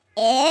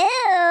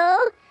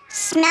Ew!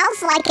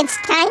 Smells like it's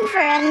time for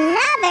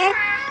another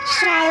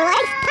Shy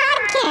Life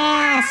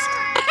podcast.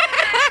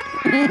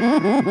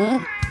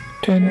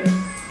 10,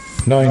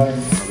 9,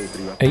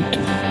 8,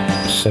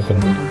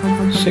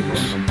 7, 6,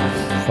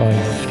 5,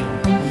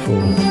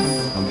 4,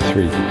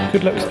 3.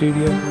 Good luck,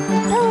 studio.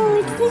 Oh,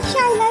 it's the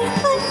Shy Life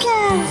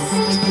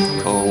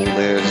podcast. Oh,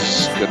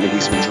 there's going to be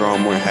some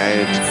drama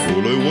ahead.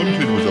 All I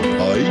wanted was a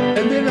pie,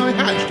 and then I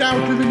hatched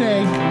out of an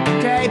egg.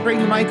 Okay, bring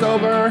the mic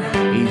over.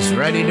 He's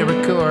ready to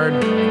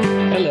record.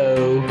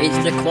 Hello. It's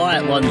the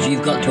quiet ones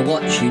you've got to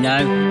watch, you know.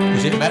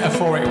 Is it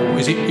metaphorical?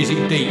 Is it deep?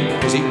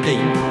 Is it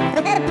deep?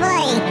 Good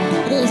boy.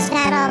 He's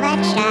not all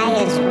that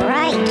shy, is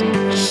right.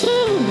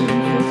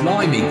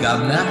 Blimey,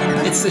 Governor,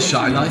 it's the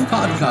Shy Life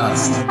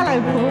podcast.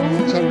 Hello, Paul.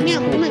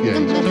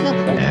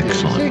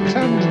 Excellent.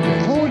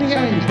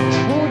 648.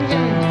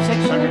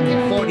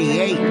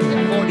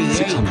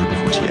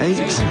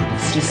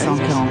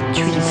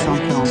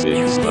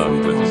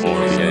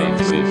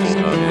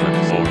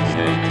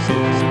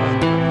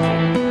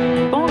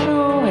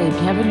 Bonjour et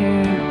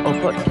bienvenue au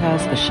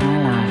podcast The Shy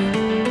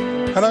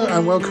Life. Hello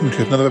and welcome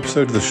to another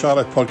episode of the Shy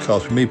Life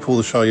podcast with me, Paul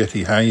the Shy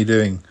Yeti. How are you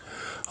doing?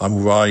 I'm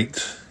all right,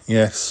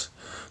 yes.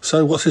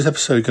 So what's this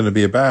episode going to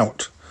be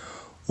about?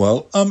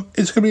 Well,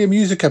 it's going to be a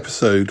music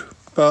episode,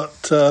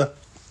 but a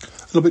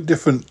little bit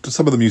different to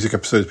some of the music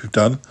episodes we've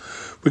done.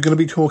 We're going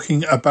to be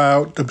talking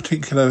about a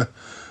particular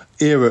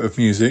era of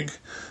music,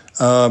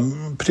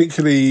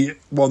 particularly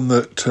one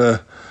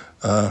that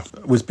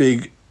was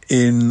big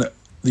in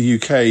the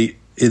UK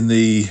in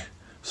the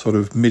sort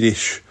of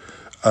mid-ish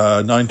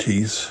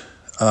 90s.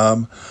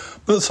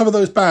 But some of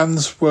those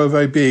bands were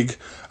very big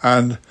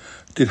and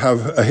did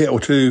have a hit or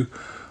two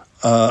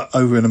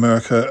over in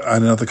America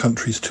and in other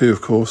countries too,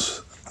 of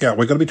course. Yeah,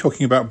 we're going to be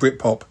talking about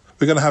Britpop.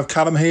 We're going to have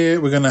Callum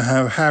here, we're going to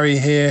have Harry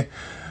here,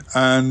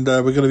 and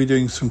we're going to be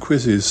doing some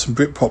quizzes, some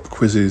Britpop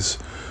quizzes,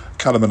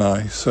 Callum and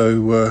I.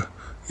 So,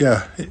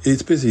 yeah,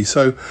 it's busy.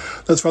 So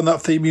let's run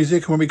that theme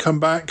music, and when we come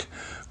back,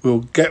 we'll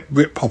get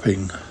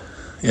Britpopping.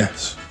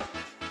 Yes.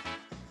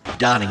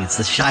 Darling, it's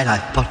the Shy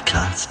Life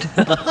podcast.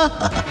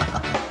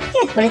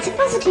 Yes, but it's a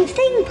positive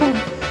thing, Paul.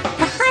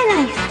 The high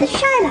life, the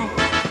shy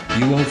life.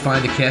 You won't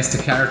find a cast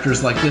of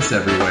characters like this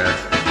everywhere.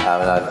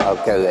 I'll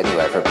go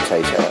anywhere for a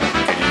potato.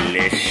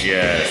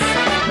 Delicious.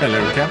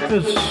 Hello,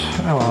 campers.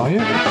 How are you?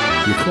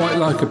 You quite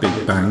like a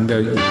big bang,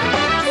 don't you?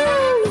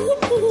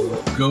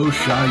 Go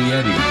Shy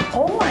Yeti.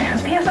 Oh, I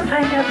hope he hasn't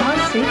found out my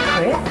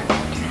secret.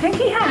 Do you think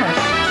he has?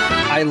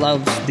 I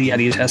love the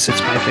Yeti test.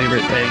 It's my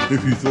favorite thing.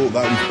 If you thought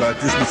that was bad,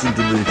 just listen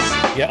to this.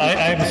 Yeah,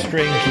 I'm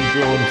strangely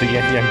drawn to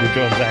Yeti Uncle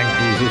John's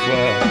ankles as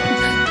well.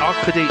 I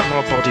could eat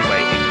my body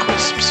weight in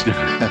crisps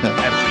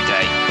every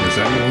day. Has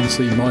anyone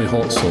seen my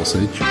hot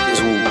sausage?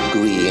 It's all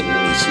gooey and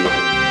meaty.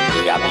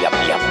 Yum, yum,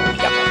 yum,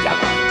 yum, yum.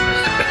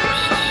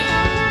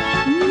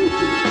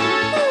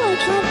 Oh,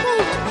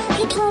 I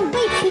can't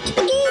wait for it to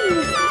begin.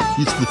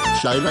 It's the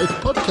Shy Life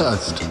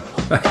podcast.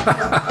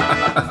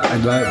 I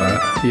like that,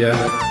 yeah.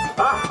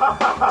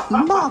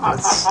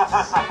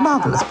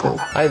 Marvellous, Paul.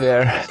 Hi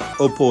there.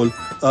 Oh, Paul,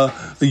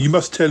 you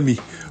must tell me,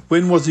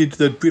 when was it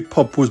that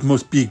Britpop was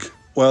most big?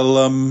 Well,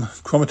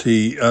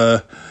 Cromitty,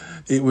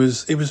 it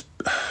was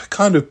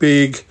kind of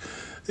big.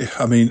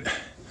 I mean,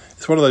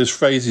 it's one of those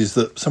phrases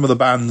that some of the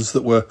bands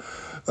that were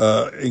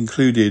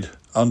included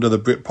under the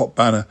Britpop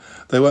banner,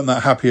 they weren't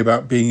that happy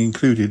about being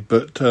included,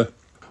 but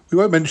we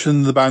won't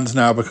mention the bands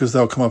now because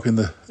they'll come up in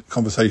the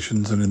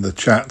conversations and in the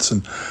chats,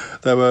 and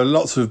there were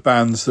lots of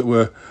bands that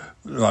were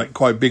like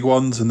quite big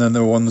ones, and then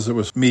there were ones that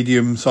were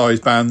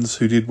medium-sized bands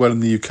who did well in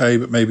the UK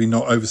but maybe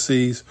not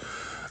overseas,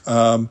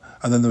 and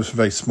then there were some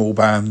very small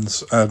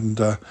bands. And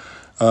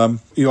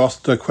you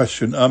asked a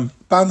question.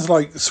 Bands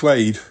like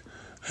Suede,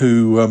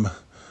 who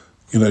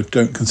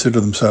don't consider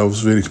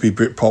themselves really to be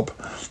Britpop,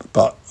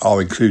 but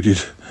are included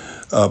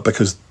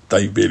because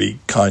they really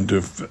kind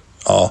of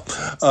are.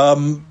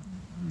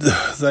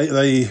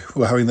 They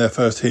were having their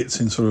first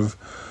hits in sort of,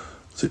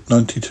 was it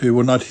 92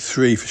 or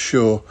 93 for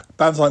sure.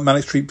 Bands like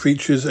Manic Street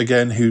Preachers,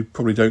 again, who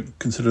probably don't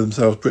consider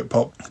themselves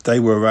Britpop, they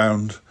were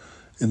around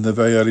in the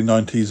very early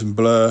 90s, and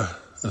Blur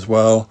as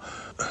well,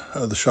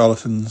 the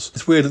Charlatans.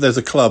 It's weird that there's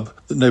a club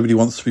that nobody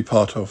wants to be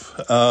part of,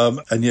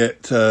 and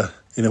yet,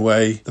 in a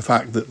way, the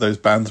fact that those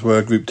bands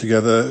were grouped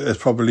together has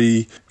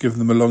probably given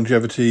them a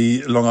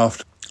longevity long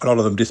after a lot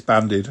of them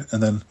disbanded,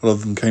 and then a lot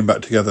of them came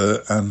back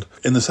together. And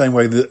in the same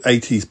way that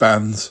 80s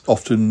bands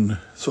often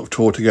sort of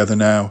tour together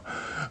now,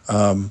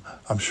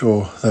 I'm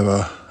sure there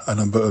are a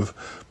number of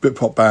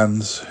Britpop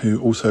bands who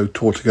also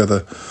tour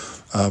together.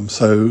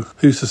 So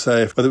who's to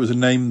say whether it was a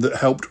name that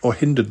helped or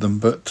hindered them?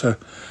 But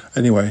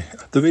anyway,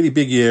 the really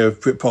big year of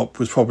Britpop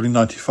was probably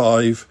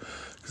 95,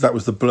 because that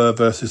was the Blur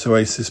versus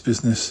Oasis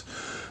business.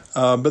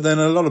 But then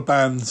a lot of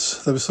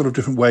bands, there were sort of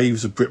different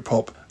waves of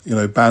Britpop,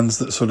 bands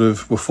that sort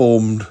of were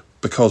formed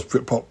because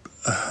Britpop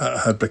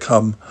had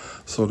become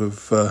sort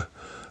of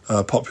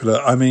popular.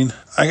 I mean,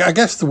 I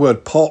guess the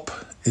word pop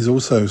is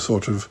also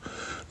sort of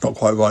not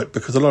quite right,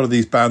 because a lot of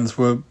these bands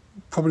were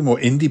probably more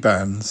indie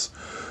bands.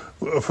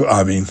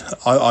 I mean,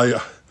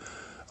 I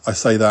I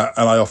say that,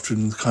 and I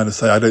often kind of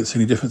say I don't see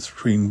any difference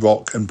between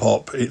rock and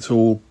pop. It's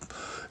all,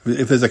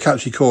 if there's a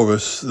catchy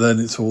chorus, then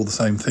it's all the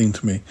same thing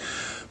to me.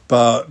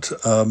 But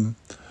bands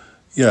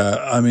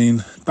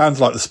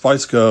like the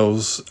Spice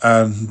Girls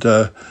and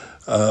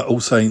All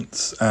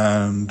Saints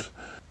and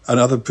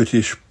other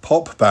British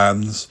pop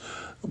bands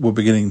were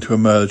beginning to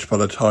emerge by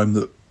the time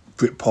that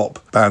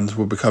Britpop bands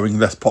were becoming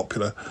less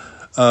popular.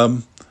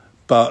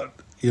 But,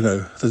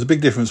 there's a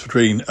big difference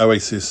between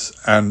Oasis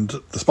and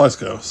the Spice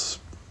Girls.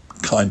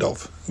 Kind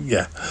of,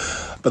 yeah.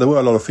 But there were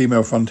a lot of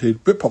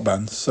female-fronted Britpop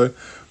bands. So,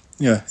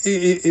 yeah,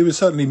 it was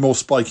certainly more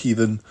spiky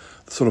than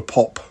the sort of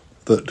pop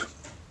that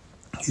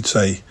you'd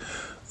say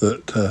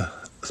that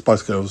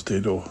Spice Girls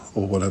did or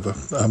whatever.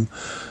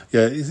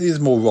 It is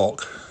more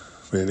rock,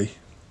 really.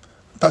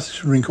 Perhaps it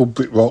should have been called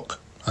Brit Rock.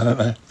 I don't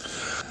know.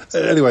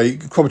 Anyway,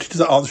 Cromitty, does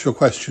that answer your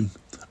question?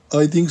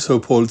 I think so,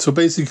 Paul. So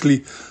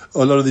basically,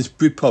 a lot of this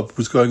Britpop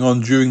was going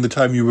on during the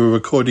time you were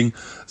recording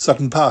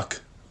Sutton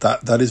Park.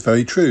 That is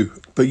very true.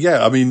 But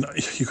yeah, I mean,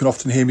 you can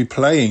often hear me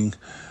playing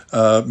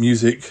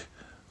music,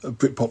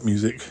 Britpop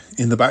music,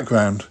 in the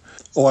background.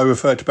 Or I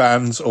refer to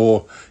bands,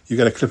 or you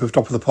get a clip of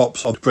Top of the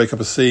Pops to break up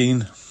a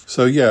scene.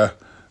 So yeah,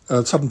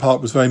 Sutton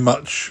Park was very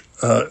much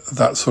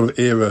that sort of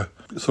era,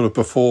 sort of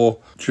before,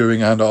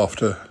 during and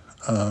after.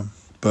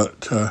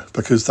 But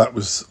because that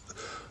was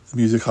the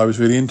music I was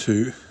really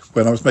into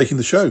when I was making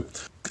the show.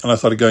 And I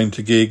started going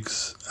to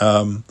gigs,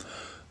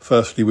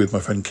 firstly with my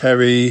friend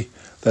Kerry,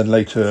 then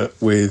later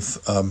with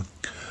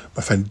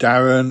my friend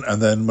Darren,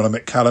 and then when I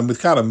met Callum,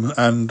 with Callum,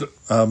 and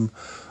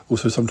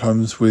also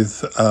sometimes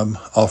with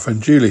our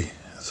friend Julie.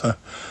 So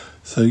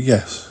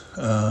yes.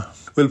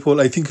 Well, Paul,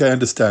 I think I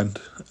understand.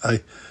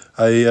 I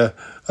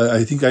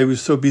think I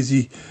was so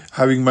busy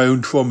having my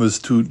own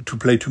traumas to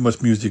play too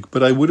much music,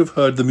 but I would have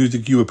heard the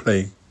music you were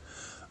playing.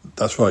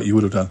 That's right, you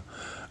would have done.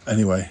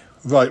 Anyway,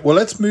 right, well,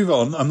 let's move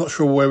on. I'm not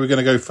sure where we're going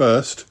to go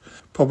first.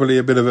 Probably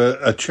a bit of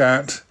a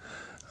chat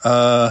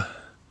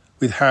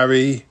with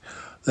Harry,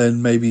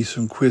 then maybe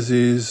some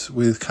quizzes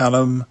with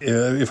Callum.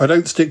 If I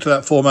don't stick to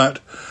that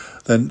format,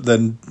 then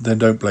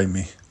don't blame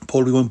me.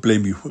 Paul, we won't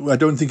blame you. I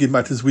don't think it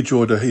matters which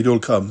order it all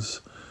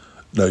comes.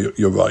 No,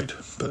 you're right.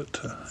 But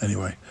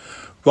anyway.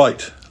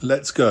 Right,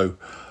 let's go.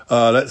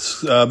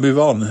 Let's move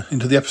on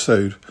into the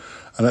episode.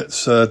 And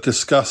let's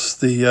discuss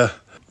the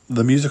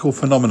musical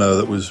phenomena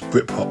that was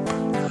Britpop.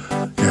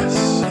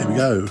 Yes, here we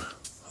go.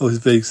 Oh, it's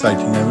very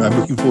exciting. I'm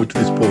looking forward to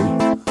this, Paul.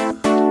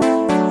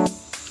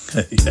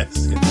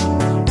 Yes.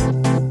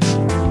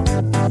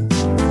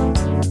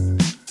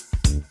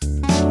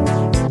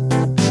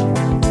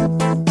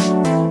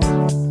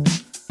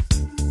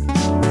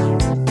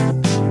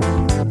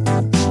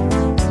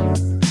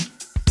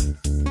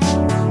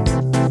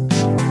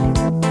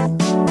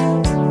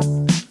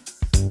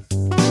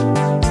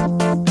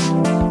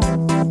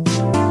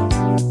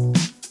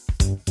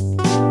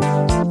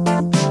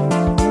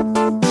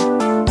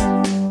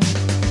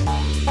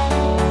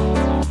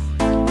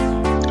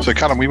 So,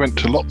 Callum, we went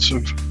to lots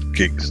of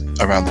gigs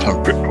around the time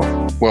of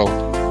Britpop. Well,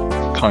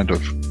 kind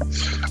of.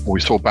 Or we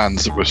saw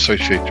bands that were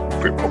associated with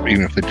Britpop,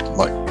 even if they didn't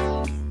like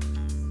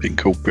being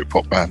called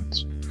Britpop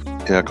bands.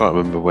 Yeah, I can't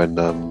remember when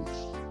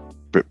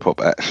Britpop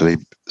actually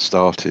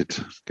started.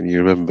 Can you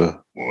remember?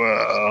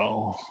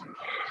 Well,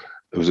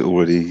 was it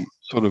already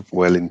sort of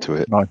well into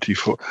it?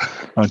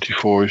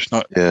 94-ish.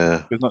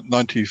 Yeah. It was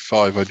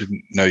 95, I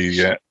didn't know you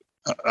yet.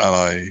 And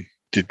I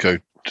did go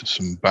to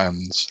some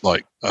bands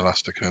like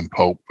Elastica and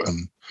Pulp,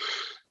 and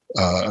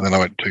then I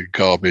went to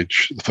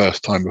Garbage the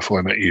first time before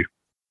I met you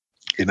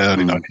in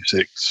early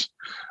 96.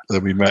 And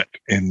then we met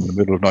in the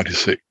middle of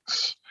 96.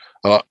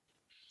 But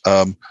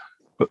the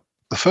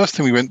first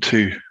thing we went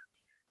to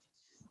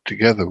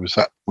together was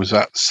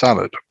that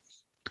Salad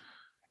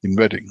in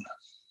Reading.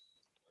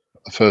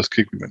 The first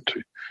gig we went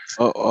to.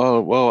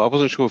 Oh, well, I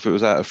wasn't sure if it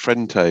was at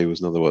Frente.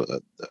 Was another one.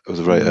 That was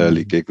a very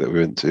early gig that we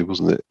went to,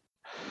 wasn't it?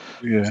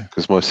 Yeah,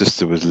 because my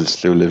sister was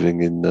still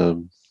living in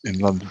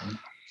London.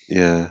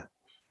 Yeah.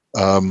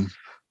 Well,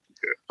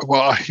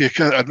 and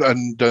Salad,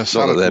 not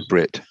that they're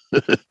Brit.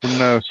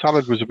 No,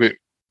 Salad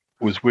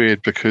was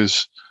weird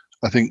because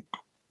I think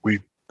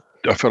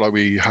I felt like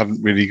we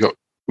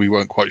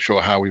weren't quite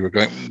sure how we were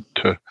going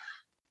to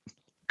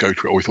go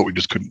to it, or we thought we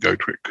just couldn't go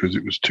to it because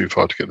it was too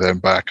far to get there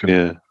and back. And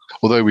yeah.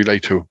 Although we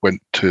later we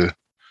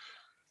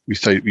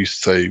used to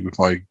stay with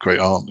my great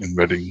aunt in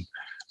Reading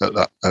at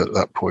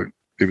that point.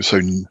 It was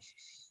so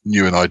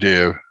new an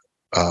idea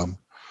that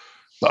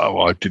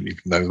I didn't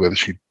even know whether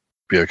she'd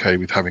be okay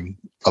with having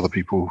other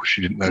people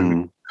she didn't know.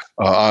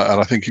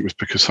 And I think it was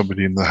because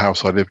somebody in the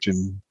house I lived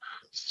in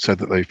said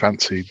that they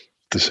fancied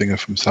the singer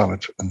from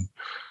Salad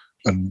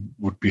and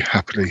would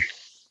happily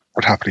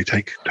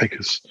take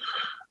us.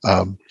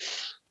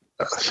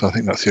 So I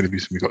think that's the only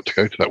reason we got to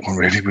go to that one.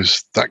 Really,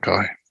 was that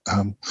guy.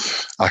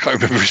 I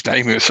can't remember his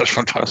name. It was such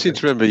fun time. I seem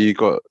to remember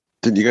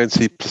didn't you go and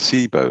see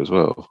Placebo as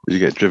well? Did you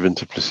get driven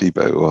to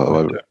Placebo? Oh,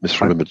 I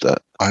misremembered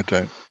that. I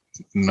don't.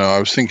 No, I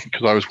was thinking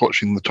because I was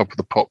watching the Top of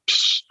the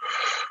Pops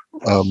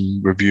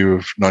review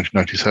of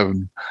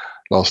 1997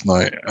 last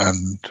night,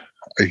 and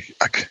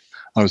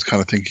I was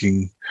kind of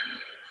thinking,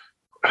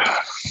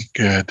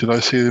 yeah, did I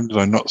see them? Did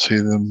I not see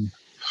them?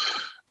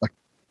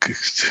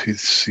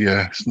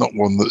 It's not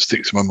one that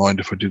sticks in my mind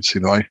if I did see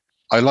them.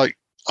 I like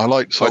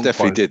songs. I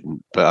definitely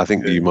didn't, but I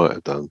think you might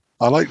have done.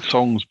 I like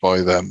songs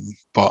by them,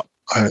 but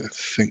I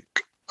think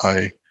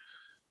I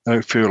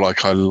don't feel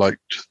like I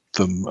liked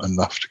them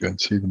enough to go and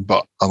see them,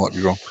 but I might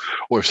be wrong.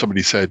 Or if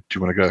somebody said, do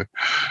you want to go?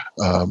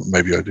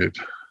 Maybe I did.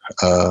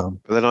 But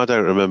then I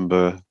don't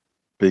remember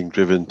being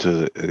driven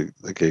to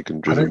the gig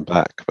and driven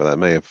back, but it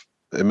may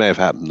have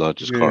happened. I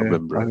just can't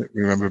remember. I don't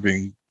remember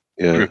being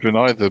driven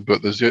either,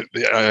 but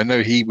I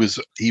know he was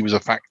a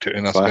factor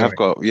in us. I've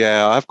got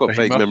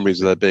vague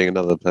memories of there being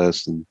another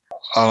person.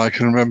 And I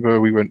can remember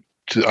we went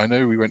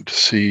to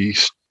see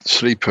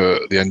Sleeper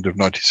at the end of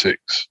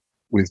 '96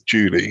 with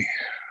Julie,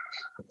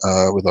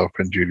 with our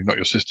friend Julie, not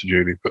your sister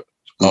Julie, but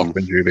our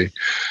friend Julie.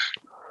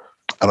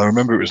 And I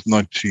remember it was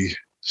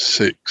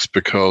 '96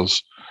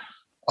 because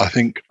I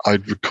think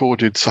I'd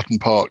recorded Sutton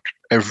Park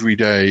every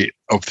day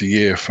of the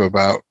year for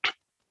about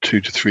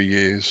 2 to 3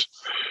 years.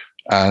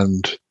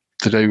 And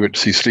the day we went to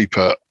see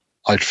Sleeper,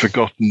 I'd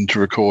forgotten to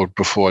record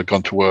before I'd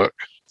gone to work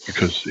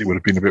because it would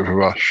have been a bit of a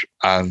rush.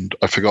 And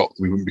I forgot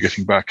we wouldn't be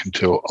getting back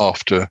until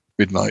after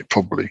midnight,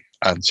 probably.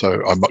 And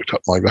so I mucked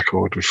up my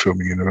record with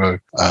filming in a row.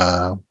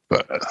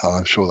 But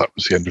I'm sure that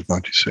was the end of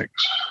 '96.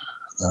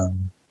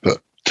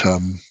 But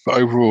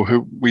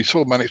overall, we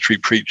saw Manic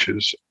Street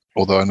Preachers,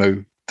 although I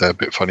know they're a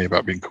bit funny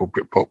about being called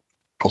Britpop,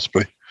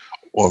 possibly.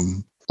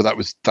 But that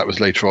was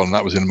later on.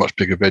 That was in a much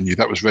bigger venue.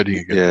 That was Reading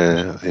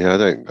again. Yeah.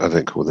 I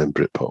don't call them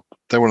Britpop.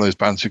 They're one of those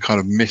bands who kind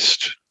of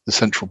missed the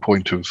central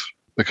point of,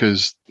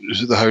 because it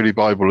was the Holy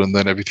Bible and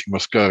then Everything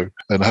Must Go.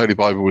 And the Holy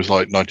Bible was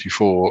like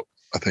 '94,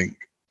 I think,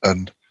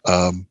 and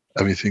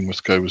Everything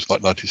Must Go was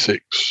like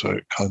 '96. So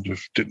it kind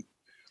of didn't.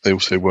 They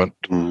also weren't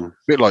a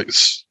bit like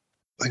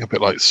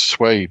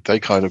Suede. They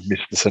kind of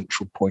missed the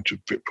central point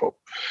of Britpop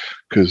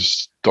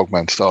because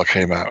Dogman Star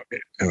came out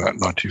in about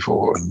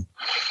 '94 and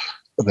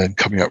then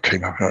Coming Up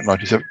came out in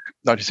 97,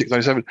 96,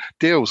 97.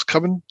 Deals,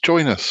 come and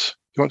join us.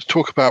 You want to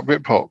talk about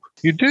Britpop?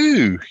 You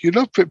do. You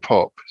love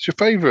Britpop. It's your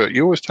favourite.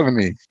 You're always telling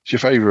me it's your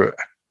favourite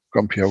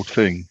grumpy old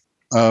thing.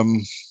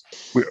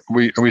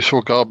 We saw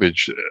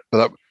Garbage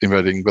in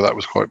Reading, but that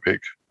was quite big.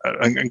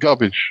 And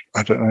Garbage,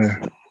 I don't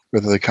know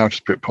whether they count as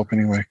Britpop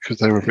anyway, because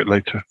they were a bit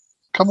later.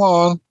 Come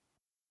on.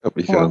 That'll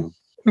be fun.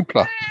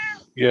 Hoopla.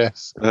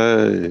 Yes.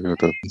 Hey, well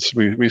done. So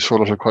we saw a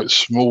lot of quite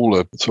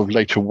smaller, sort of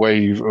later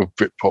wave of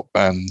Britpop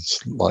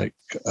bands like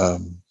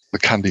the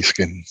Candy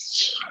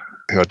Skins,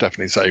 who I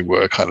definitely say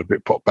were a kind of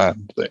Britpop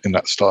band in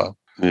that style.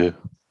 Yeah.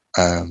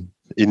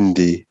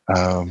 Indie.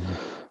 I've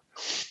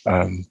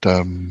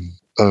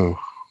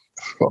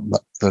forgotten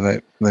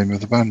the name of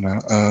the band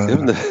now.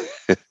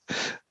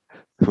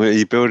 Are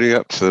you building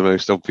up to the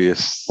most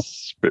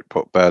obvious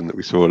Britpop band that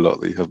we saw a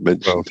lot that you have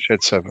mentioned? Well,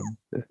 Shed 7.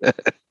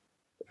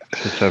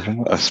 Shed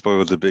 7. I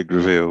spoiled the big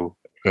reveal.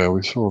 Yeah,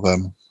 we saw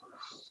them.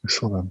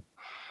 When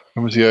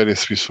was the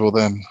earliest we saw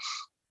them?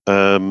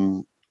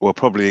 Well,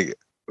 probably,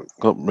 I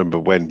can't remember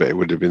when, but it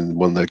would have been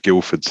one of the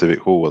Guildford Civic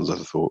Hall ones, I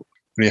thought.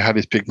 When he had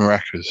his big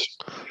maracas.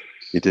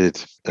 He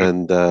did.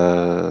 And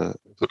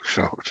look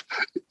shocked.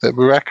 The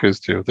maracas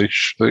do. They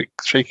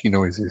shaky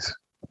noises.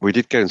 We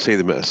did go and see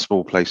them at a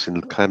small place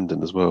in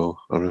Camden as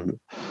well. I remember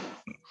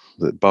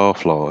the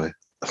Barfly.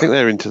 I think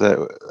they're into their.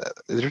 Are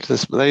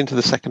they into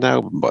the second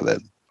album by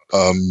then?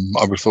 I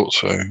would have thought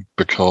so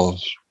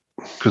because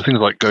things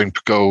like Going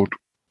for Gold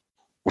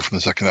were from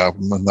the second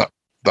album, and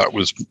that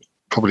was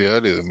probably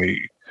earlier than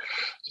we.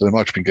 So they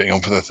might have been getting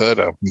on for their third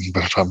album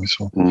by the time we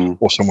saw,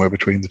 or somewhere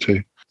between the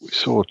two. We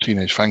saw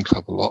Teenage Fan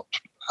Club a lot,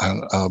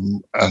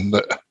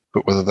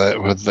 but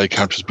whether they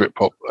count as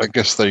Britpop, I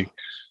guess they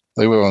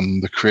were on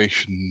the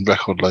Creation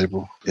record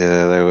label.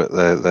 Yeah, they were.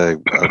 They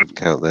I would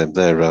count them.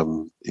 They're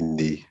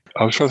indie.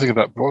 I was trying to think of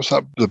that. What was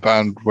that? The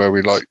band where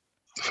we liked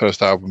the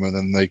first album, and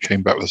then they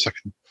came back with some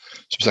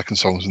second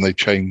songs, and they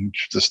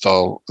changed the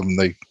style, and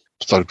they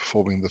started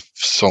performing the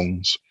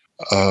songs.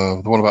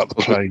 The one about the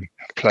play.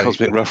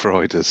 Cosmic Rough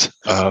Riders.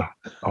 I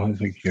was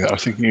thinking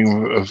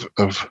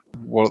of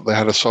what they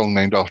had a song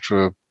named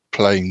after a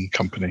plane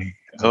company.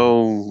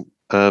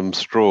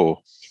 Straw.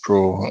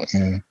 Straw.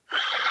 Yeah.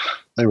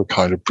 They were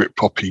kind of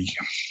Britpoppy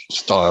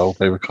style.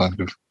 They were kind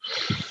of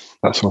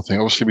that sort of thing.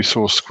 Obviously, we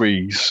saw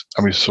Squeeze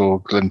and we saw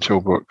Glenn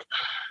Tilbrook.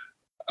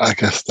 I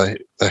guess they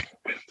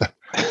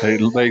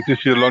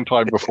existed a long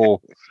time before.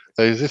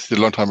 They existed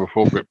a long time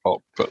before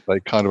Britpop, but they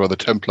kind of are the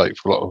template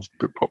for a lot of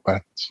Britpop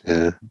bands.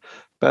 Yeah,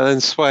 but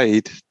then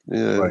Suede.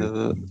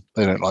 Yeah,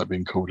 they don't like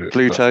being called it.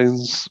 Blue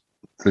Tones.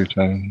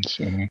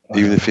 Yeah.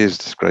 Even if he is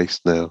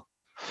disgraced now.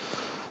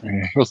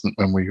 Yeah, it wasn't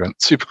when we went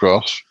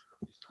Supergrass.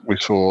 We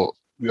saw.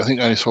 I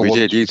think I only saw. We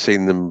did. You'd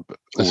seen them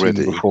already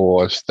seen them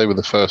before. They were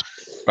the first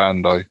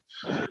band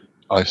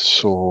I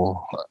saw,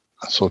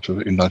 sort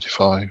of in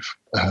 '95,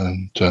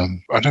 and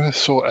I never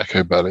saw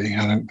Echo Belly.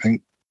 I don't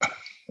think.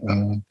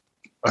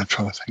 I'm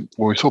trying to think.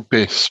 Well, we saw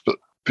Biss, but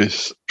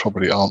Biss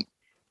probably aren't.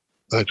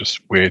 They're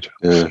just weird.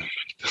 Yeah.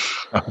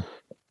 I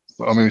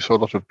mean, we saw a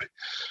lot of.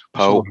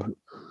 Pulp.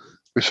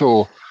 We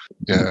saw,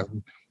 yeah.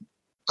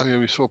 Oh yeah,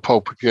 we saw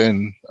Pulp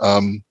again. Saw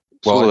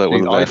that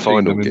one of their I'd seen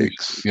final them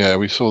gigs. Yeah,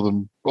 we saw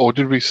them. Or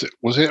did we?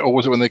 Was it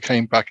when they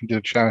came back and did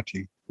a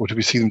charity? Or did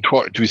we see them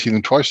twice? Did we see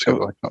them twice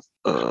together?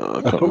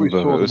 I can't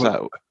remember. Was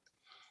that?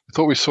 I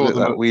thought we saw them.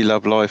 That We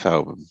Love Life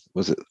album,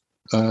 was it?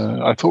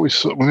 I thought we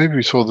saw. Well, maybe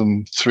we saw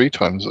them 3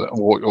 times,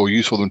 or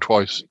you saw them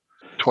twice.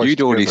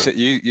 You'd already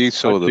you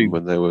saw them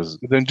when there was.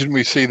 But then didn't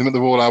we see them at the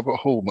Royal Albert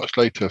Hall much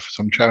later for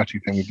some charity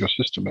thing with your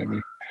sister?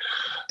 Maybe.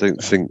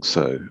 Don't think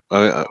so.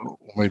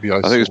 Maybe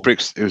I think it was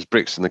Brixton. It was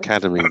Brixton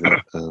Academy.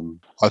 That,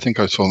 I think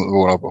I saw them at the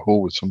Royal Albert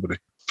Hall with somebody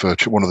for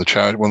one of the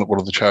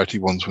charity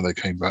ones when they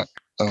came back.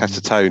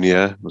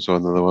 Catatonia was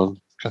another one.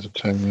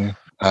 Catatonia,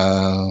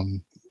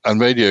 and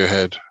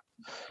Radiohead.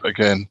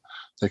 Again,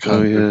 they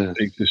kind of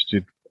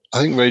existed.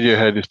 I think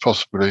Radiohead is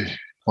possibly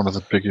one of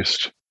the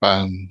biggest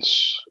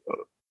bands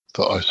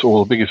that I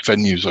saw, the biggest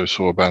venues I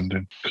saw a band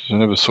in, because I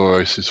never saw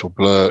Oasis or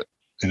Blur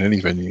in any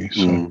venue.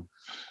 So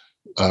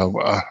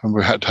I remember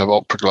we had to have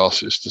opera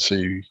glasses to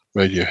see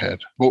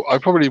Radiohead. Well, I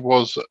probably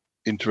was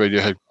into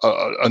Radiohead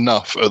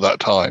enough at that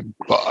time,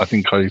 but I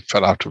think I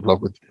fell out of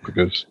love with it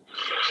because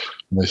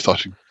they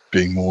started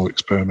being more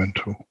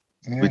experimental.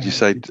 Yeah. Would you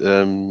say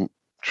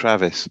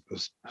Travis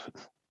was?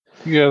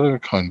 Yeah, they were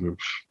kind of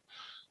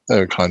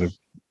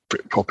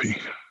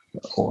Britpoppy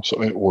or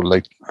something, or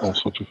late, all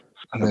sort of.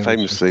 And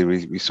famously,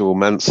 we saw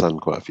Manson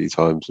quite a few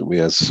times, and we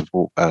as a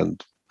support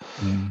band.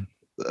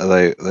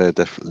 They're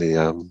definitely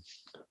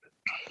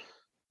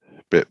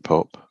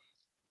Britpop.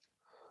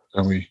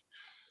 And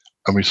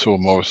we saw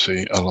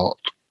Morrissey a lot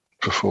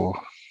before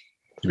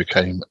he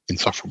became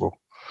insufferable.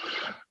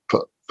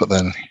 But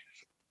then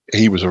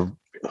he goes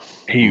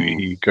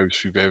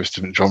through various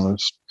different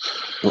genres.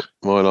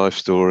 My Life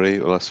Story.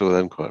 Well, I saw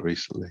them quite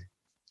recently.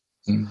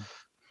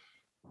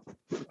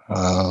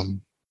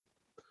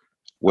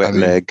 Wet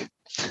Leg.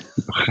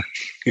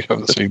 You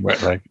haven't seen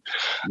Wet Leg?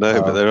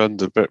 No, but they're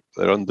under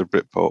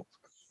Britpop.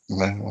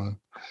 No.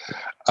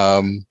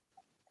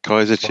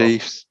 Kaiser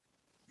Chiefs.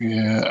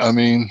 Yeah, I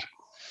mean,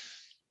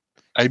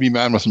 Amy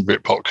Mann wasn't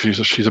Britpop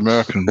because she's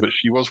American, but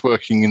she was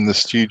working in the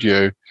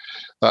studio.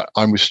 That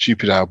I'm With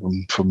Stupid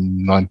album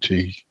from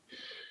 94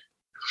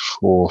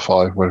 or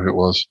 5, whatever it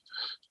was.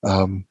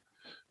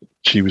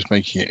 She was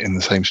making it in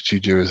the same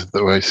studio as the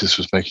Oasis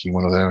was making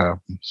one of their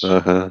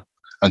albums.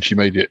 And she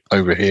made it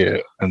over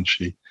here, and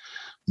she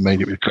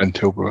made it with Glenn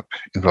Tilbrook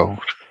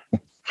involved.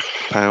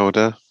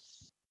 Powder.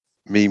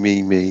 Me.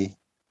 We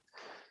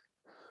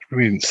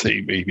didn't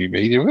see Me,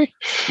 did we?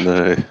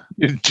 No.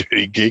 You didn't do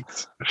any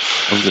gigs.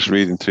 I'm just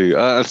reading through.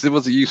 It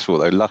wasn't useful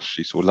though. Lush.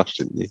 You saw Lush,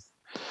 didn't you?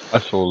 I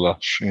saw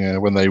Lush, yeah,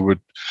 when they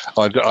would.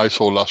 I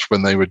saw Lush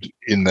when they were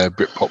in their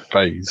Britpop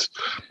phase,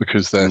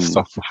 because their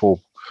stuff before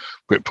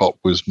Britpop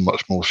was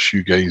much more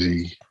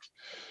shoegazy,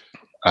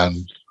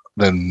 and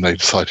then they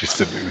decided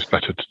that it was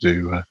better to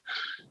do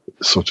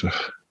sort of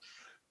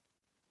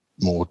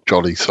more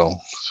jolly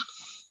songs.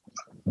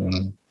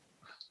 The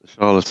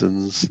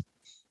Charlatans.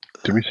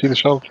 Did we see the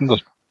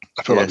Charlatans?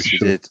 I feel like we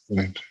should.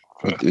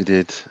 We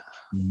did.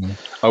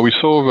 Oh, we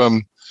saw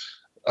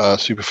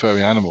Super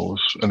Furry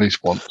Animals at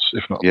least once,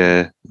 if not.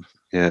 Yeah.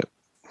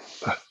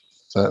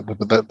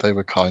 But they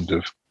were kind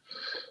of.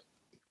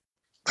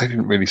 They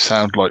didn't really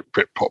sound like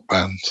Britpop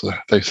bands.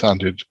 They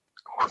sounded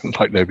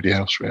like nobody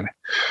else, really.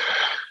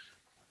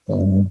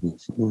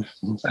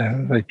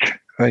 They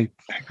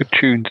had good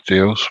tunes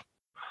deals.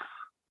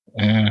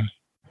 Yeah.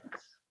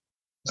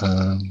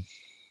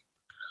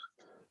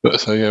 But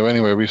so yeah.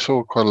 Anyway, we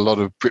saw quite a lot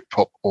of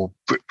Britpop or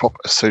Britpop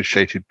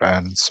associated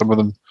bands. Some of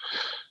them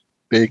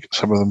big,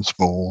 some of them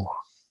small,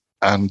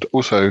 and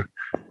also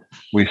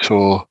we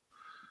saw.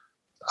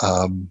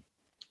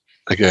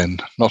 Again,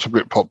 not a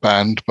Britpop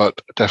band,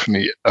 but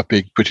definitely a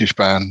big British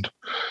band.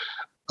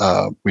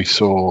 We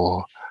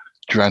saw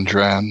Duran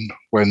Duran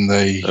when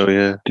they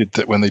did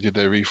that, when they did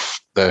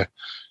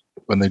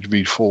when they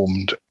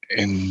reformed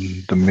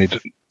in the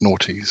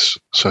mid-noughties.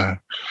 So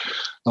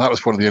that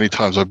was one of the only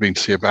times I've been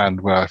to see a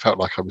band where I felt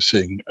like I was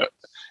seeing,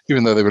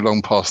 even though they were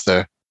long past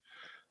their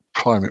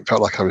prime, it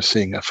felt like I was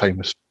seeing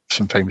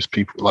some famous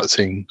people, like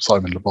seeing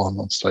Simon Le Bon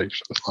on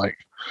stage. It was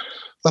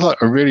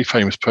like a really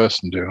famous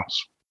person doing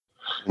us.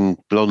 And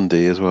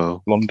Blondie as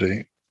well.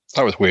 Blondie.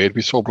 That was weird.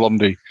 We saw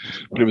Blondie,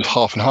 but it was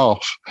half and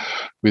half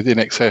with In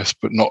Excess,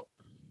 but not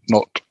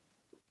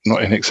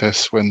In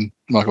Excess when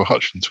Michael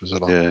Hutchence was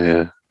alive.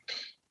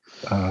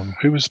 Yeah.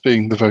 Who was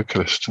being the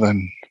vocalist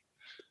then?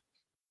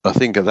 I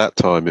think at that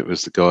time it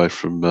was the guy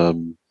from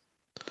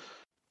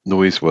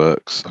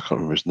Noiseworks. I can't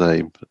remember his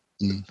name.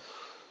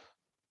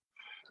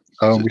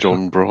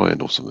 John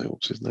Bryan or something.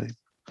 What's his name?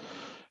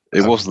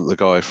 It wasn't the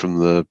guy from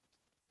the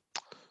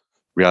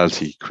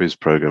reality quiz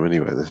program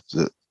anyway.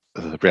 The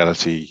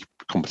reality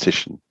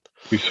competition.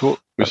 We saw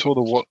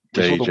the what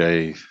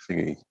JJ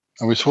thingy,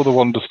 and we saw the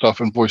Wonder stuff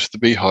and Voice of the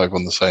Beehive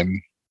on the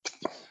same.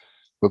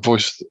 But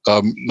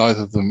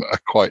neither of them are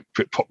quite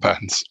Britpop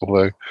bands,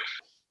 although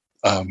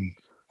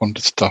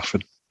Wonder stuff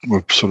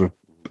were sort of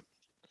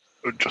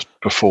just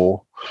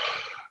before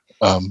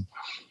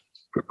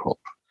Britpop.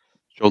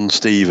 John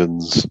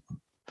Stevens.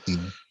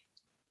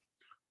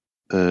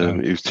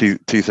 It was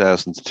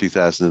 2000 to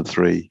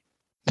 2003.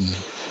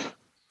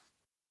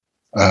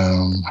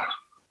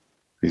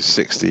 He's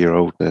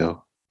 60-year-old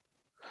now.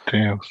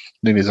 Damn,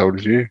 nearly as old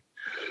as you.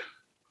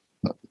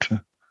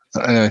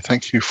 Anyway,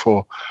 thank you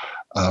for.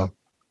 I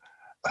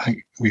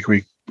think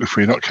we if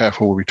we're not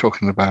careful, we'll be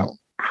talking about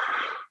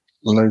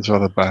loads of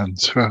other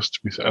bands. Who else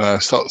did we say?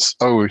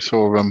 We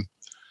saw.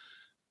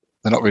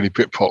 They're not really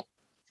Britpop,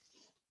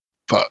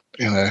 but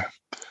Ben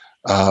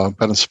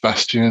and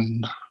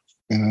Sebastian.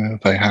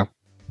 They have.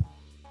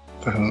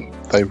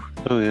 They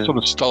sort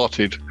of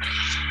started.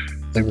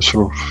 They were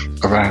sort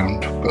of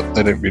around, but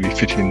they don't really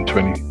fit into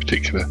any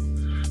particular.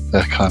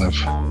 They're kind of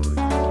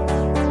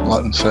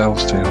like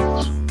themselves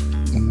deals.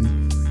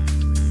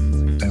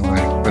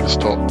 Anyway, better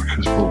stop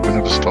because we'll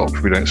never stop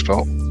if we don't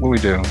stop. What are we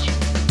doing?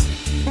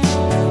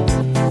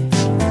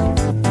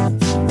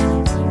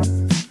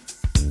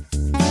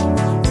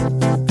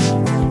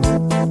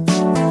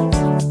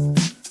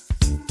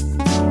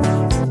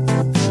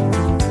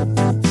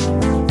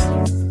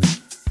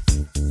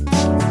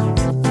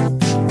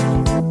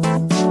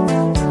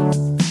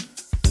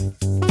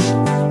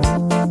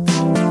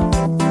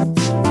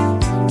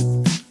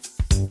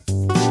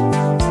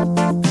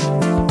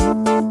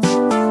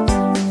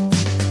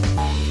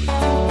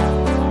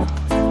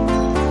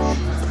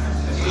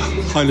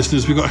 Hi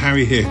listeners, we've got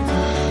Harry here.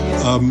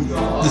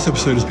 This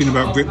episode has been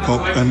about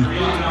Britpop, and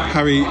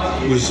Harry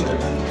was,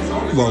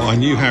 I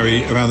knew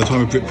Harry around the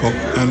time of Britpop,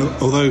 and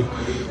although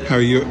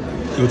Harry, your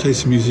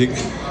taste in music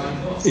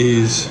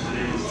is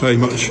very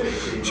much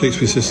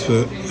Shakespeare's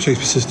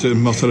Sister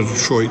and Marcella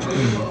Detroit,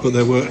 but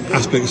there were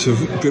aspects of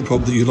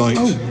Britpop that you liked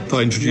that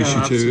I introduced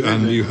you to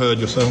and you heard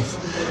yourself.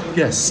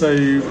 Yes, so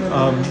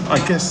I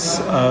guess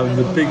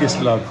the biggest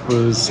love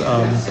was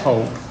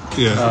Pulp.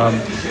 Yeah.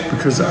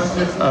 Because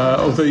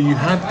although you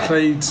had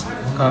played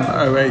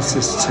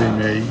Oasis to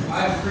me,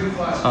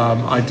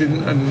 I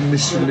didn't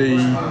initially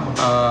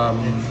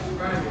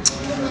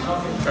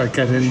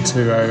get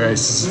into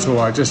Oasis at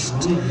all. I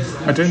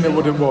don't know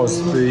what it was.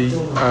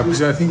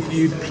 Because I think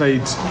you'd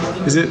played.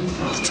 Is it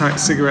the track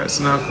 "Cigarettes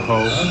and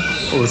Alcohol"?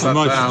 Or was that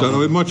the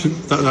album?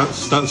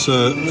 That's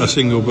a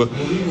single, but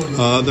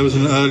there was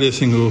an earlier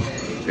single.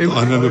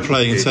 I remember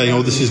playing and saying,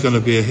 "Oh, this is going to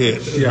be a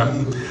hit." Yeah,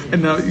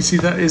 and now you see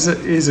that is a,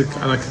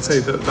 and I can say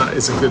that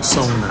is a good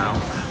song now.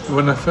 But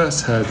when I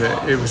first heard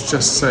it, it was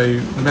just so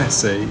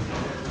messy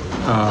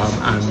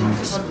and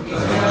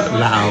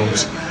loud,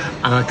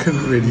 and I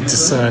couldn't really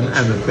discern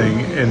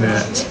anything in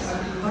it.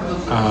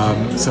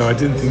 So I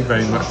didn't think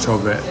very much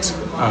of it,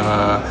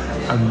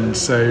 and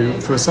so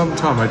for some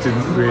time I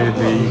didn't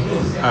really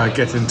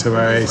get into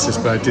Oasis,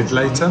 but I did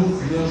later.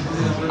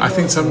 I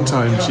think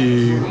sometimes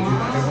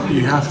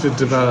you have to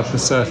develop a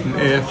certain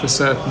ear for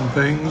certain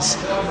things,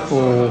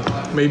 or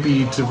maybe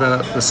you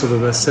develop a sort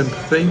of a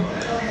sympathy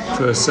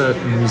for a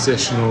certain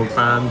musician or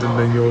band, and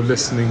then you're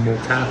listening more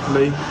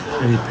carefully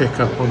and you pick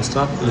up on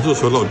stuff. There's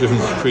also a lot of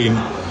difference between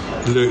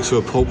the lyrics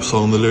of a Pulp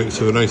song and the lyrics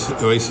of an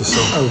Oasis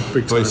song. Oh,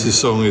 big time. Oasis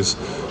song is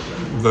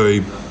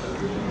very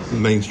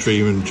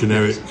mainstream and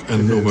generic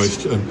and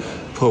almost, and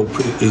Pulp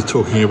is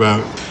talking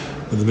about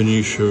the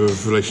minutiae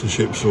of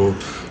relationships or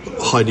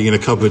hiding in a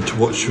cupboard to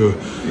watch your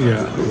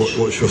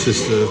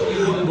sister.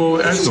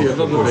 Well, actually, a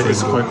lot of it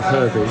is quite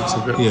pervy,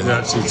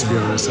 actually, to be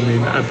honest. I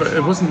mean, but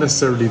it wasn't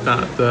necessarily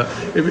that.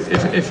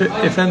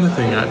 If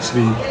anything,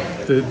 actually,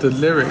 the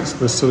lyrics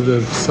were sort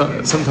of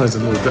sometimes a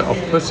little bit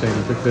off-putting,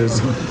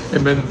 because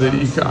it meant that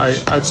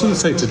I'd sort of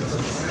say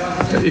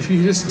if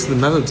you listen to the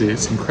melody,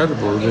 it's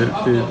incredible.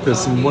 There's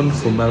some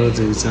wonderful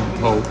melodies in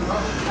Pulp.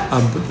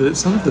 But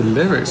some of the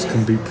lyrics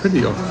can be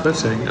pretty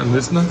off-putting, and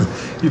there's no.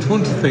 You'd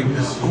want to think,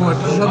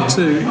 I'd love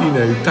to,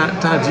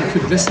 Dad, you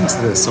could listen to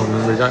this song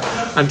and really like.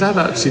 And Dad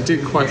actually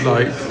did quite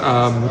like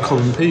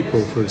Common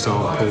People, for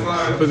example.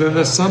 But then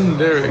there's some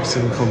lyrics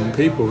in Common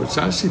People which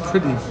are actually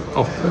pretty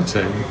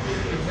off-putting.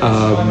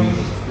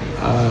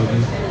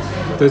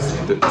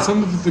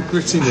 Some of the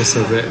grittiness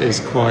of it is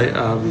quite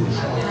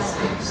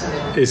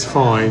is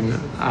fine,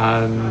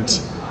 and.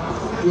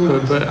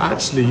 But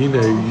actually, you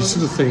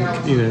sort of think,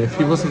 if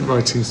he wasn't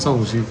writing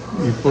songs, you'd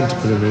want to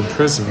put him in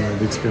prison,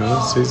 really, to be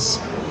honest.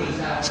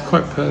 It's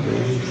quite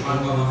pervy.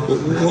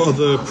 What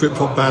other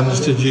Britpop bands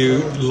did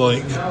you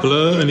like?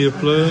 Blur? Any of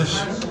Blur's?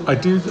 I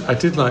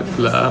did like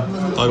Blur.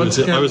 I was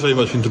very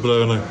much into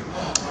Blur, and I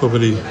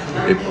probably...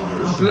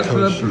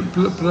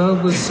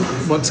 Blur was,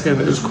 once again,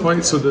 it was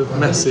quite sort of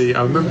messy.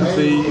 I remember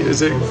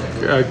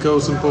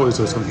Girls and Boys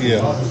or something?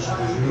 Yeah.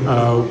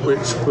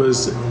 Which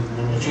was...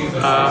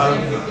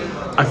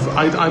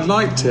 I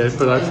liked it,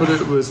 but I thought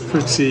it was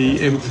pretty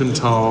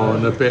infantile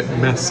and a bit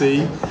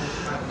messy.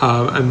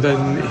 And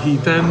then he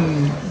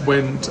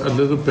went a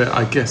little bit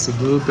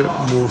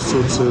more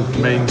sort of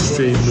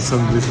mainstream with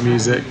some of his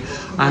music.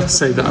 I have to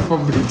say that I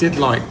probably did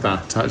like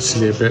that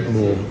actually a bit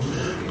more.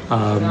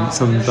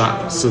 Some of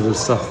that sort of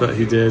stuff that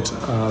he did.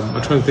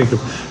 I'm trying to think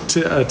of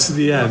To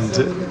the End.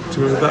 Do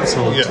you remember that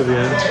song? Yeah. To the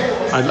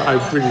End. I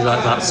really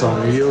like that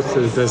song.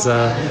 There's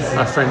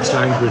a French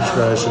language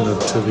version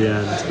of To the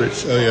End,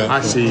 which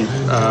actually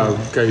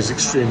goes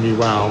extremely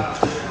well.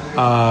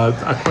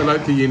 I quite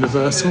like the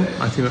Universal.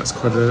 I think that's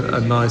quite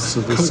a nice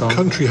sort of song.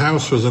 Country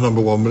House was a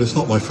number one, but it's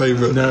not my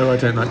favourite. No, I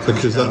don't like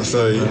Country because that's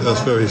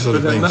very sort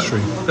of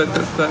mainstream.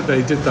 That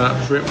they did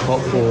that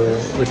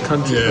Britpop with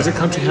Country. Yeah. Was it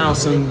Country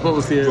House and what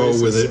was the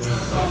Roll With It?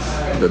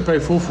 They're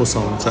both awful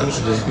songs,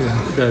 actually.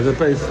 Yeah, they're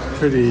both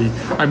pretty.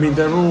 I mean,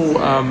 they're all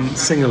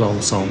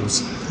sing-along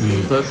songs,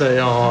 but they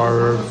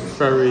are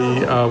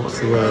very what's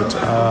the word?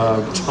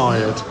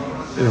 Tired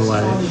in a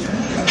way.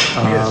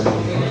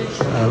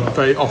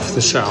 Very off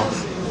the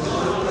shelf.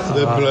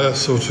 They're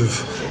sort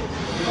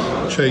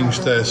of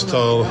changed their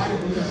style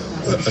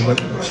and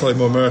went slightly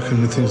more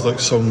American with things like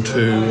Song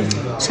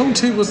 2. Song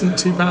 2 wasn't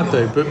too bad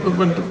though, but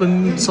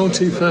when Song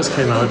 2 first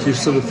came out, you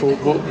sort of thought,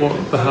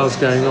 what the hell's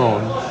going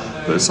on?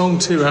 But Song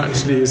 2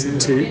 actually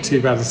isn't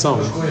too bad a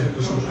song.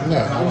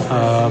 No.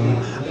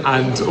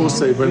 And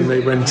also when they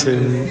went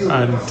in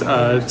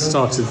and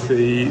started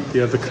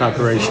the other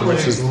collaboration,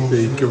 which was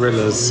the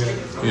Gorillaz.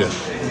 Yeah.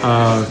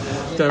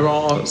 There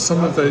are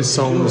some of those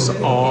songs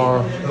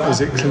is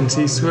it Clint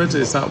Eastwood?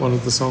 Is that one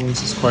of the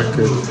songs? It's quite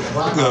good.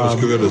 That was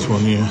Gorillaz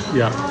one, yeah.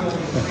 Yeah.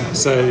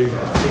 So,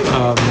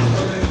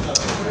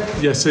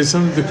 so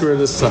some of the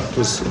Gorillaz stuff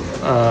was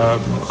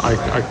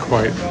I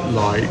quite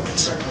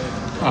liked.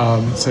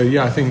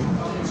 I think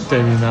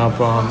Damien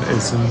Albarn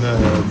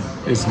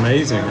is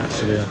amazing.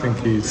 Actually, I think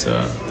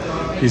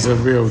he's a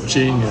real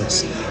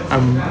genius.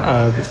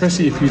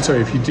 Especially if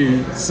you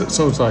do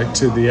songs like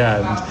To the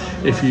End,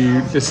 if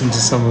you listen to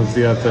some of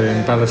the other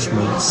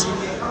embellishments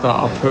that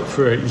are put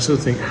through it, you sort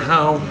of think,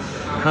 how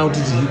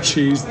did he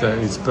choose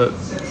those? But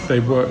they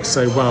work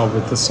so well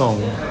with the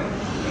song.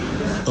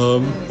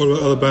 What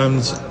about other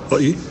bands?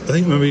 I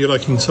think remember you're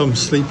liking some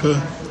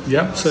Sleeper.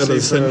 Yep. Sail of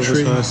the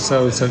Century. Nice.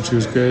 Sail of the Century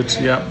was good.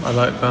 Yep, I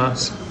like that.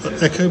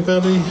 Echo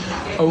Belly.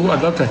 Oh, I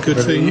loved Echo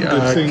Belly.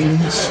 Good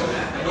Things.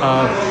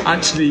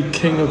 Actually,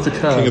 King of the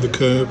Curb. King of the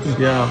Curb.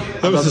 Yeah.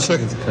 That was the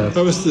second.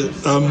 That was the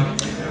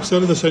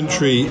Sail of the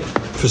Century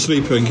for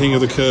Sleeper and King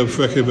of the Curb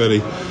for Echo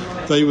Belly.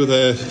 They were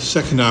their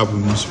second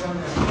albums,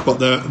 but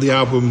they're the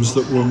albums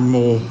that were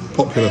more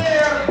popular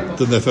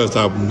than their first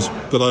albums.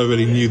 But I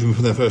already knew them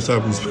from their first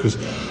albums because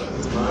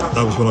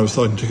that was when I was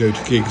starting to go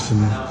to gigs,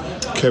 and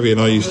Kerry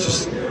and I used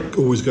to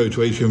always go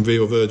to HMV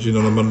or Virgin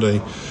on a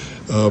Monday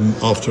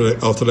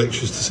after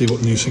lectures to see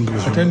what new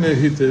singles were. I don't know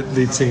who the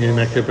lead singer in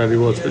Echo Belly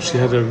was, but she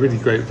had a really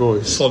great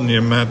voice.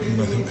 Sonia Madden,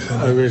 I think.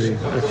 Oh, really?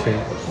 Okay.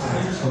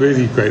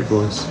 Really great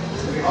voice.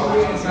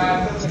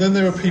 Then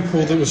there were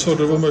people that were sort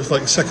of almost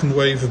like second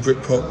wave of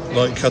Britpop,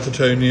 like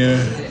Catatonia.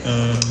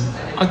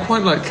 I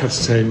quite like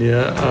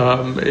Catatonia.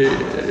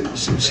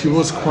 She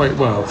was quite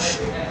Welsh.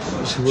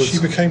 She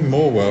became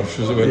more Welsh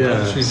as it went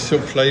on. She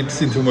sort of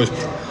seemed to almost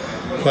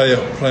play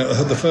up.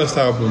 The first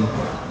album,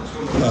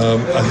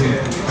 I think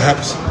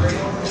perhaps.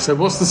 So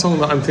what's the song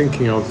that I'm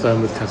thinking of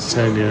then with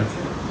Catatonia?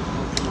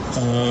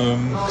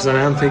 Because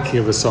I am thinking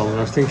of a song.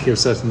 I'm thinking of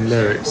certain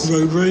lyrics.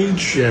 Road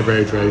Rage? Yeah,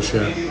 Road Rage,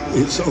 yeah.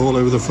 It's all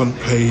over the front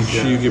page.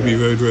 Yeah. You give me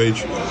Road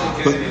Rage.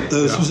 But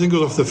there's some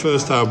singles off the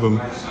first album,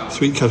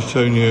 Sweet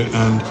Catatonia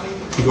and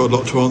You Got a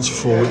Lot to Answer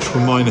For, which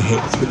were minor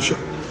hits, which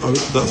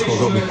that's what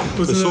got me.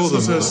 Was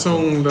there a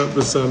song that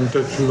was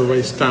Dead From the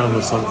Waist Down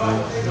or something?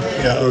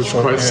 Yeah. It was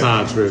quite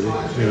sad, really.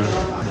 Yeah.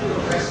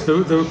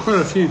 There were quite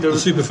a few. The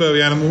Super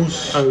Furry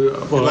Animals.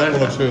 Oh, well, one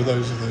or two of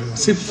those.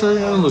 Super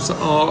Furry Animals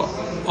are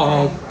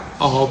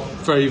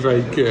very,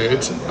 very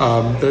good.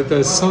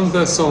 There's some of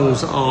their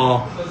songs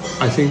are,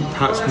 I think,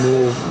 perhaps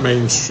more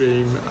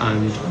mainstream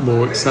and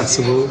more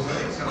accessible,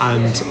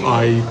 and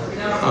I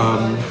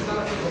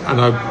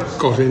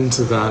got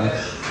into them.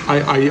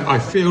 I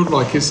feel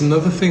like it's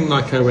another thing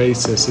like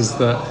Oasis is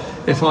that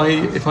if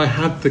I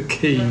had the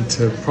key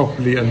to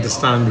properly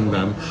understanding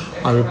them,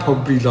 I would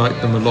probably like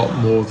them a lot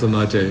more than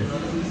I do.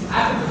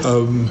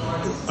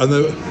 And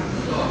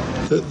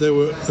there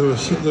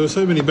were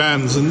so many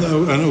bands and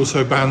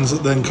also bands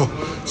that then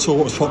saw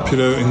what was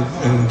popular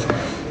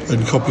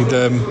and copied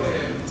them.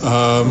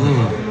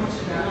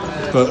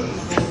 But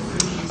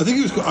I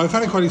think I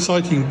found it quite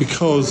exciting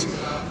because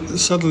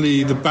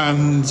suddenly the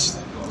bands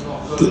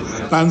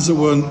that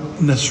weren't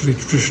necessarily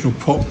traditional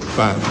pop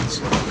bands,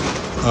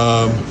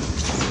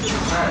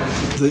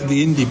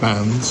 the indie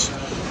bands,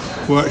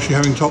 were actually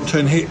having top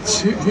 10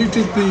 hits. Who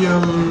did the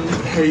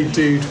Hey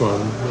Dude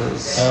one?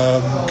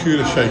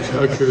 Kula Shaker.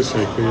 Oh, Kula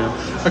Shaker,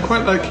 yeah. I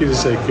quite like Kula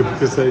Shaker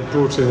because they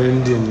brought in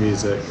Indian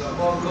music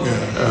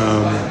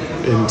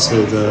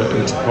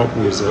into pop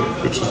music,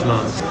 which was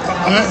nice.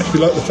 I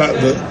actually like the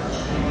fact that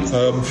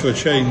for a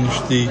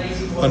change the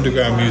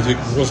underground music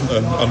wasn't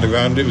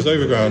underground, it was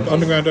overground.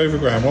 Underground,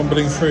 one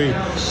billing free.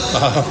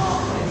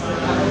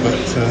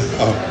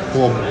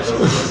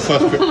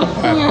 First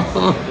Britpop band.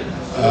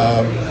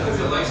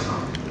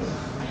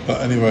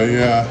 But anyway,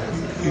 yeah,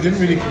 you didn't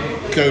really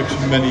go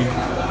to many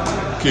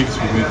gigs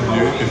with me, did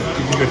you? Did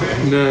you go to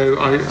any? No,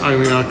 I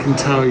mean, I can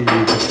tell you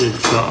the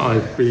gigs that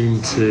I've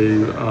been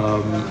to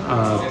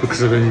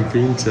because I've only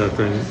been to, I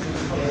think,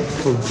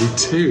 probably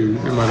 2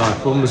 in my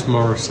life. One was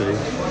Morrissey,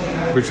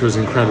 which was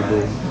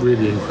incredible,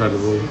 really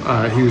incredible.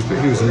 He was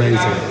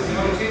amazing,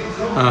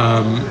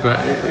 but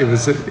it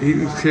was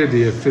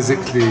clearly a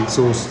physically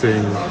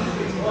exhausting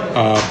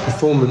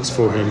performance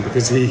for him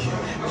because he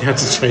had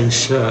to change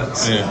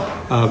shirts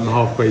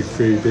halfway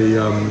through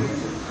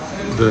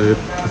the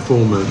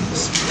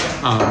performance,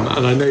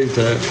 and I know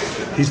that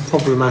he's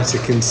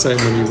problematic in so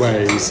many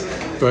ways,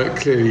 but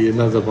clearly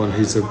another one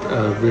who's a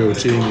real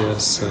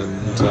genius.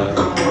 And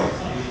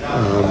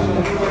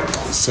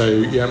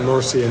so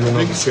Morrissey, and then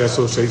obviously I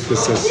saw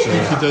Shakespeare's Sister.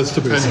 It does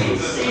depend. I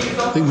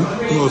think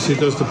Morrissey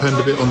does depend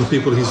a bit on the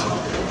people he's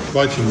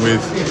writing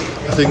with.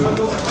 I think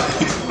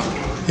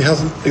he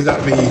hasn't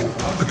exactly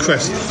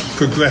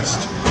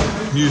progressed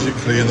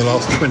musically in the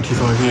last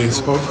 25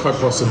 years. Quite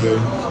possibly.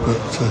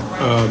 But,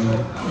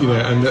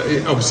 and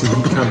it obviously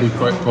can be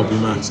quite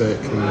problematic.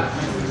 And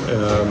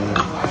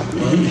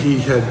he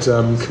had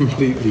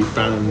completely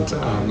banned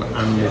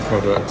animal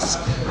products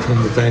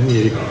from the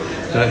venue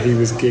that he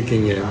was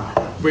gigging in,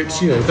 which,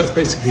 that's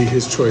basically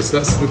his choice.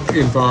 That's the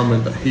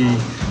environment that he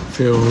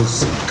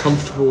feels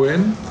comfortable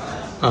in.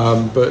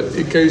 But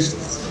it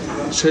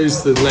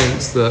shows the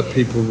lengths that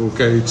people will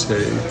go to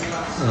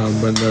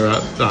when they're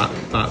at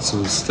that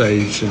sort of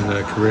stage in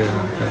their career,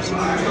 I guess.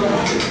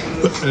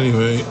 But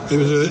anyway, it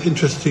was an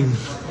interesting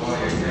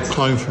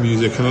time for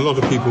music, and a lot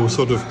of people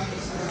sort of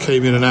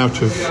came in and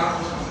out of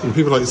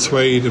people like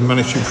Suede and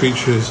Manic Street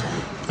Preachers,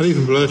 and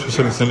even Blur to a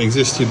certain extent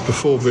existed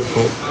before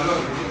Britpop,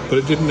 but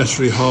it didn't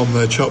necessarily harm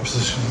their chart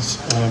positions.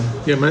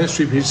 Manic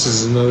Street Preachers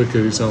is another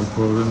good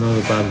example,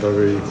 another band I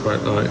really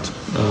quite liked.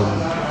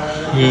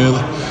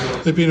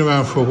 They've been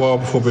around for a while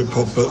before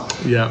Britpop, but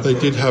they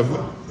did have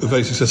a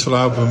very successful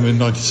album in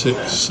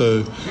 '96,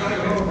 so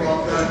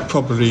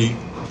probably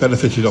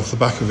benefited off the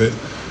back of it.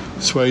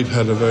 Suede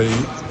had around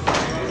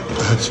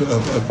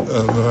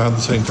the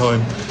same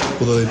time,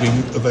 although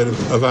they'd been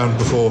around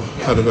before,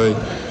 had a very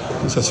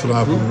successful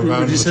album.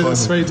 Would you say that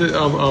Suede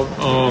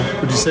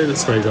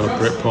are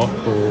Britpop,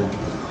 or?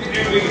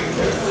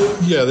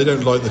 Yeah, they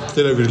don't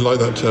really like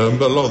that term,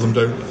 but a lot of them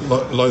don't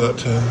like that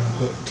term.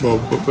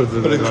 But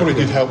it probably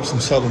did help them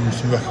sell them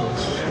some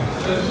records.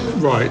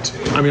 Right.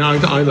 I mean,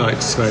 I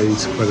liked Suede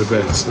quite a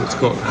bit. It's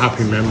got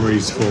happy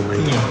memories for me.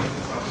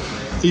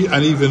 Yeah.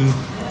 And even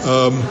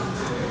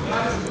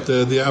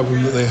the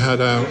album that they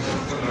had out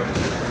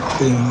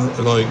in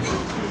like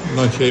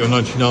 98 or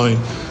 99,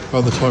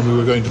 around the time we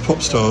were going to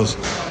Pop Stars,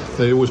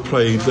 they always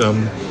played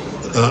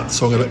that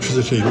song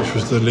Electricity, which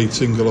was the lead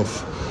single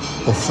off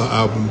that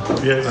album.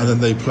 And then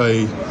they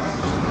play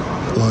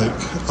like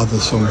other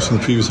songs from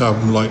the previous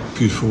album, like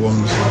Beautiful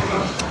Ones.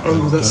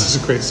 That's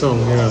such a great song,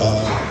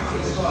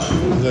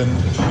 then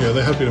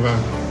they have been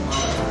around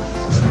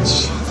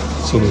since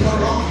sort of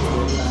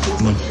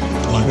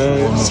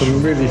 91.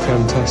 Some really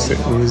fantastic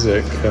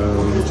music.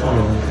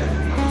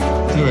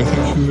 Anyway,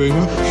 thank you very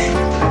much.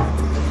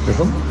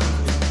 Welcome.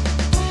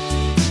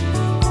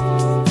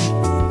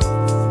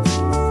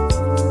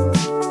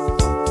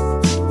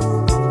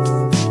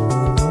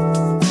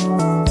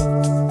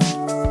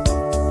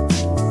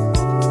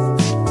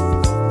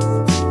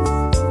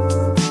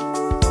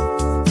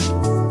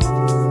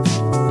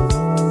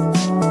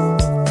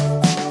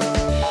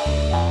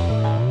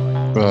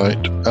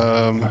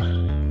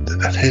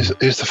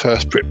 Here's the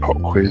first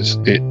Britpop quiz.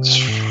 It's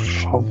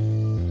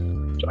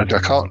from... I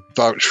can't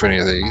vouch for any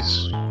of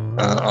these.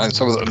 And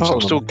some of them...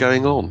 Britpop's still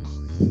going on.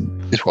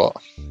 Is what?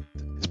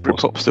 Is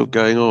Britpop still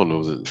going on,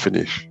 or is it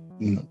finished?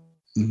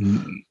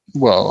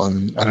 Well,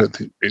 I don't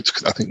think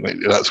it's... I think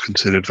that's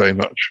considered very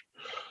much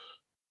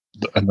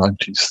a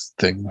 90s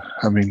thing.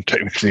 I mean,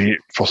 technically, it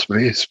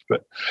possibly is,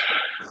 but...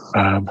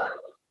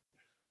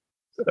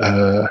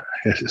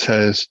 yes, it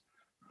says...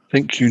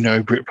 Think you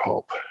know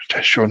Britpop.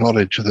 Test your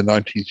knowledge of the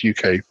 90s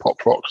UK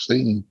pop rock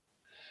scene.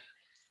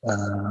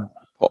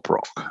 Pop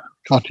rock.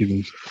 Can't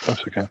even...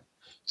 That's okay.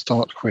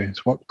 Start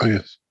quiz. What? Oh,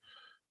 yes.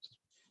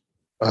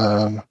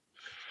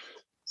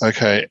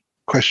 Okay.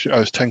 Question.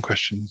 It's 10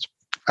 questions.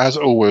 As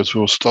always,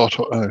 we'll start...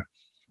 Oh,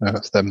 no,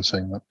 that's them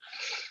saying that.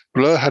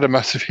 Blur had a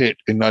massive hit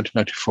in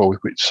 1994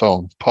 with which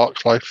song?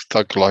 Park Life,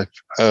 Thug Life,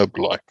 Herb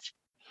Life.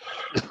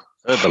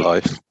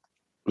 Herbalife.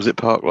 Was it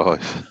Park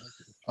Life?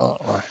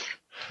 Park Life.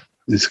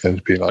 This is going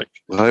to be like...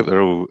 I hope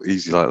they're all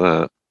easy like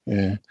that.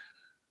 Yeah.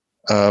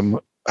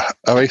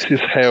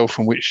 Oasis hail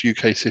from which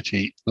UK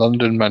city?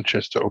 London,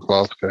 Manchester or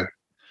Glasgow?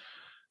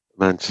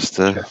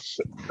 Manchester.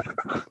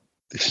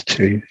 This is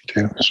too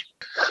easy.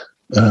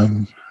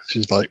 This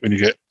is like when you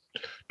get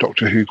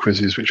Doctor Who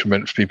quizzes, which are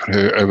meant for people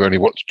who have only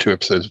watched 2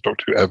 episodes of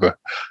Doctor Who ever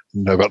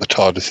and know about the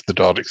TARDIS and the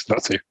Daleks, and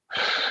that's it.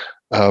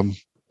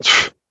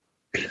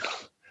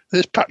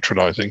 It's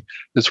patronising.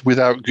 It's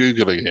without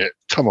Googling it.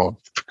 Come on,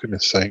 for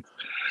goodness sake.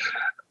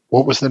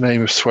 What was the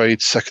name of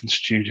Suede's second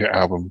studio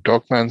album?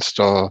 Dogman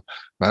Star,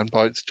 Man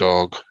Bites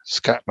Dog,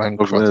 Scatman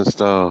Dogman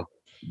Star,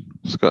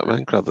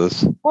 Scatman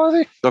Brothers. What are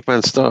they?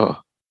 Dogman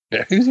Star.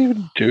 Yeah, who's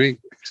even doing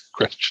these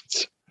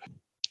questions?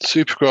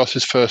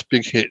 Supergrass's first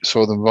big hit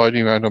saw them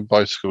riding around on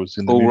bicycles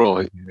in the All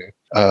music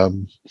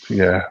video.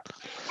 Yeah.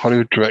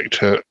 Hollywood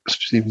director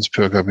Steven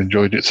Spielberg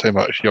enjoyed it so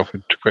much he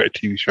offered to create a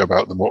TV show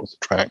about them. What was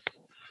the track?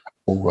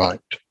 All right.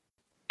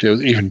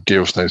 Even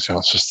Deals knows the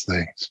answers to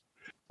these.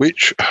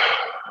 Which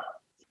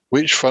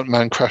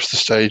frontman crashed the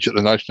stage at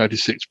the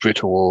 1996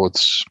 Brit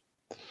Awards?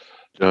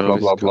 Blah,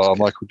 blah, blah.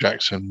 Michael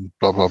Jackson,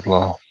 blah, blah,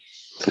 blah.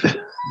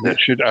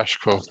 Richard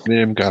Ashcroft,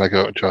 Liam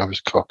Gallagher,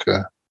 Jarvis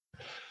Cocker.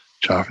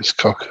 Jarvis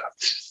Cocker.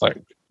 It's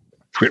like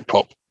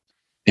Britpop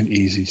in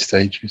easy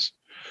stages.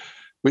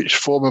 Which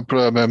former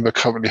Blur member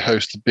currently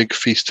hosts the big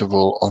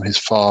festival on his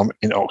farm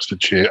in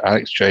Oxfordshire?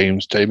 Alex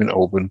James, Damon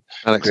Albarn,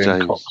 Alex Graham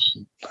James. Cox.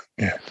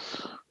 Yeah.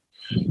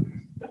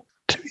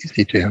 Too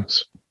easy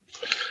deals.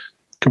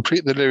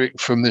 Complete the lyric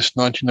from this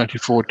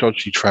 1994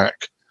 Dodgy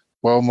track.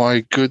 Well,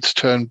 my goods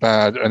turn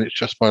bad, and it's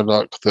just my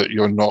luck that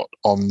you're not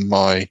on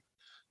my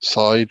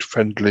side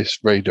friendless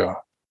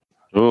radar.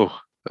 Oh,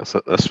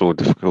 that's more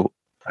difficult.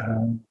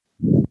 I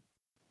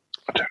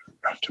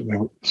don't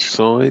know which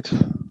Side.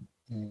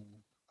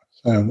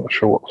 I'm not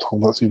sure what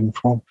song that's even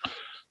from.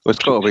 Well, it's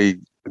got to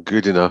be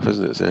good enough,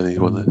 isn't it? It's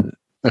anyone.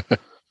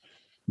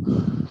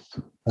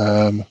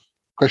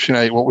 Question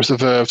 8. What was the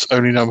Verve's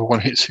only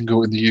 #1 hit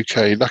single in the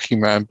UK? Lucky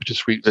Man,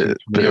 Bittersweet.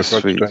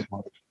 Bittersweet. Drugs Don't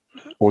Work.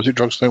 Or was it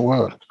Drugs Don't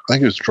Work? I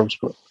think it was Drugs,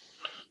 but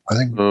I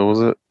think. Oh, was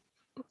it?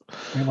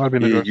 It might have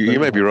been You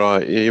may be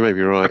right. Yeah, you may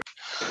be right.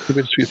 The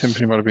Bittersweet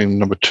Symphony might have been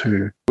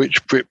 #2.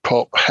 Which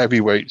Britpop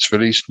heavyweights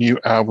released new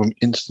album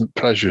Instant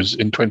Pleasures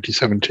in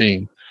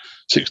 2017,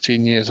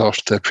 16 years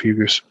after their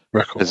previous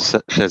record?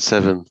 Shed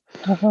 7.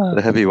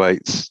 The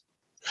heavyweights.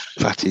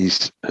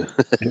 Fatties.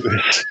 It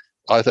was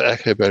either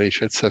Echo Belly,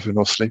 Shed 7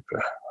 or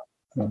Sleeper.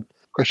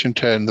 Question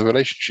 10. The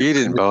relationship... You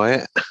didn't buy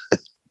it.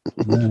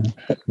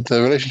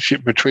 The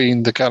relationship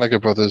between the Gallagher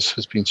brothers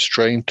has been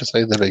strained, to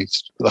say the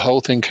least. The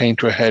whole thing came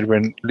to a head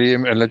when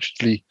Liam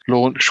allegedly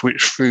launched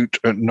which fruit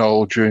at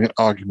Noel during an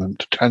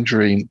argument: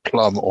 tangerine,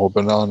 plum, or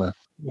banana.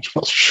 It's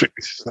not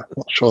strict. I'm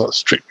not sure that's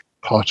strict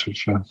part of.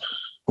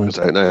 I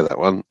don't know that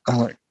one. I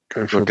might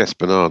go for. I guess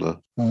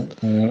banana. I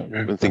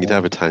don't think you'd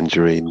have a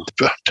tangerine.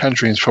 But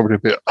tangerine's probably a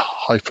bit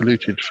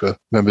highfalutin for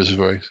members of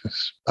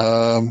Oasis.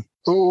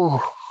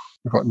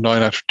 We've got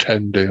 9 out of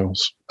 10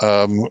 deals.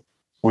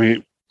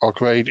 Our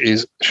grade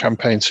is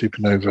Champagne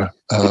Supernova.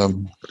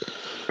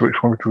 Which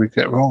one did we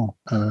get wrong?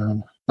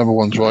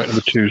 #1's right,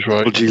 #2's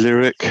right. Dodgy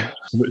lyric.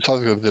 It's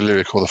either the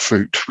lyric or the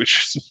fruit,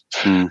 which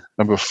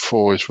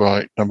 #4 is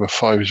right,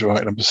 #5 is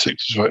right,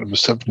 #6 is right,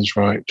 #7 is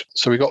right.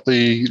 So we got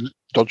the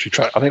dodgy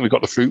track. I think we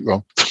got the fruit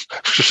wrong.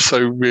 So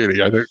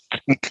really, I don't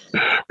think we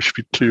should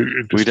be too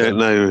interested. We don't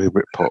know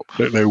Britpop.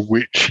 We don't know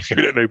which.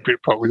 We don't know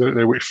Britpop. We don't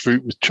know which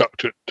fruit was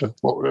chucked at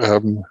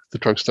the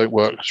drugs don't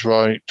work is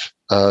right.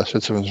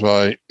 Said someone's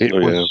right. It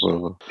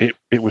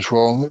was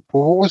wrong.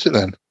 Well, what was it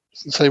then?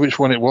 Say which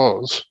one it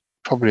was.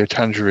 Probably a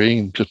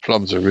tangerine, because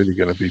plums are really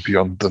going to be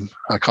beyond them.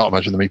 I can't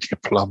imagine them eating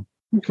a plum.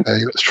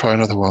 Okay, let's try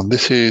another one.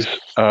 This is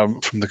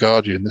from The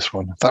Guardian, this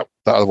one. That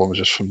other one was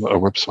just from a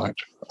website.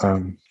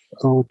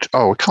 We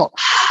can't.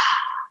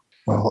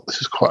 Well,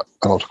 this is quite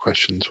a lot of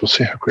questions. We'll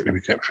see how quickly we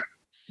get through.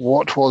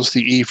 What was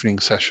the evening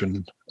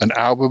session? An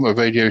album, a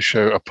radio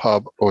show, a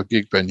pub, or a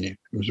gig venue?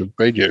 It was a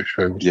radio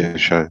show. Yeah,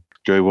 show.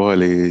 Joe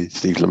Wiley,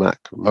 Steve Lamacq.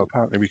 Oh,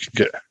 apparently we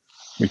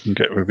can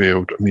get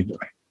revealed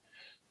immediately.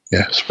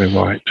 Yes, we're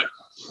right.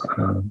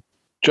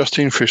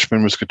 Justine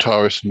Fishman was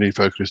guitarist and lead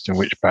vocalist in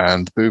which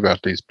band? Boo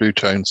Radley's Blue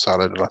Tone,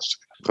 Salad,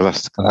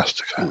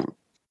 Elastica.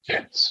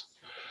 Yes.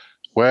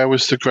 Where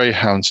was the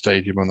Greyhound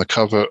Stadium on the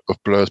cover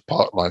of Blur's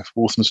Park Life?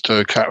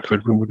 Walthamstow,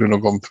 Catford, Wimbledon, or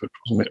Romford,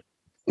 wasn't it?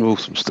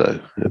 Walthamstow.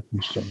 That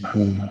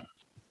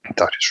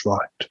is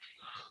right.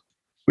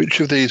 Which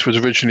of these was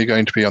originally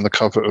going to be on the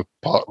cover of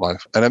Park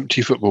Life? An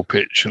empty football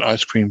pitch, an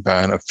ice cream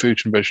van, a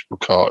fruit and vegetable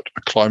cart,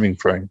 a climbing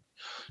frame?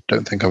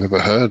 Don't think I've ever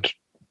heard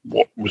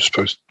what was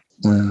supposed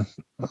to...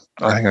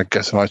 I think I'd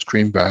guess an ice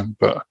cream van,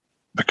 but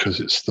because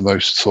it's the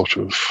most sort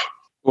of...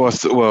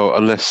 Well,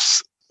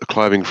 unless a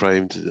climbing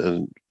frame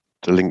to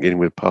link in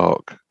with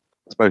park. I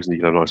suppose you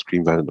can have an ice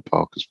cream van in the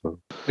park as well.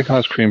 I think an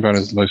ice cream van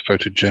is the most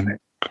photogenic.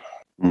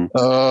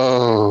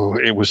 Oh,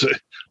 it was...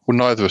 Well,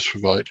 neither of us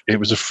were right. It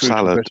was a fruit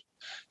salad.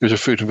 It was a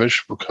fruit and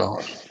vegetable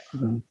cart. I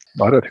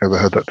don't think I've ever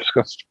heard that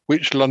discussed.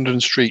 Which London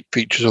street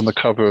features on the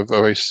cover of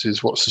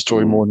Oasis's What's the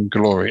Story Morning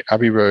Glory?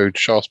 Abbey Road,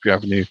 Shaftesbury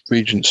Avenue,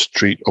 Regent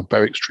Street, or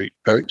Berwick Street?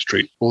 Berwick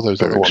Street. All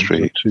those other ones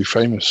are too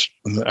famous,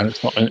 and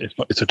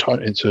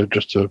it's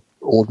just a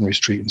ordinary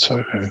street in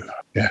Soho.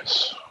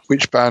 Yes.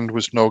 Which band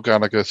was Noel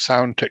Gallagher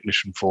sound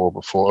technician for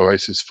before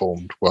Oasis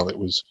formed? Well, it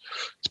was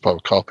Spiral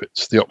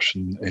Carpets. The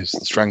option is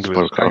the Stranglers,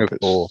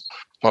 or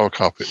Spiral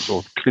Carpets,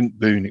 or Clint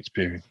Boone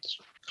Experience.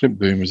 Clint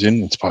Boone was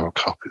in Spiral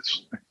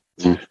Carpets.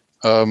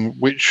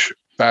 Which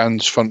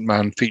band's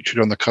frontman featured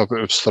on the cover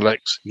of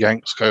Select's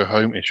Yanks Go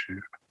Home issue?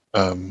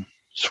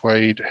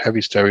 Suede,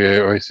 Heavy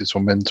Stereo, Oasis,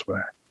 or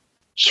Menswear?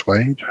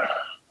 Suede,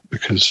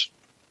 because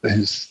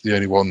he's the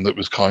only one that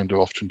was kind of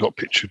often got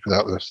pictured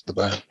without the rest of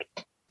the band.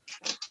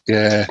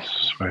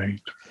 Yes,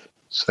 Suede.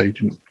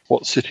 Sadie.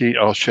 What city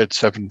are Shed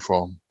 7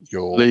 from?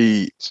 York.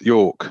 Leeds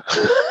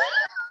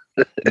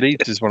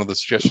is one of the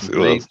suggestions.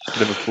 Leeds,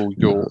 Liverpool,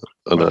 York.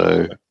 I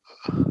know.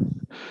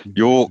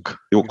 York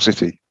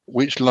City.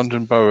 Which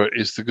London borough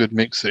is the good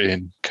mixer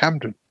in?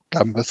 Camden,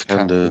 Lambeth,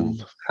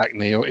 Camden,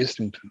 Hackney, or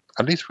Islington?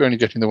 At least we're only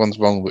getting the ones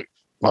wrong that,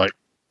 like,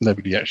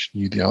 nobody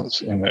actually knew the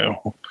answer in there.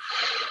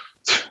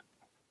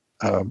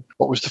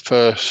 What was the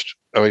first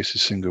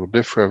Oasis single?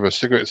 Live Forever,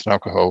 Cigarettes and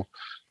Alcohol,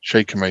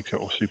 Shaker Maker,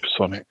 or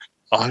Supersonic?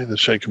 Either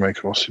Shaker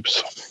Maker or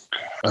Supersonic.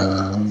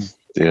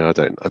 Yeah, I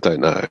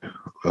don't know.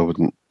 I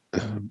wouldn't. I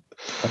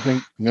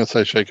think I'm going to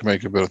say Shaker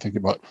Maker, but I think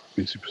it might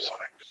be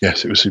Supersonic.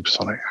 Yes, it was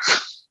Supersonic.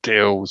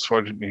 Deals.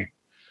 Why didn't you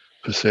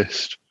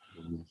persist?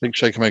 I think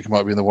Shaker Maker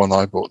might be the one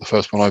I bought, the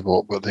first one I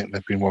bought, but I think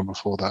there'd been one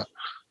before that.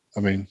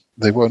 I mean,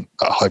 they weren't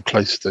at high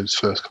place, those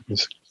first couple of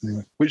things.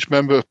 Anyway. Which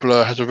member of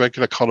Blur has a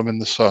regular column in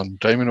The Sun?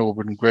 Damon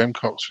Albarn, Graham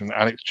Coxon,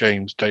 Alex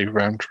James, Dave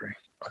Rowntree.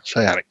 I'd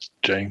say Alex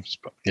James,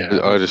 but yeah.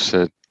 I just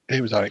said...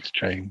 It was Alex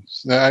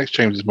James. No, Alex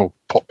James is more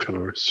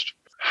popularist.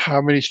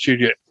 How many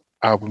studio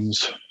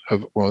albums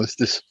have... Well,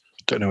 this I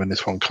don't know when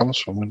this one comes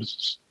from. When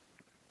is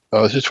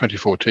this? This is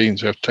 2014,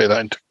 so you have to take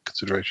that into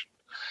consideration.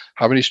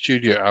 How many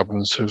studio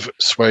albums have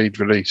Suede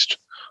released?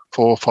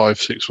 4, 5,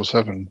 6, or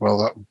 7?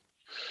 Well,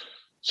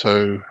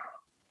 so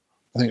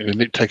I think we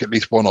need to take at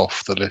least one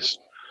off the list.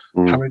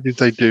 How many did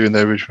they do in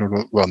their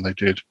original run? They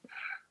did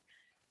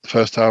the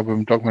first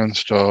album, Dogman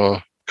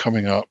Star,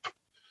 Coming Up,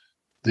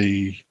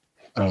 the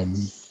one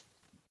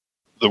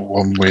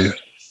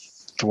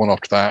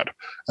after that,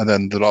 and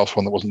then the last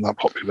one that wasn't that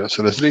popular.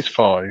 So there's at least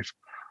 5,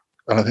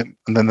 and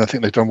I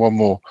think they've done one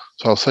more.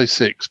 So I'll say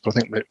 6, but I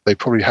think they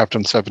probably have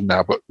done 7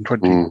 now. But in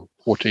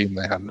 2014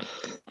 they hadn't.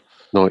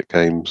 Night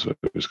Games, it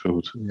was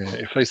called. Yeah,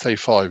 if they say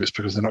 5, it's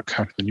because they're not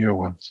counting the newer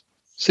ones.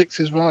 6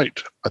 is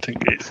right. I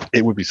think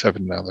it would be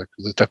 7 now, though,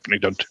 because they've definitely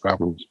done 2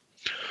 albums.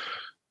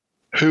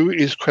 Who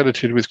is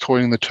credited with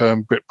coining the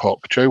term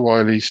Britpop? Joe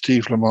Wiley,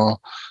 Steve Lamar,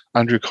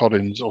 Andrew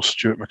Collins, or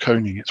Stuart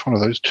McConey? It's one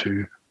of those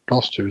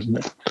last two, isn't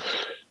it?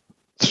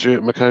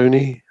 Stuart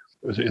McConey?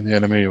 Was it in The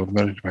Enemy or The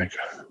Melody Maker?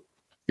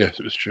 Yes,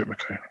 it was Stuart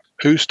McConey.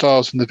 Who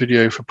stars in the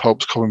video for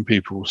Pulp's Common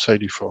People?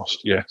 Sadie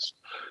Frost, yes.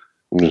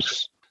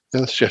 Yes. The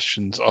other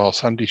suggestions are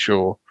Sandy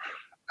Shaw,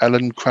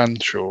 Ellen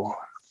Cranshaw,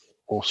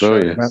 or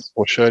Shirley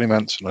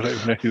Manson. I don't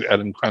even know who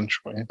Ellen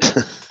Cranshaw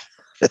is.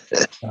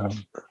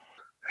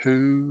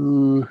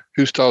 Who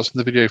stars in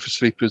the video for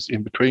Sleepers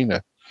in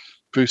Betweener?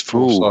 Bruce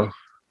Forsyth,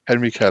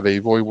 Henry Kelly,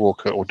 Roy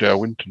Walker, or Dale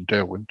Winton?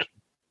 Dale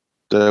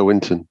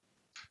Winton.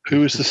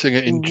 Who is the singer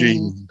in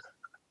Gene?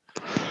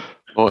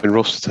 Martin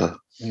Rossiter.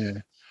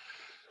 Yeah.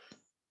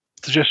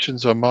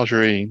 Suggestions are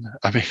Margarine.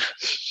 I mean,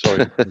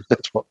 sorry,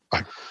 that's what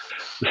the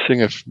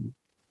singer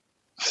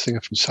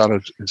from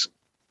Salad is.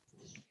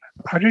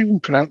 How do you even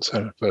pronounce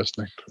her first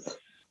name?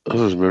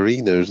 Oh, it's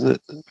Marina, isn't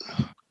it?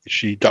 Is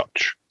she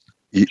Dutch?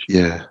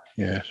 Yeah.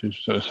 Yeah,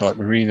 it's like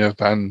Marina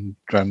van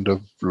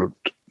Drandervloed,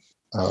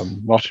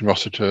 Martin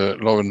Rossiter,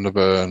 Lauren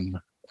Laverne,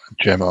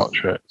 Jem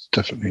Archer. It's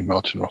definitely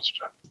Martin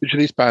Rossiter. Which of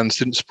these bands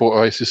didn't support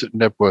Oasis at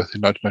Nebworth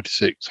in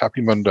 1996?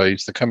 Happy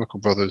Mondays, The Chemical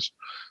Brothers,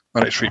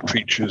 Manic Street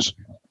Preachers,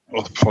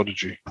 or The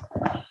Prodigy?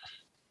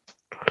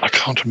 I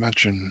can't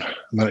imagine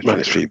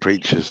Manic Street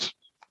Preachers.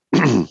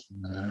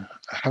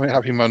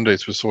 Happy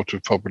Mondays was sort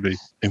of probably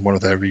in one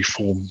of their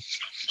reforms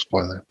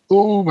by then.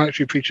 Oh, Manic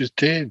Street Preachers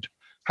did.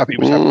 Happy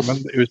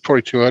Monday. It was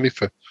probably too early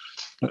for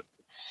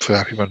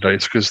Happy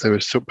Mondays because they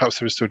were still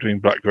doing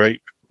Black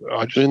Grape.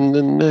 In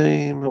the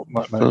name of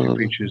Manic Street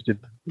Preachers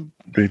didn't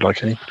really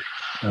like anybody.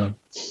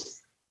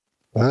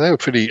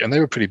 And they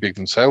were pretty big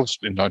themselves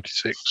in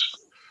 '96.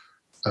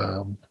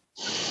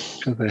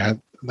 Because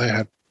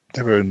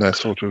they were in their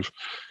sort of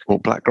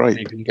Black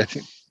Grape.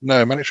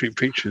 Manic Street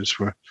Preachers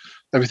were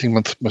Everything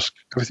Must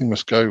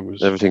Go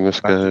was Everything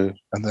Must Go,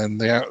 and then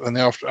the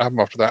album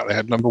after that they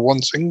had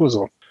 #1 singles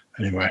on.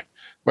 Anyway,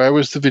 where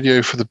was the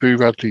video for the Boo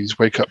Radleys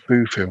Wake Up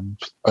Boo films?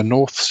 A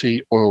North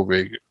Sea oil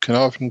rig,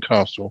 Carnarvon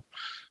Castle,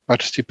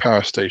 Majesty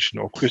Power Station,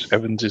 or Chris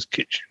Evans's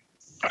kitchen?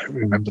 I don't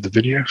remember the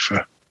video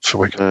for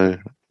Wake Up.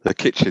 The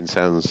kitchen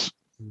sounds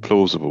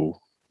plausible.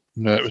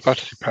 No, it was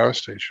Majesty Power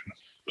Station.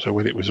 So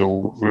when it was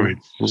all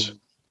ruined,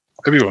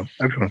 everyone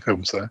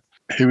films there.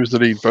 Who was the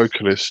lead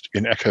vocalist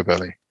in Echo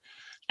Belly?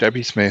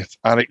 Debbie Smith,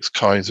 Alex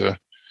Kaiser,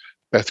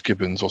 Beth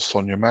Gibbons, or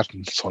Sonia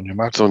Madden? Sonia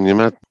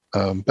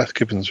Madden. Beth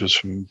Gibbons was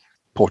from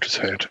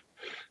Portishead.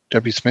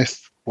 Debbie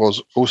Smith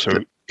was also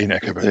in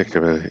Echo Belly.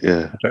 Echo Belly,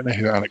 yeah. I don't know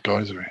who Alec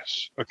Kaiser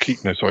is. Alec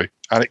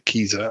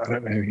Keyser. I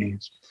don't know who he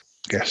is.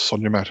 Yes,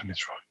 Sonia Madden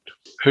is right.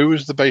 Who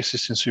was the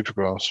bassist in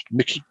Supergrass?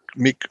 Mickey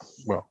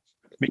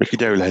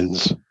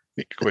Dolenz.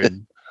 Mick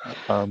Quinn,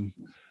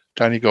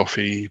 Danny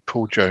Goffey,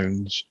 Paul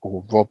Jones,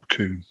 or Rob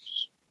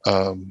Coombs?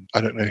 I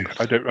don't know.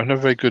 I'm not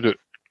very good at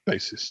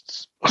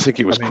bassists. I think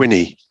it was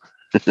Quinny.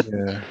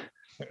 Yeah.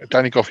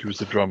 Danny Goffey was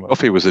the drummer.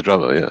 Goffey was the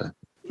drummer, yeah.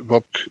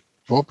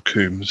 Rob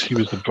Coombs, he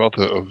was the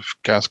brother of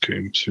Gaz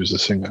Coombs, who was the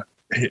singer.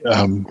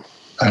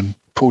 And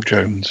Paul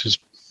Jones is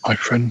my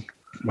friend.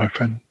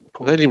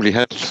 Paul. They only really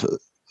had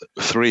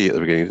 3 at the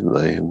beginning, didn't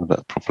they? And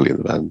about properly in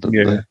the band,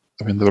 didn't they?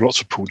 I mean, there were lots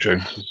of Paul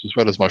Joneses, as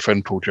well as my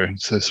friend Paul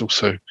Jones. There's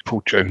also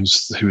Paul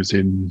Jones, who was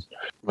in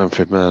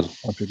Manfred Mann.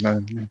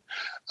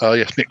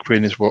 Yes, Nick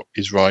Quinn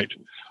is right.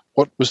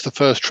 What was the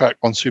first track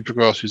on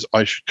Supergrass's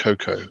I Should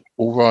Coco?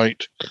 All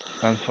Right,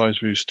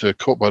 Man-Sized Rooster,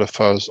 Caught by the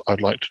Fuzz,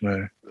 I'd Like to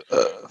Know.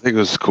 I think it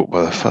was Caught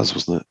by the Fuzz,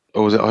 wasn't it?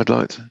 Or was it I'd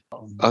Like to?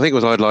 I think it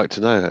was I'd Like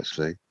to Know,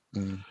 actually.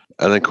 And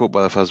then Caught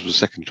by the Fuzz was the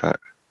second track.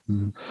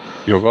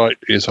 You're right,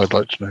 it is I'd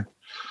Like to Know.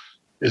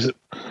 Is it?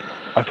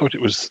 I thought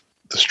it was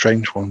the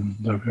strange one.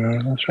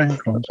 The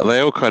strange ones. They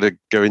all kind of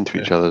go into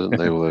each other, don't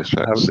they, all those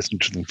tracks? I haven't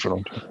listened to them for a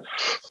long time.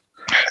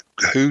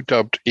 Who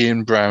dubbed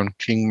Ian Brown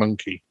King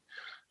Monkey?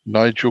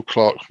 Nigel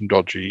Clark from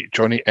Dodgy,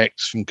 Johnny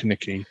X from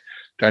Kinnicky,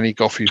 Danny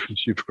Goffey from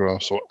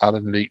Supergrass, or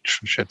Alan Leach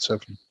from Shed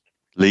 7?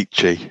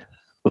 Leachy.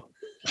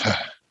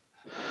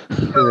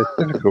 It's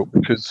difficult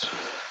because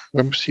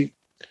when was he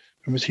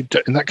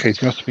in that case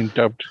he must have been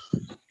dubbed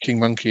King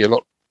Monkey a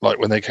lot like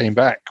when they came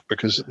back,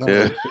 because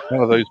none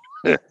of those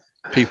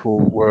people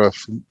were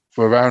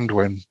around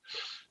when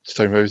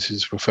Stone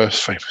Roses were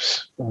first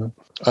famous.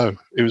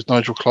 It was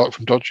Nigel Clark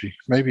from Dodgy.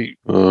 Maybe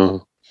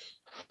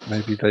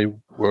they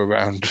were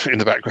around in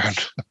the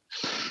background.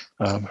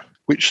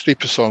 Which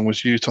Sleeper song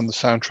was used on the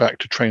soundtrack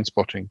to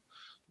Trainspotting?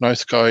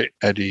 Nice Guy,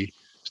 Eddie,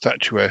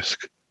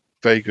 Statuesque,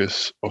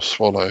 Vegas, or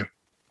Swallow?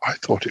 I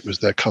thought it was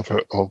their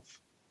cover of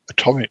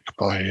Atomic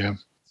by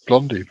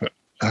Blondie, but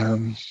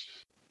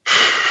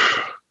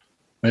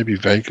maybe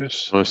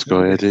Vegas. Nice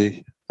Guy,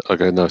 Eddie. I'll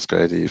go Nice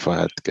Guy, Eddie if I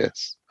had to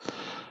guess.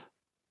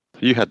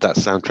 You had that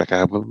soundtrack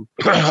album.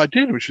 I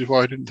did, which is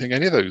why I didn't think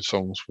any of those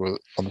songs were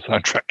on the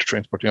soundtrack to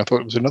Trainspotting. I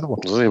thought it was another one.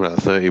 It was only about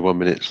 31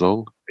 minutes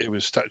long. It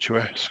was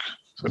Statuesque.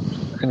 So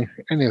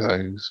any of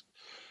those.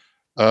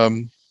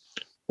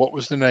 What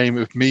was the name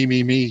of Me,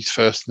 Me, Me's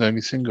first and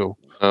only single?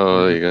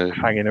 Oh, there you go.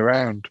 Hanging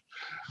Around.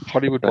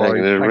 Hollywood Boys,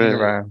 Hanging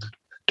Around.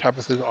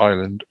 Tabitha's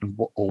Island,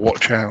 or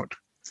Watch Out.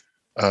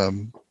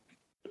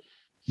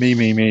 Me,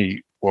 Me,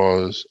 Me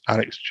was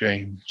Alex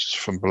James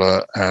from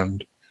Blur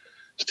and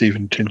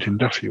Stephen Tintin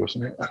Duffy,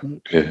 wasn't it? I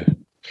think. Yeah.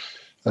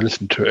 I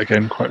listened to it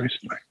again quite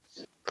recently.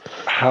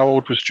 How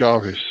old was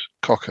Jarvis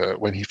Cocker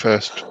when he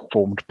first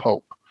formed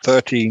Pulp?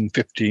 13,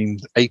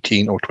 15,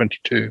 18, or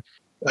 22?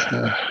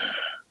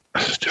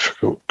 That's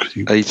difficult.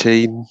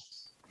 18?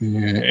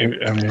 Yeah,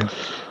 I mean,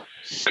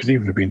 could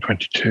even have been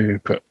 22,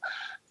 but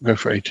go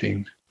for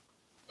 18.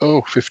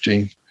 Oh,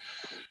 15.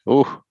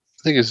 Oh.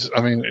 The thing is,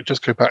 I mean, it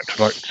just go back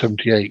to like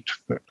 78.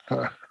 But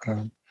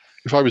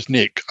if I was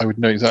Nick, I would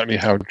know exactly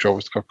how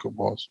Jarvis Cocker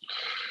was.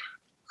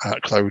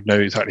 Because I would know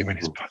exactly when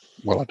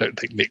I don't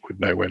think Nick would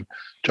know when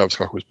Jarvis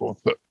Cocker was born,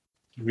 but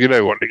you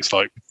know what Nick's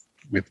like.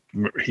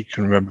 He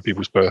can remember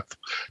people's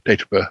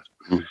date of birth.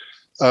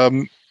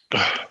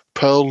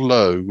 Pearl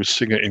Lowe was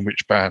singer in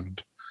which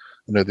band?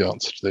 I know the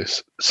answer to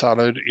this.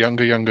 Salad,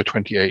 Younger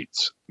 28,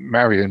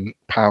 Marion,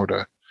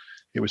 Powder.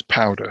 It was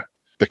Powder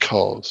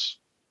because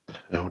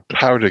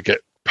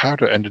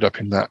Powder ended up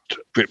in that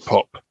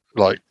Britpop,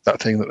 like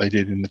that thing that they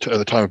did at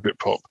the time of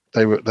Britpop.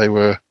 They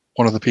were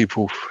one of the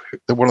people,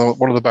 one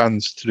of the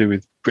bands to do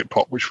with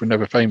Britpop, which were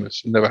never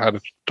famous and never had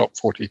a top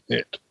 40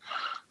 hit.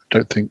 I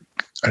don't think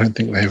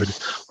they ever did.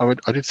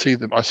 I did see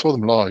them. I saw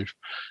them live.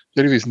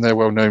 The only reason they're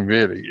well known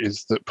really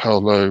is that Pearl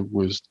Lowe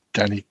was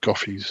Danny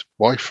Goffey's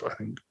wife, I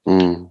think.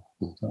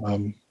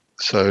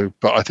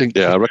 But I think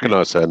I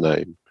recognise her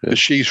name. Yeah.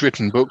 She's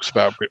written books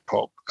about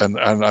Britpop, and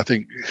I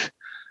think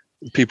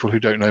people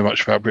who don't know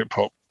much about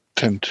Britpop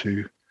tend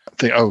to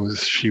think,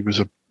 she was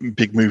a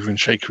big mover and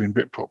shaker in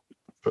Britpop.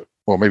 But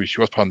maybe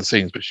she was behind the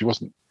scenes, but she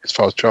wasn't as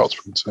far as charts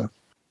were concerned.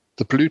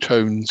 The Blue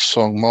Tones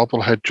song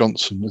Marblehead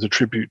Johnson is a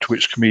tribute to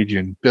which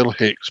comedian? Bill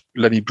Hicks,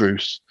 Lenny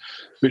Bruce,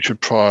 Richard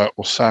Pryor,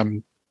 or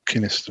Sam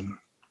Kinison?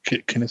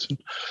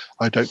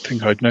 I don't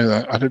think I'd know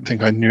that. I don't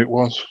think I knew it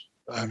was.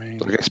 I mean,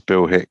 I guess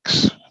Bill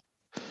Hicks,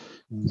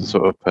 the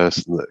sort of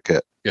person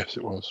that Yes,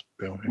 it was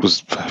Bill Hicks. Was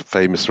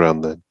famous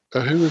around then.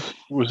 Who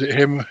was it?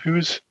 Him?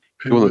 Who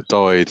the one that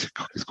died?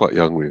 He's quite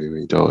young, really,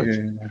 when he died.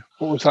 Yeah.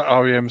 What was that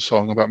REM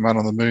song about Man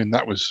on the Moon?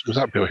 That was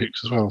that Bill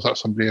Hicks as well? Was that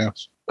somebody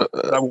else?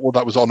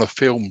 That was on a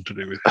film to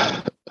do with,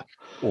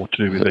 or to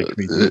do with a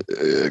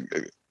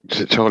comedian.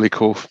 Charlie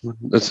Kaufman.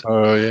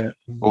 Oh yeah.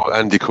 Or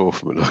Andy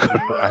Kaufman.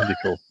 Andy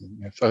Kaufman.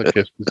 Yes, I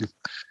guess he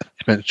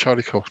meant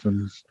Charlie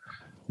Kaufman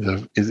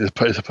is a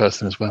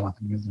person as well. I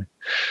think, isn't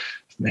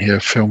he? Isn't he a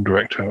film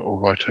director or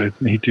writer?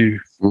 Didn't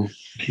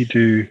he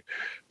do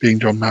Being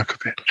John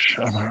Malkovich?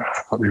 I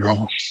might be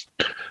wrong.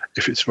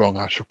 If it's wrong,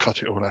 I shall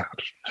cut it all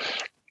out.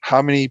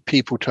 How many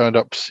people turned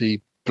up to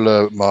see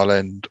Blur at Mile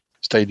End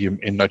Stadium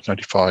in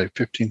 1995?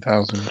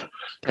 15,000,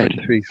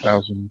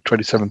 23,000,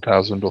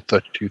 27,000, or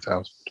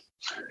 32,000?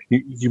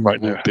 You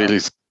might know.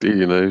 Billy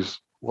knows.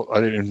 Well,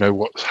 I don't even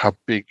know how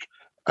big.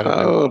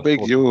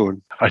 Big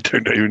yawn. I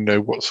don't even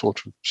know what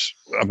sort of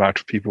amount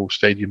of people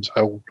stadiums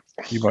hold.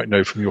 You might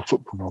know from your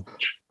football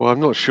knowledge. Well, I'm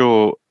not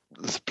sure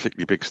it's a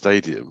particularly big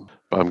stadium,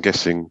 but I'm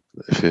guessing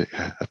if it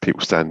have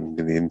people standing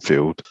in the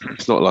infield,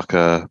 it's not like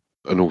an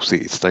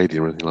all-seated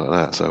stadium or anything like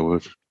that. So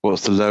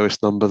what's the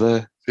lowest number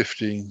there?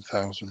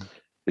 15,000.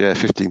 Yeah,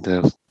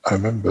 15,000. I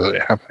remember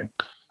it happening.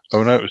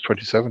 Oh no, it was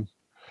 27.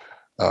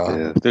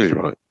 Yeah, nearly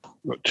right.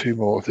 Got two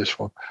more of this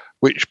one.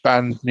 Which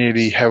band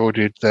nearly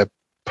heralded their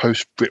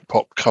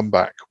post-Britpop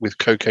comeback with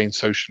Cocaine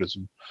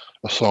Socialism,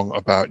 a song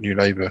about New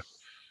Labour?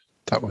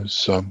 That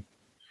was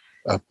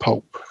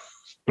Pulp.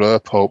 Blur,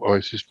 Pulp,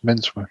 Oasis,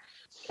 Menswear.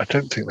 I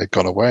don't think they've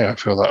gone away. I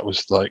feel that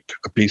was like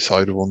a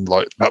B-side on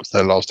like that's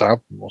their last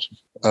album, wasn't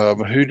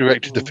it? Who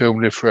directed the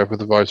film Live Forever,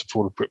 The Rise and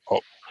Fall of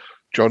Britpop?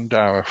 John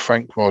Dower,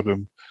 Frank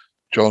Rodham,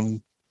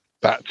 John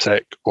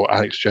Batzek, or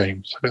Alex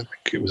James? I don't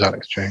think it was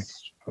Alex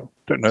James. I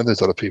don't know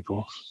those other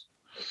people.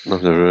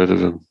 I've never heard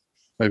of him.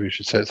 Maybe we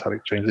should say it's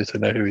Alex James if they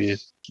know who he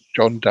is.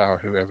 John Dower,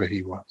 whoever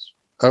he was.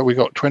 We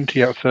got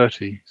 20 out of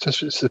 30. It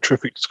says it's a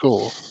terrific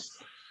score.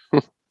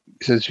 It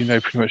says you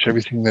know pretty much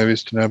everything there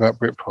is to know about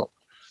Britpop,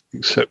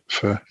 except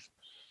for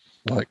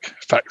like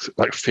facts,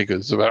 like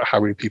figures about how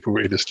many people were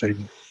in a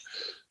stadium.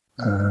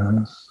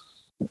 Let's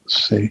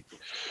see.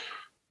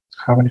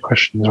 How many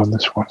questions on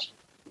this one?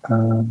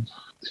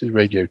 This is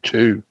Radio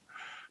 2.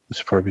 This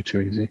will probably be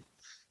too easy.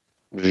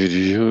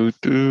 Radio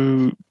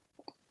 2.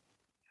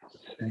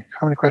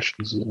 How many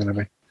questions is it going to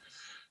be?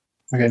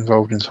 I get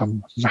involved in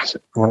some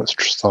massive... Well, let's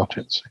start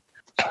it.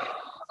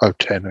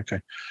 10,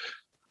 okay.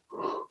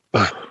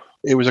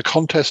 It was a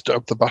contest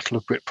of the Battle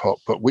of Britpop,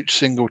 but which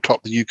single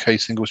topped the UK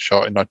singles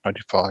chart in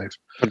 1995?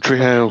 Country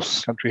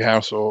House. Country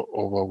House or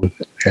Roll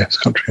With It? Yes,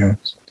 Country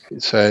House.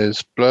 It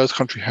says Blur's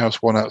Country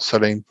House won out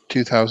selling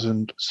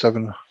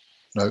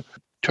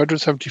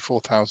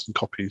 274,000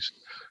 copies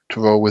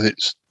to Roll With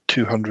It's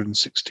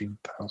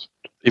 216,000.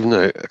 Even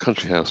though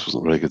Country House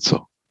wasn't a very good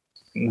song.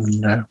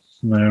 No,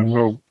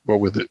 Roll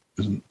With It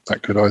isn't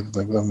that good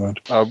either.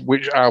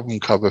 Which album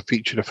cover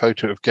featured a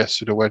photo of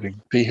guests at a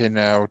wedding? Be Here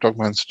Now,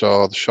 Dogman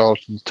Star, The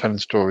Charlatans Telling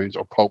Stories,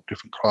 or Pulp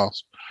Different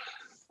Class?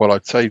 Well,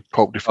 I'd say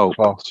Pulp Different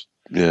Class.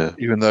 Yeah.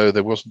 Even though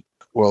there wasn't,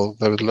 well,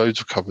 there were loads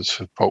of covers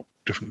for Pulp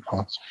Different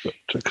Class, but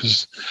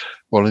because,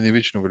 well, in the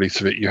original release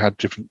of it, you had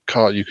different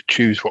cards. You could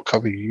choose what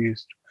cover you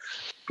used,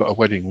 but a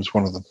wedding was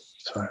one of them.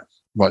 So,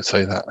 might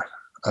say that.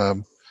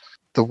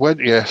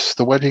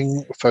 The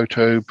wedding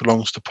photo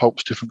belongs to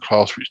Pulp's Different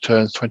Class, which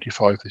turns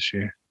 25 this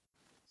year.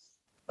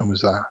 And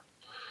was that?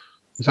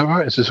 Is that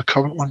right? Is this a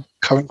current one?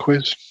 Current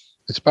quiz?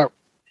 It's about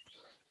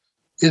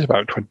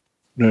 20.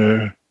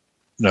 No.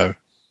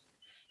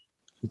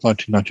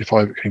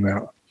 1995 it came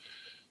out.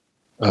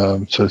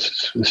 So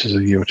this is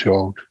a year or two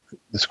old,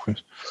 this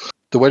quiz.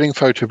 The wedding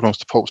photo belongs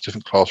to Pulp's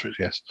Different Class, which,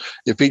 yes.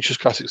 It features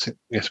classics.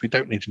 Yes, we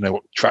don't need to know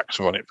what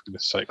tracks are on it, for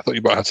goodness sake. I thought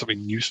you might have something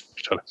useful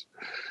to tell us.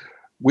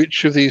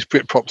 Which of these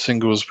Britpop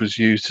singles was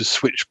used as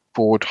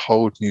switchboard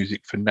hold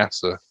music for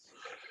NASA?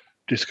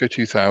 Disco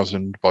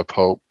 2000 by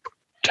Pulp,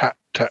 Tap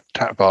Tap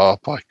Tap Bar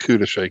by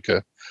Cooler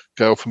Shaker,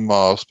 Girl from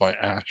Mars by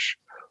Ash,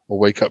 or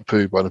Wake Up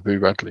Boo by the Boo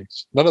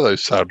Radleys? None of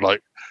those sound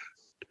like...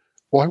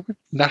 Why would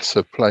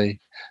NASA play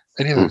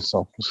any of those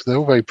songs? They're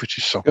all very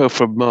British songs. Girl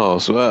from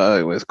Mars.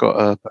 Well, it's got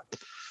a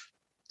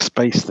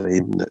space theme,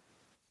 isn't it?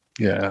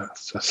 Yeah,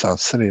 that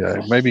sounds silly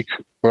though. Maybe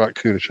like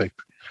Cooler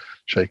Shaker.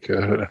 I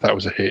don't know if that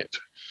was a hit.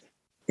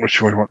 Which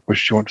do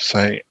you want to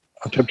say?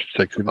 I'm tempted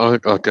to say Cooler.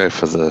 I'll go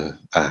for the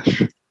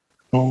Ash.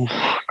 Oh,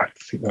 I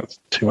think that's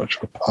too much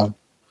of a pun.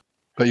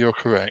 But you're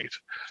correct.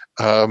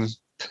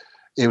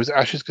 It was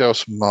Ash's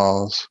Girls from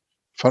Mars.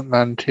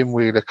 Frontman Tim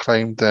Wheeler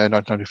claimed their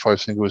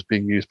 1995 single was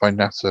being used by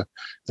NASA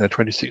in a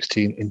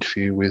 2016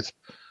 interview with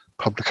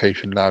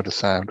publication Louder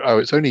Sound. Oh,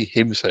 it's only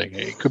him saying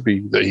it. It could be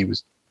that he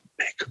was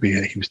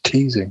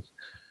teasing.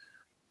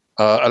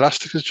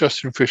 Elastica's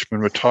Justin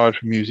Fishman retired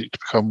from music to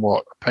become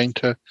what? A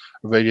painter,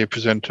 a radio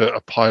presenter,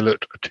 a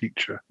pilot, a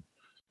teacher.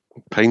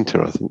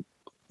 Painter, I think.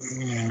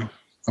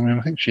 I mean,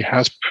 I think she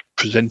has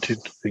presented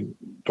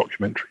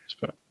documentaries,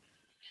 but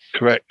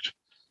correct.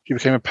 She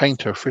became a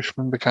painter.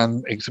 Fishman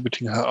began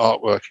exhibiting her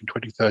artwork in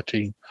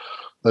 2013,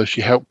 though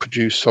she helped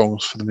produce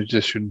songs for the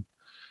musician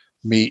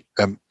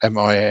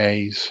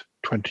MIA's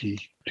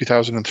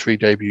 2003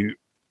 debut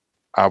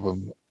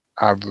album,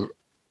 Aruga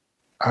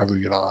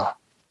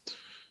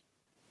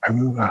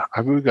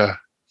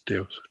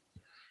deals.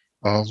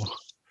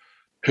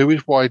 Who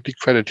is widely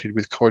credited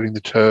with coining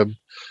the term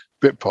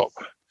Britpop?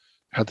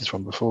 Had this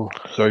one before.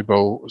 Zoe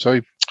Ball,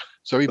 Tony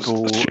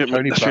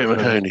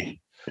Blackburn,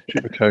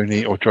 Stuart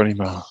McConey, or Johnny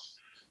Marr.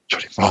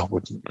 Johnny Marr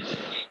wouldn't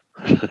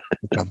have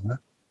done that.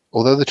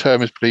 Although the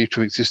term is believed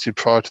to have existed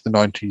prior to the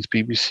 90s,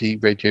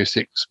 BBC Radio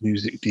 6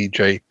 music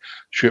DJ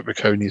Stuart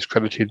McConey is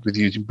credited with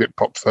using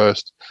Britpop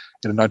first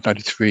in a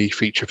 1993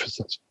 feature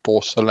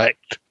for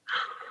Select.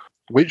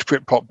 Which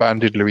Britpop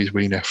band did Louise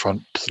Weiner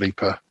front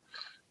Sleeper?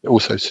 It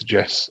also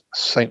suggests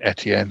Saint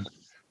Etienne,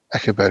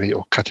 Echobelly,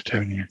 or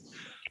Catatonia.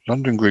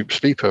 London group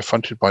Sleeper,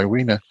 fronted by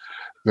Weiner,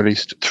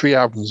 released 3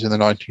 albums in the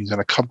 90s and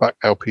a comeback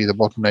LP, The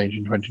Modern Age,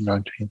 in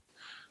 2019.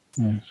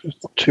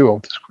 It's not too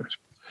old, this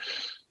question.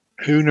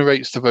 Who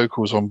narrates the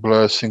vocals on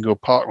Blur's single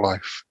Park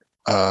Life?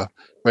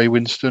 Ray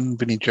Winston,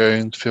 Vinnie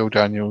Jones, Phil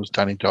Daniels,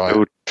 Danny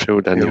Dyer.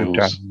 Phil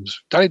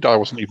Daniels. Danny Dyer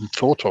wasn't even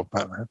thought of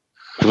back then.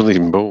 He wasn't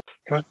even born.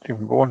 He wasn't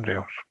even born,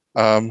 Deals.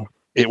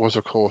 It was,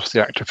 of course,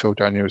 the actor Phil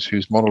Daniels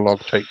whose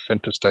monologue takes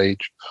centre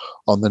stage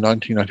on the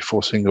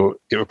 1994 single.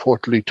 It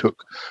reportedly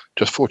took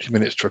just 40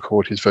 minutes to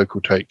record his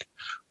vocal take.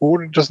 All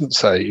it doesn't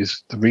say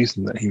is the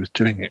reason that he was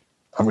doing it,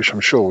 and which I'm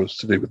sure was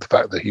to do with the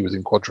fact that he was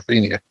in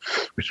Quadrophenia,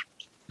 which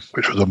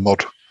was a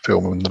mod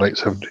film in the late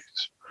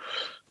 70s.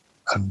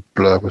 And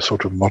Blur was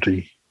sort of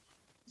moddy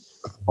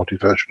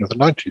version of the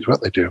 90s,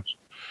 weren't they, dears?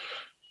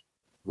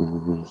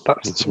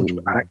 That's the sort of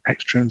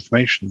extra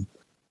information.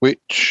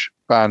 Which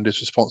band is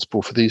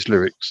responsible for these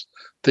lyrics?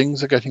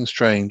 Things are getting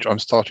strange. I'm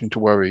starting to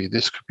worry.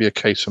 This could be a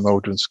case of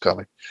Mulder and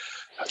Scully.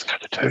 That's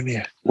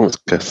Catatonia. What's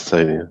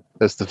Catatonia?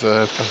 There's the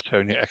verb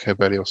Catatonia, Echo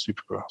Belly, or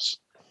Supergrass.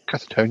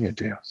 Catatonia,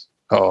 dears.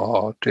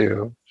 Oh,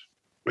 dear.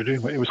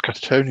 It was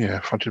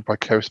Catatonia, fronted by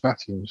Keris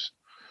Matthews.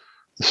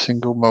 The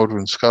single Mulder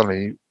and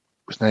Scully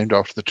was named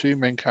after the two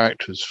main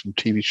characters from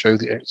TV show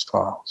The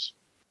X-Files.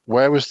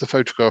 Where was the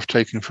photograph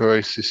taken for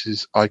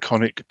Oasis's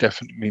iconic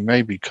Definitely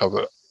Maybe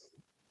cover?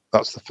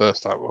 That's the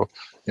first out. Well,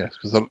 yes,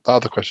 because the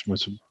other question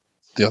was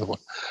the other one.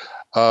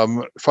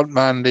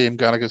 Frontman Liam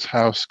Gallagher's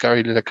house,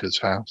 Gary Lineker's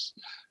house,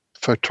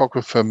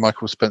 photographer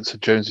Michael Spencer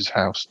Jones's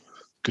house,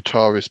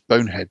 guitarist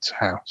Bonehead's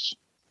house.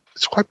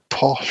 It's quite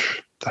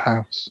posh, the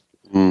house.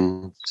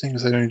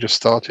 Seems they only just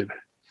started.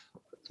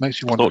 It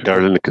makes you wonder. Not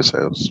Gary Lineker's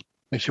house.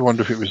 Makes you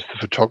wonder if it was the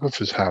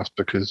photographer's house,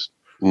 because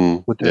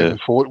would they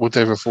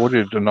have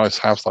afforded a nice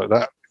house like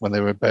that when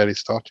they were barely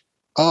starting?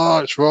 Oh,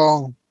 it's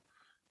wrong.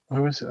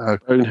 Where was it? Oh,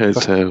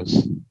 Bonehead's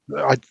house.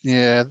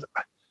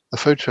 The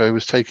photo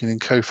was taken in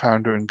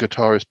co-founder and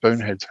guitarist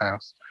Bonehead's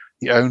house.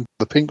 He owned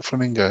the Pink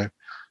Flamingo and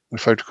a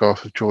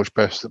photograph of George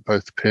Best that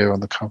both appear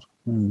on the cover.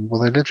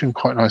 Well, they lived in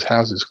quite nice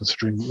houses,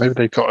 considering maybe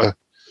they got an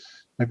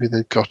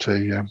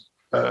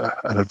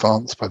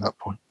advance by that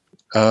point.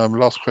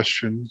 Last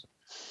question.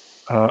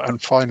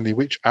 And finally,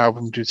 which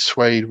album did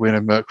Suede win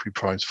a Mercury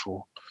Prize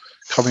for?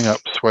 Coming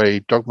up,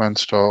 Suede, Dogman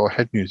Star, or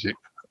Head Music?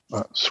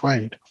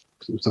 Suede.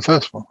 It was the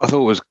first one. I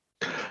thought it was.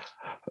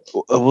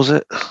 Was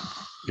it?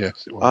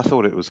 Yes, it was. I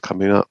thought it was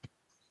Coming Up.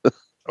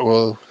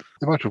 Well,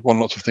 they might have won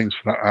lots of things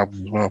for that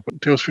album as well, but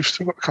Deals, we've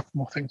still got a couple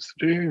more things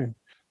to do.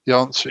 The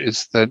answer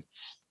is that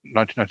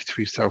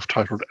 1993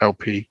 self-titled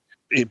LP.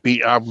 It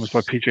beat albums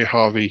by PJ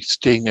Harvey,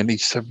 Sting, and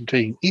East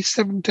 17. East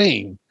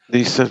 17?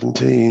 East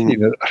 17. You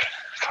know, I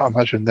can't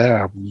imagine their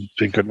album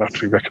being good enough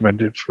to be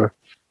recommended for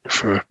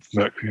a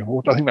Mercury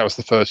Award. I think that was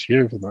the first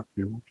year of the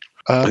Mercury Award.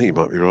 I think you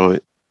might be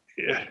right.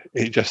 Yeah,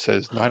 it just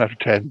says 9 out of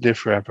 10, live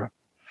forever.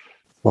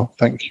 Well,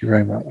 thank you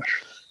very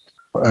much.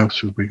 What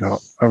else have we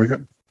got? Oh, we got,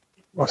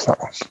 what's that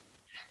one?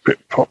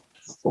 Britpop,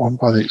 one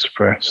by the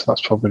Express.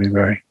 That's probably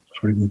very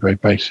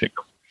basic.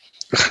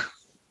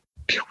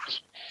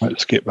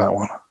 Let's skip that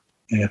one.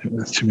 Yeah, I think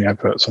there's too many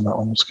adverts on that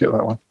one. We'll skip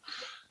that one.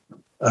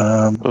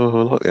 I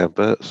like the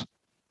adverts.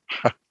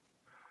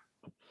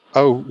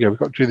 Oh, yeah, we've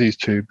got to do these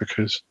two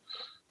because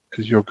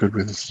you're good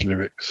with the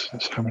lyrics.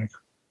 That's how many.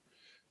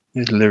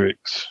 These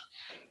lyrics.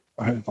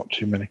 I hope not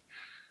too many.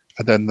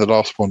 And then the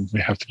last one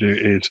we have to do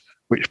is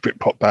which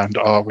Britpop band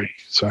are we?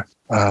 So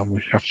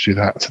we have to do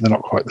that. So they're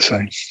not quite the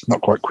same.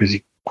 Not quite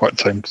quizzy, quite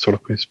the same sort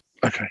of quiz.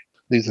 Okay,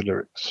 these are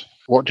lyrics.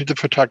 What did the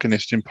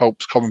protagonist in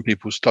Pulp's Common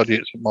People study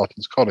at St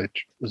Martin's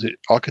College? Was it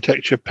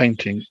architecture,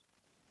 painting,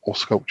 or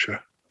sculpture?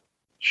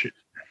 Shit.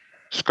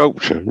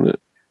 Sculpture, isn't it?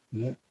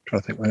 Yeah, I'm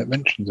trying to think when it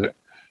mentions it.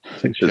 I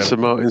think At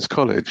St Martin's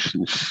College.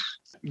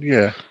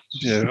 Yeah.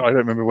 I don't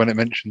remember when it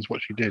mentions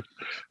what she did.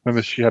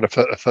 Remember, she had a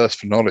thirst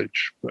for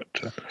knowledge, but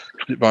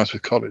it binds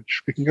with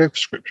college. We can go for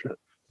scripture.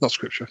 Not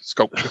scripture,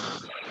 sculpture.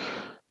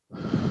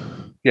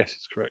 Yes,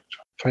 it's correct.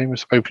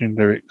 Famous opening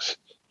lyrics.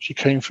 She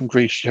came from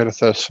Greece. She had a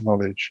thirst for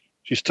knowledge.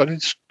 She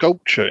studied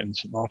sculpture in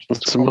St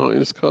Martin's St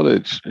Martin's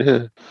College,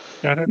 yeah.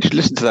 You should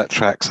listen to that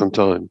track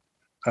sometime.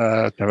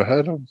 Never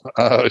heard of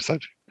them.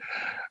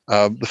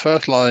 The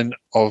first line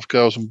of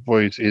Girls and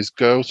Boys is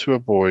girls who are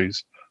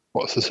boys.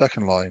 What's the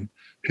second line?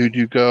 Who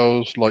do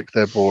girls like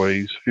their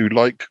boys? Who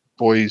like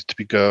boys to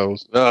be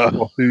girls?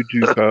 Or who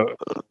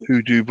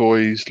do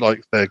boys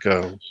like their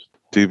girls?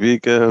 Do be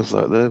girls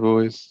like their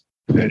boys.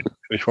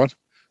 Which one?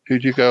 Who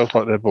do girls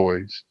like their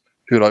boys?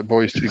 Who like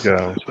boys to be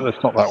girls?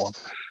 That's not that one.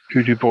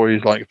 Who do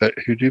boys like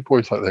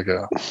their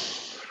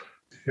girls?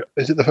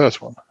 Is it the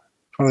first one?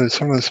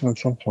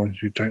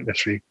 Sometimes you don't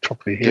necessarily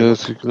properly hear.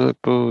 Girls who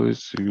like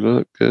boys, who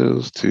like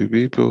girls to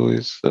be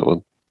boys. That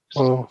one.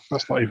 Well,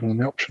 that's not even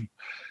an option.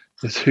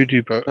 It's who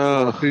do boys like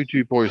their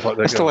girls?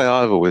 That's the way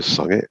I've always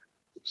sung it.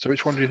 So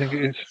which one do you think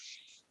it is?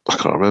 I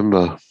can't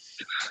remember.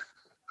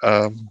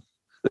 I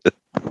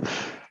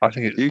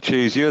think it's... You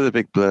choose. You're the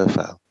big Blur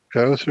fan.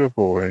 Girls who are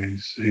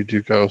boys, who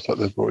do girls like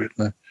their boys.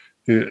 No.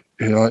 Who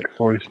like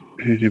boys,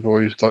 who do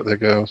boys like their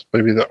girls.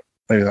 Maybe that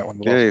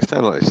one. Yeah, you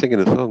sound like you're singing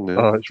a song now.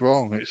 Oh, it's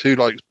wrong. It's who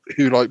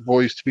like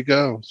boys to be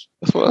girls.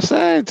 That's what I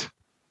said.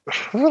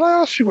 Well, I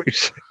asked you what you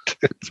said.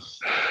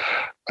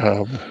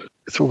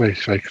 It's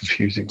always very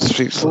confusing.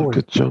 Streets like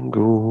a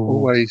jungle.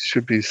 Always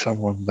should be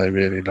someone they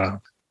really love.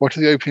 What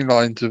are the opening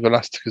lines of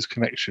Elastica's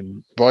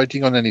Connection?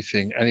 Riding on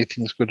anything,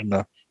 anything's good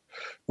enough.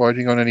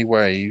 Riding on any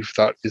wave,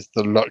 that is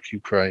the luck you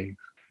crave.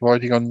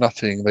 Riding on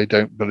nothing, they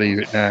don't believe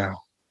it now.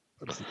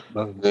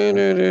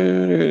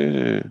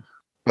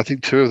 I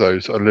think two of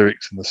those are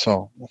lyrics in the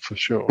song, for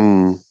sure.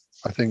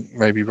 I think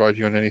maybe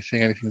riding on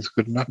anything's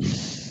good enough.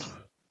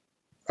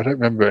 I don't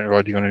remember it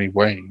riding on any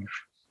wave.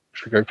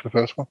 Should we go for the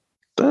first one?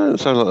 Don't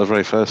sound like the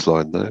very first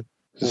line, though.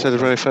 It said the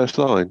very first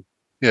line.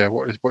 Yeah,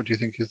 what do you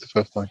think is the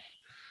first line?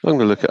 I'm going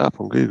to look it up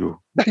on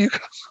Google. No, you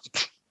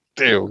can't.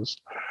 Deals.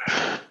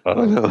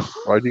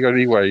 Riding on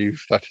any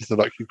wave, that is the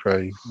luck you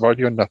crave.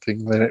 Riding on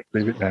nothing, they don't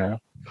believe it now.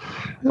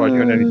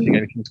 Riding on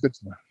anything's good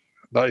enough.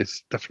 That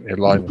is definitely a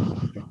line.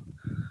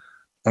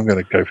 I'm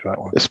going to go for that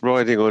one. It's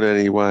riding on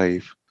any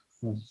wave.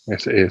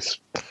 Yes, it is.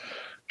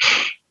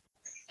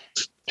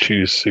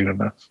 Choose soon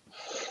enough.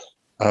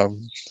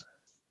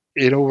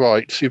 In All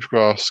Right,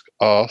 Supergrass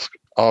ask,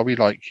 are we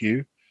like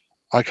you?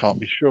 I can't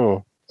be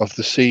sure of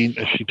the scene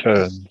as she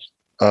turns.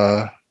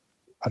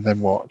 And then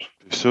what?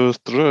 So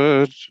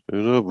thread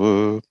in a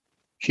word.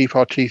 Keep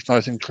our teeth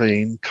nice and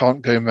clean.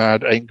 Can't go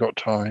mad, ain't got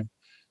time.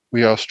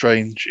 We are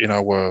strange in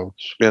our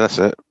worlds. Yeah, that's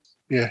it.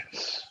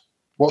 Yes.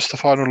 What's the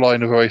final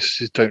line of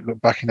Oasis' Don't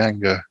Look Back in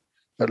Anger?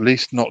 At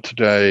least not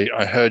today.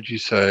 I heard you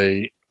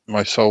say,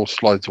 my soul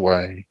slides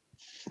away.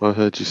 I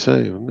heard you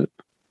say, wasn't it?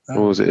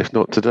 Or was it, if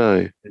not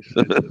today? It's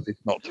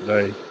not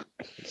today.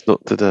 It's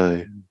not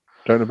today.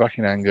 Don't look back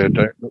in anger.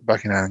 Don't look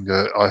back in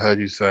anger. I heard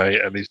you say,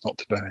 at least not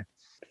today.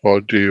 Our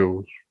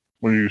deals.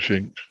 What do you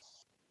think?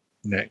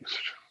 Next.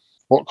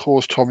 What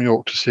caused Tom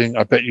York to sing,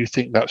 I bet you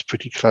think that's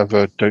pretty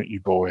clever, don't you,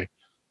 boy?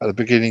 At the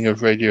beginning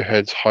of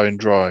Radiohead's High and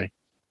Dry.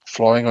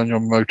 Flying on your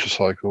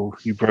motorcycle,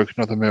 you broke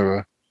another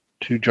mirror.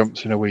 2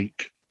 jumps in a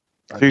week.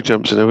 2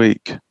 jumps in a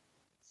week.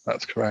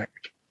 That's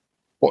correct.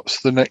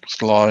 What's the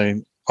next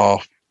line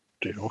after?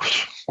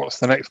 What's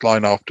the next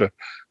line after?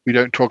 We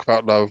don't talk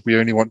about love. We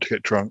only want to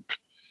get drunk.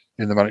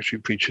 In the Manic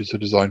Street Preachers are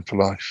designed for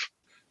life,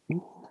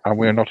 and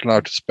we are not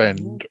allowed to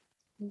spend.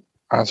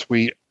 As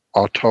we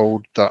are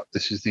told that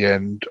this is the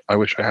end. I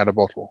wish I had a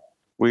bottle.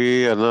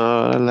 We are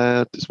not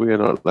allowed. We are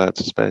not allowed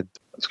to spend.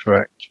 That's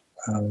correct.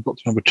 Got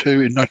to number 2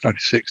 in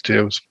 1996.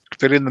 Deals.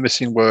 Fill in the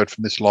missing word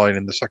from this line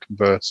in the second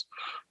verse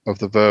of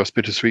the verse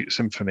Bittersweet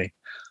Symphony.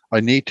 I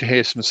need to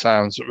hear some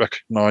sounds that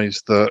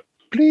recognise the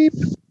bleep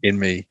in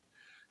me.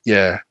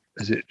 Yeah,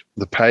 is it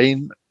the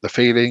pain, the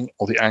feeling,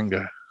 or the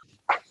anger?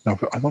 No,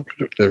 but I'm not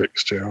good at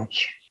lyrics,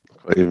 Giles.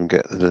 I can't even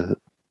get the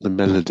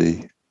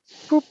melody.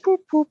 Boop, boop,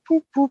 boop,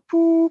 boop, boop,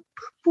 boop,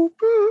 boop,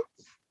 boop.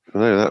 I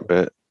know that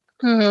bit.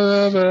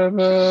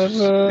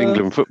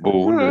 England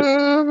football, isn't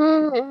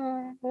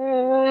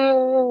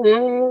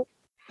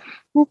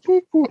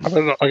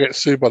it? I get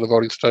sued by the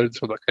Rolling Stones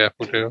for that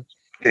careful, Giles.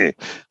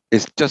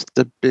 It's just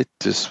a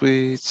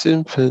bittersweet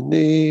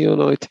symphony on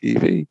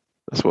ITV.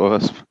 That's what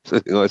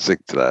I sing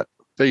to that.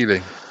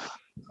 Feeling.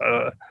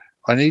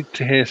 I need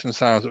to hear some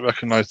sounds that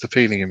recognise the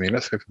feeling in me.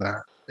 Let's go for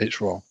that.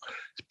 It's wrong.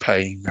 It's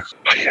pain.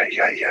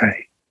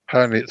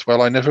 Apparently it's,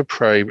 well, I never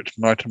pray, but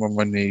tonight I'm on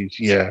my knees.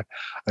 Yeah.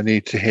 I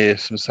need to hear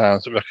some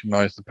sounds that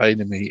recognise the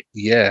pain in me.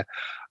 Yeah.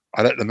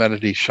 I let the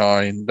melody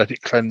shine. Let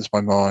it cleanse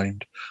my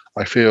mind.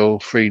 I feel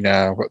free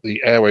now, but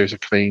the airwaves are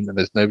clean and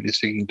there's nobody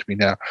singing to me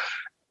now.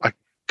 I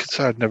could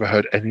say I'd never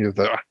heard any of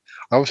that.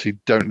 I obviously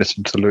don't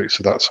listen to the lyrics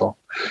of that song.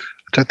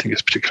 I don't think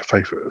it's a particular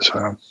favourite, so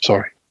I'm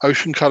sorry.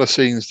 Ocean Colour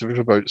Scenes, the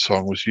Riverboat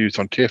song, was used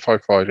on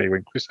TFI Friday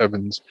when Chris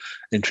Evans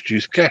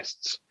introduced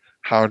guests.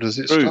 How does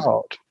it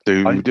start?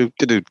 I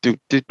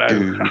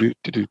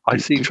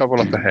see trouble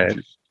up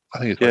ahead. I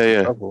think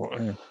it's trouble.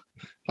 Yeah.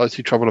 I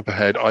see trouble up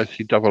ahead. I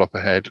see double up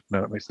ahead.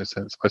 No, that makes no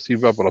sense. I see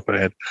rubble up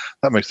ahead.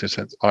 That makes no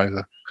sense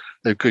either.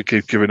 They've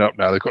given up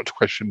now. They've got to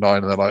question 9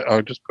 and they're like,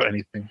 oh, just put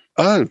anything.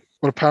 Oh,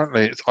 well,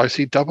 apparently it's I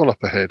see double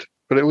up ahead.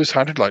 But it always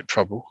sounded like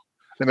trouble.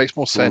 It makes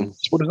more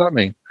sense. What does that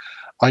mean?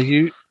 Are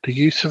you the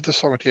use of the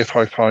song at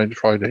TFI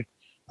Friday?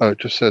 Oh, it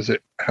just says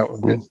it out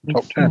in the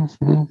top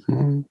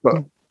 10.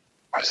 But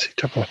I see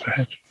double up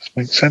ahead. This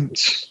makes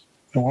sense.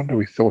 No wonder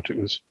we thought it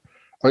was.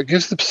 Well, it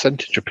gives the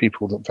percentage of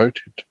people that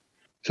voted. It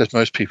says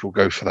most people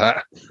go for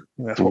that.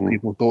 That's what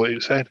people thought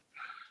it said.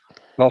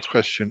 Last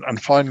question.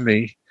 And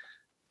finally,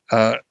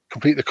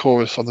 complete the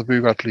chorus on the Boo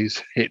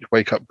Radley's hit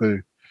Wake Up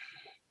Boo.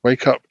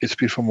 Wake up, it's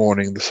beautiful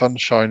morning. The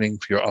sun's shining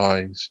for your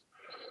eyes.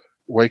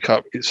 Wake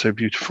up, it's so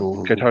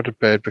beautiful. Get out of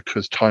bed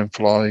because time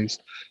flies.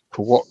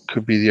 For what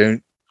could be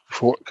the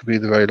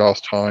very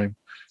last time.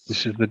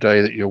 This is the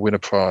day that you'll win a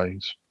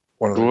prize.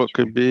 What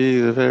could be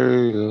the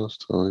very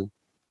last time?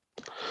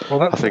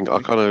 Well, I think I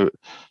kind of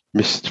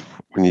missed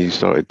when you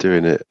started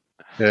doing it.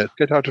 Yeah,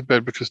 get out of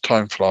bed because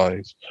time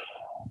flies.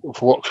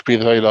 For what could be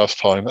the very last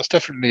time. That's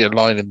definitely a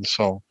line in the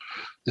song.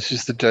 This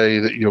is the day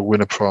that you'll win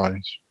a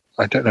prize.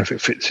 I don't know if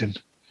it fits in.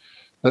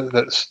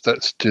 Let's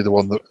do the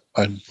one that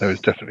I know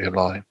is definitely a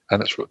line,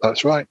 and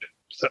that's right.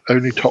 It's the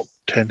only top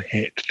 10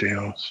 hit,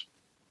 Deals.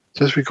 It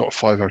says we got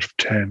 5 out of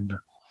 10.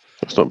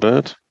 That's not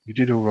bad. You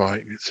did all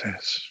right, it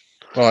says.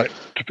 Right,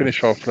 to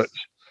finish off, let's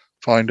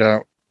find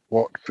out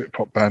what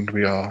Britpop band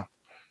we are.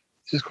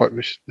 This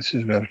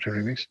is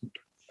relatively recent.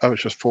 Oh,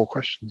 it's just 4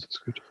 questions. That's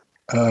good.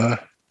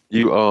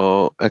 You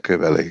are Echo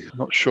Valley.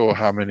 Not sure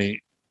how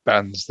many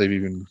bands they've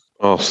even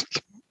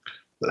asked.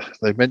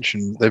 They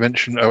mention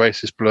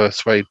Oasis, Blur,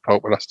 Suede,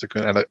 Pulp, Elastic,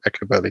 and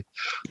Echo Belly.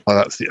 Oh,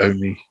 that's the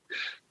only.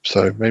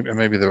 So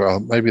maybe there are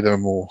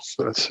more.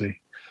 But let's see.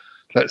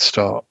 Let's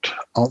start.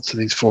 Answer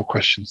these 4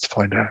 questions to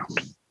find out.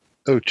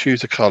 Oh,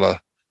 choose a colour: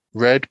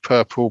 red,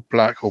 purple,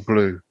 black, or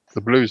blue.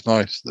 The blue's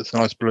nice. That's a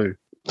nice blue.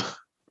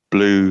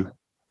 Blue.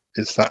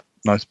 It's that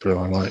nice blue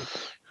I like.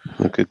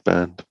 A good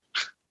band.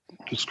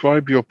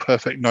 Describe your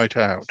perfect night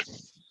out.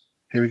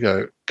 Here we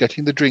go.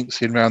 Getting the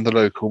drinks in round the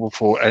local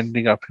before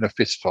ending up in a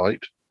fist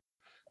fight.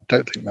 I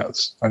don't think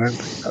that's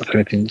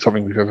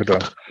something we've ever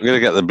done. I'm going to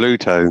get the blue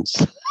tones.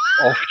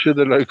 Off to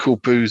the local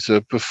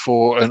boozer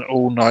before an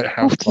all-night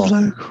house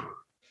party.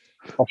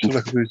 Off to the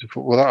local boozer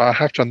before. Well, I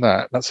have done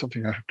that. That's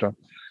something I have done.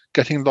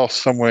 Getting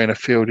lost somewhere in a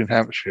field in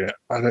Hampshire.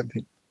 I don't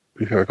think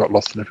we've ever got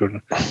lost in a field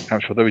in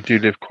Hampshire, although we do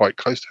live quite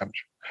close to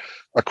Hampshire.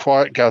 A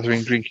quiet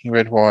gathering, drinking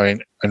red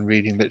wine and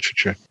reading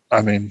literature.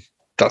 I mean,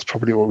 that's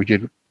probably what we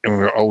did when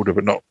we were older,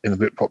 but not in the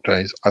Britpop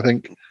days. I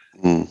think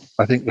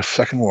the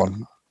second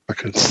one,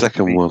 because I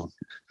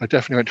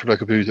definitely went to a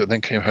local boozer and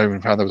then came home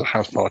and found there was a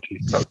house party.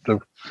 That's the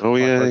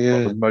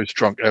most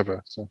drunk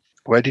ever. So,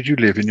 where did you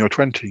live in your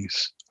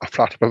 20s? A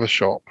flat above a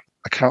shop,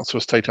 a council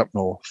estate up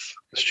north,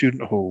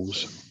 student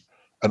halls,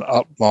 an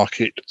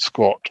upmarket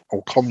squat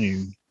or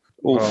commune.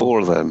 All 4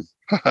 of them.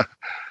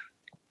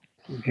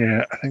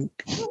 Yeah,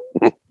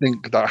 I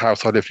think that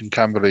house I lived in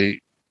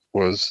Camberley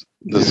was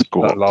the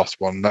squat. That last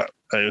one. That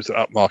it was an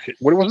upmarket.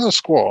 Well, it wasn't a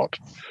squat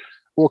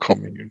or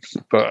commune,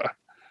 but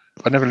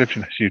I never lived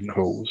in student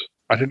halls.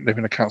 I didn't live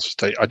in a council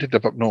estate. I did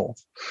live up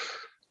north,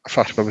 a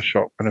flat above a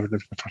shop. I never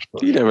lived in a flat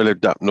above. You never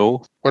lived up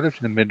north. I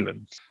lived in the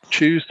Midlands.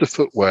 Choose the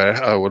footwear.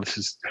 Oh well,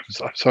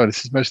 I'm sorry.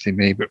 This is mostly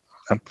me, but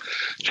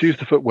choose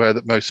the footwear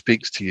that most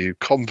speaks to you: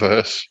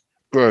 Converse,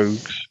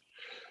 Brogues,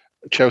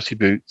 Chelsea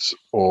boots,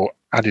 or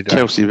Adidas.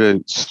 Chelsea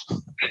boots.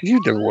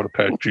 You never want a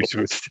pair of Chelsea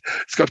boots.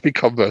 It's got to be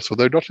Converse,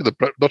 although not in the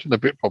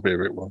Britpop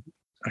era it won't.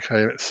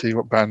 Okay, let's see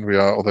what band we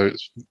are. Although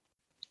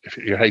if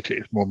you hate it,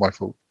 it's more my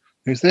fault.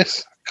 Who's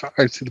this?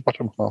 Can't see the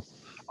bottom half.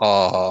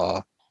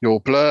 Ah, you're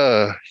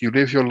Blur. You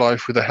live your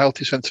life with a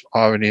healthy sense of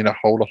irony and a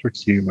whole lot of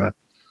humour.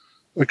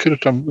 We could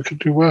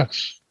do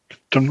worse.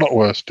 Done a lot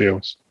worse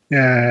deals.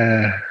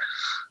 Yeah.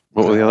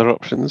 What were the other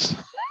options?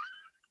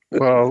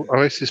 Well,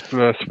 Oasis,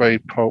 Blur,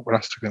 Suede, Pulp,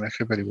 Elastic, and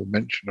Echo Belly were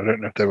mentioned. I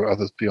don't know if there were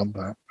others beyond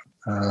that.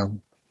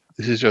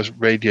 This is just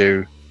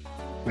Radio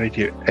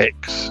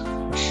X.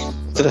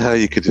 I don't know how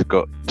you could have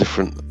got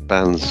different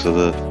bands for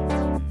the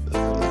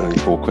only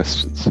 4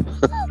 questions.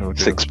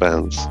 6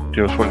 bands.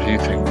 Deals, what do you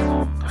think?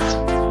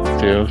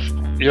 Deals,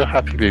 you're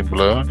happy being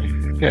Blur, aren't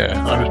you?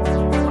 Yeah,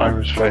 I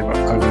was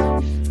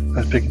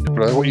big into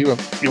Blur. Well, you were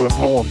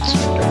Morns.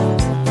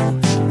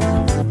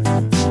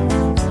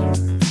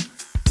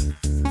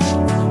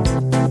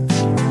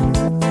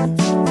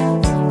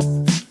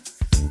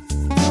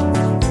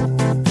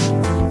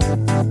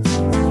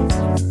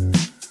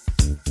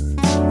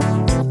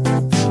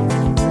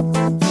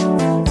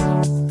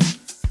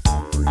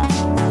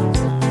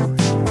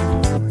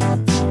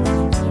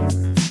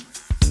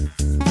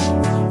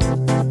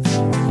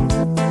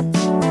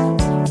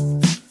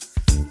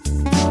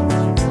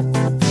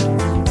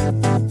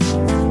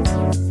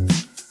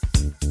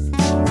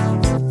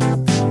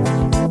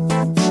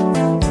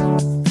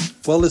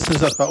 Well, listeners,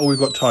 that's about all we've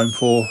got time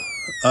for.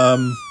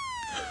 I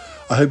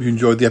hope you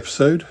enjoyed the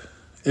episode.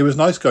 It was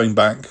nice going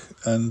back,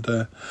 and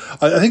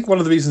I think one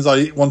of the reasons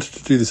I wanted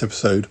to do this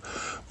episode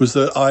was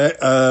that I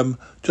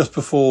just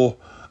before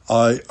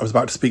I was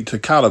about to speak to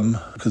Callum,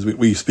 because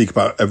we speak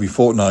about every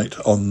fortnight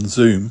on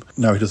Zoom.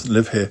 Now he doesn't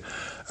live here,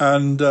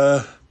 and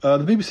the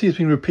BBC has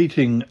been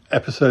repeating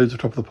episodes of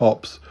Top of the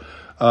Pops.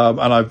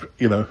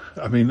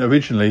 And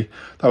originally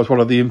that was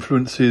one of the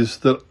influences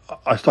that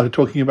I started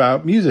talking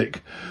about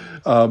music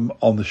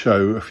on the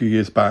show a few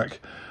years back.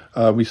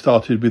 We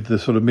started with the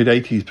sort of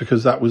mid-80s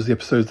because that was the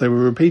episodes they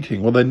were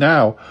repeating. Well, they're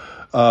now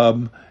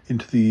they're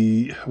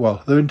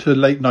into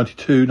late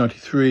 92,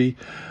 93,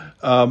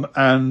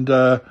 and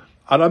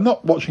I'm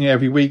not watching it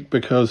every week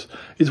because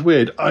it's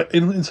weird.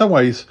 In some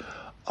ways,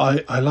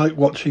 I like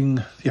watching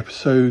the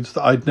episodes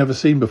that I'd never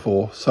seen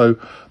before. So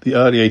the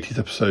early 80s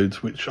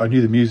episodes, which I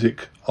knew the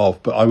music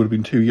of, but I would have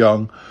been too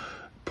young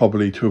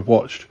probably to have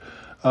watched.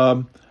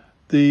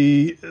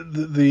 The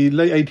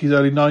late 80s,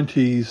 early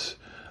 90s,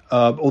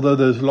 although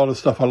there's a lot of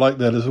stuff I like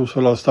there's also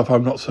a lot of stuff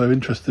I'm not so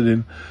interested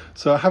in.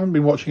 So I haven't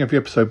been watching every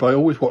episode, but I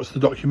always watch the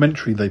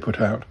documentary they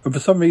put out. And for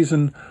some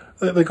reason,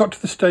 they got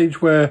to the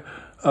stage where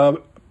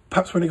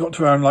perhaps when it got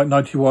to around like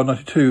 91,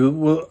 92,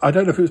 well, I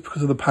don't know if it was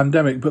because of the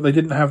pandemic, but they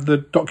didn't have the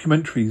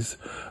documentaries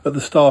at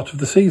the start of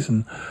the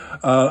season.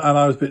 And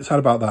I was a bit sad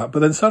about that.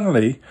 But then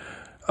suddenly,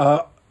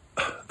 a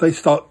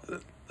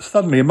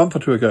month or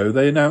two ago,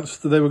 they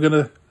announced that they were going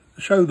to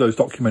show those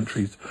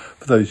documentaries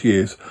for those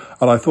years.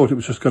 And I thought it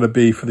was just going to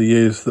be for the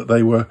years that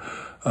they were,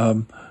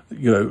 that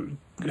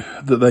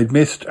they'd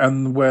missed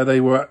and where they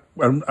were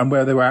and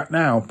where they were at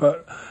now.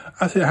 But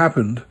as it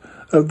happened,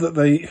 I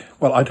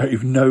don't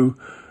even know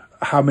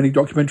how many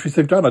documentaries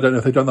they've done. I don't know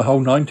if they've done the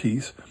whole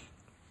 90s.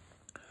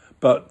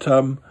 But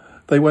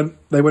they went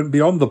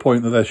beyond the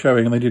point that they're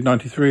showing, and they did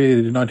 93,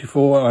 they did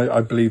 94,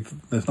 I believe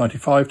there's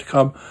 95 to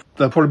come.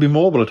 There'll probably be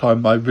more by the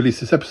time I release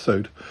this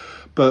episode.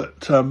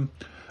 But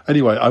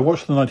anyway, I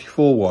watched the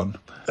 94 one,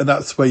 and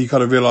that's where you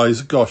kind of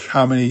realise, gosh,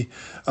 how many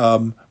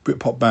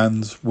Britpop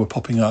bands were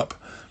popping up,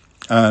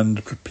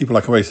 and people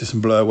like Oasis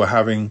and Blur were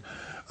having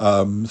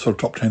sort of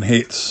top 10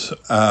 hits,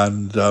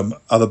 and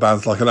other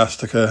bands like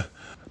Elastica.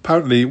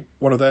 Apparently,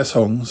 one of their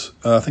songs,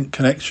 I think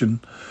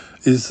Connection,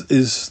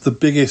 is the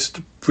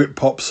biggest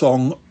Britpop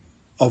song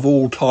of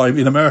all time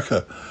in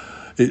America.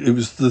 It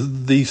was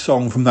the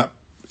song from that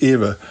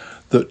era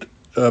that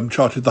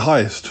charted the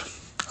highest.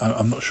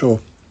 I'm not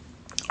sure.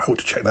 I ought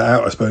to check that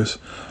out, I suppose.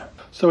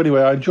 So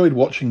anyway, I enjoyed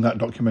watching that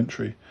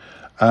documentary,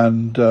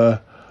 and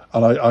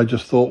I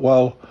just thought,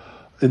 well,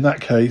 in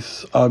that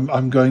case,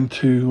 I'm going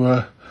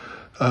to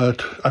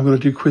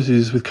do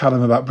quizzes with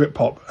Callum about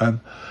Britpop,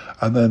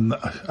 and then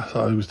as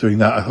I was doing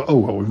that, I thought, oh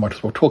well, we might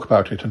as well talk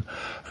about it, and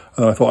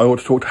then I thought I ought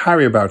to talk to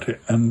Harry about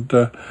it, and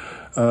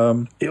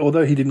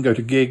although he didn't go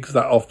to gigs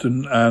that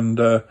often, and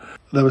there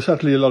were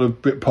certainly a lot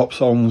of Britpop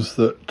songs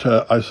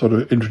that I sort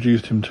of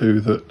introduced him to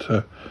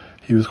that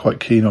he was quite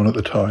keen on at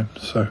the time.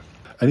 So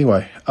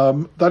anyway,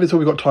 that is all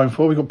we've got time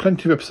for. We've got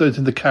plenty of episodes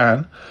in the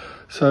can,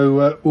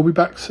 so we'll be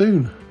back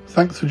soon.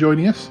 Thanks for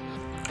joining us,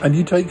 and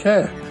you take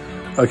care.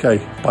 Okay,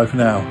 bye for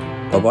now.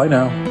 Bye-bye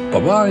now.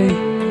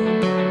 Bye-bye.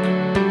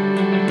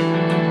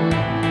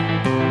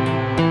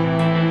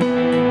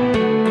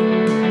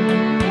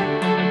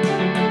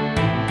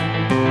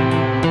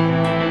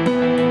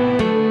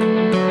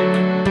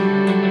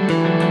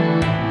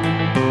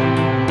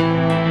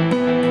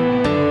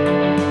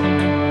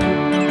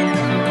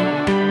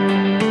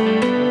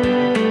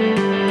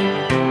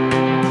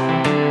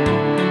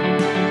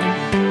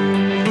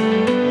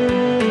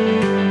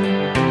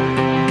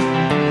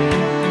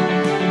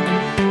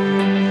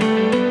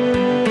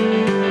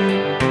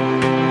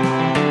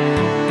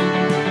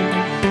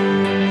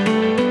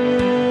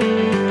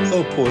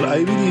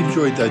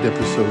 That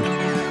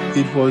episode.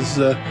 It was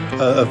a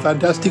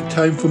fantastic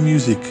time for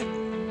music.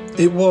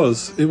 It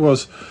was.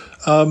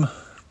 And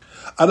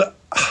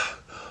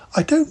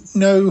I don't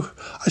know.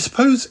 I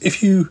suppose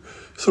if you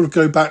sort of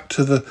go back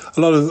to a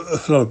lot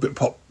of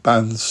Britpop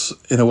bands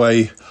in a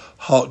way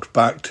harked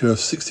back to a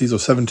 60s or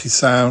 70s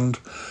sound,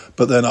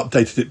 but then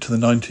updated it to the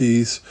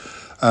 90s.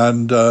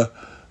 And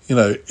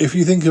if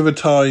you think of a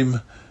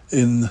time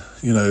in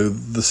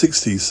the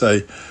 60s,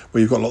 say, where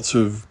you've got lots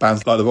of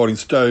bands like the Rolling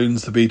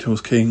Stones, the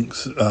Beatles,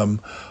 Kinks,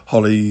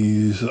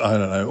 Hollies, I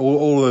don't know,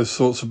 all those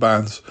sorts of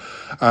bands,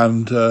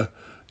 and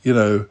in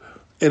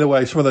a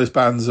way, some of those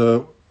bands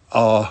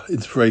are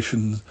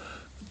inspiration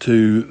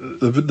to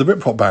the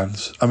Britpop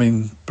bands. I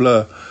mean,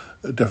 Blur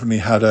definitely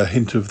had a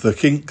hint of the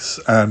Kinks,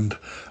 and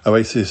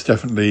Oasis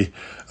definitely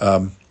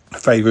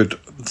favoured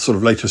sort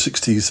of later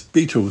 60s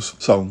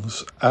Beatles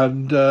songs,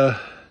 and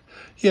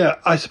yeah,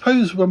 I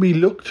suppose when we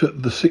looked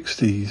at the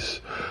 60s,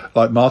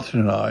 like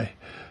Martin and I,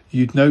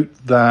 you'd note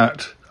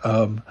that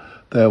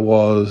there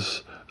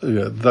was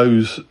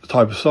those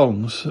type of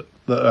songs,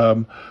 that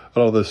a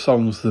lot of those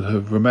songs that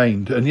have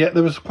remained, and yet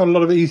there was quite a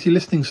lot of easy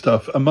listening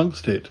stuff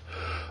amongst it.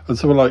 And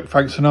someone like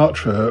Frank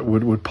Sinatra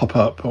would pop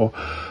up, or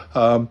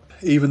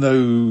even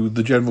though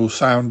the general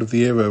sound of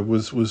the era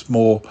was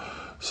more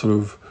sort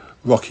of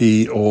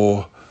rocky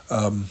or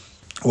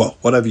well,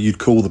 whatever you'd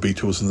call the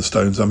Beatles and the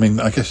Stones. I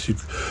mean, I guess you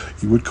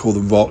would call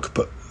them rock,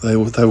 but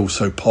they're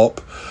also pop.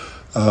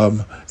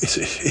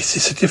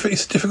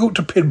 It's difficult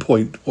to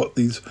pinpoint what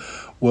these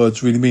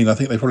words really mean. I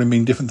think they probably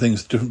mean different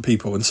things to different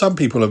people, and some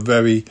people are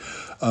very,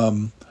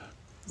 oh,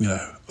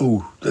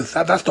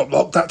 that's not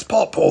rock, that's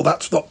pop, or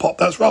that's not pop,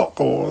 that's rock,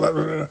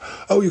 or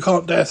oh, you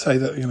can't dare say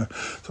that.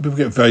 Some people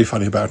get very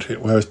funny about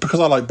it. Whereas because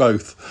I like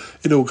both,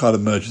 it all kind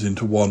of merges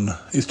into one.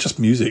 It's just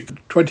music,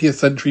 20th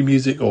century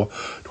music or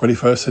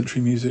 21st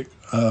century music.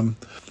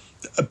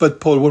 But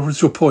Paul, what was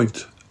your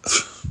point?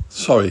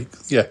 Sorry,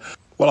 yeah.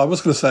 Well, I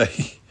was going to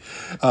say,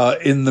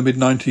 in the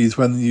mid-90s,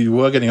 when you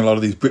were getting a lot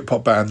of these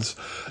Britpop bands,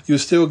 you were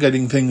still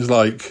getting things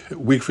like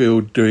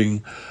Wigfield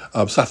doing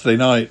Saturday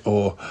Night,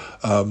 or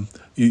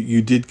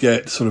you did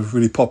get sort of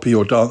really poppy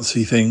or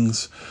dancey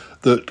things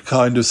that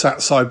kind of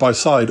sat side by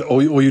side,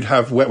 or you'd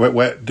have Wet, Wet,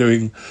 Wet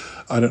doing,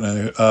 I don't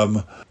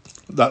know,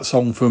 that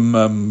song from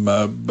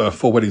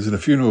Four Weddings and a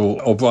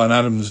Funeral, or Bryan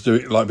Adams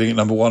doing, like, being at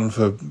number one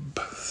for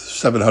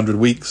 700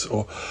 weeks,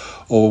 or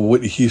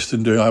Whitney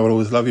Houston doing I Will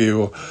Always Love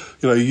You,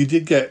 or you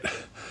did get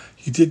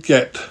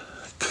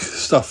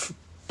stuff,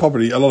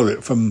 probably a lot of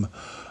it from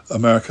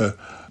America,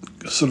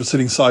 sort of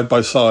sitting side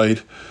by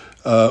side,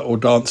 or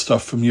dance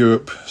stuff from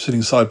Europe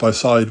sitting side by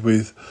side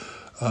with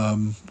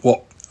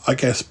what I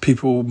guess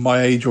people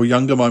my age or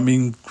younger might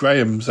mean.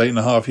 Graham's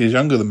 8.5 years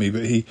younger than me,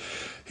 but he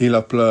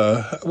loved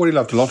Blur. Well, he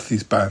loved a lot of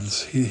these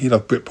bands. He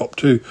loved Britpop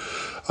too.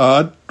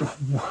 I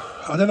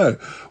don't know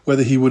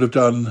whether he would have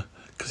done,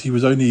 because he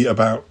was only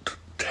about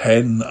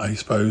 10, I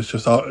suppose,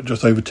 just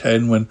over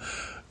 10 when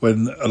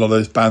a lot of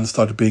those bands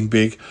started being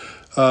big.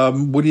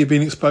 Would he have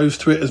been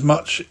exposed to it as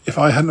much if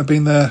I hadn't have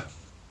been there?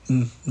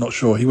 Not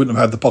sure. He wouldn't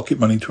have had the pocket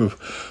money to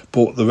have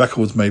bought the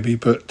records, maybe.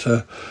 But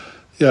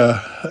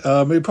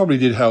it probably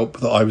did help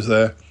that I was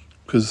there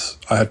because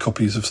I had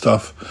copies of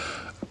stuff.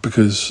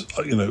 Because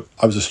I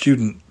was a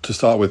student to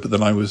start with, but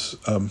then I was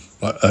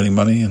earning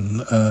money,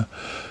 and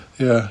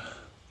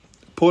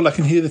Paul, I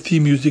can hear the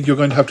theme music. You're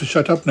going to have to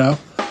shut up now.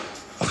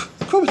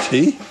 Cup of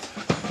tea.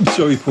 I'm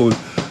sorry, Paul.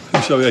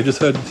 I'm sorry. I just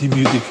heard the theme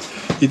music.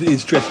 It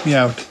stressed me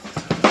out.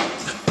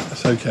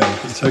 It's okay.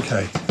 It's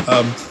okay.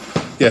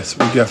 Yes,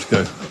 we do have to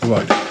go. All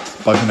right.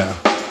 Bye for now.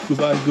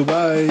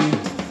 Goodbye.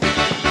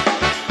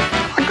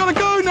 I gotta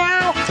go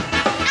now.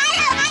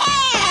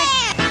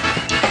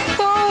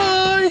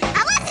 Bye. I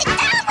want to go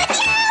with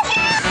you.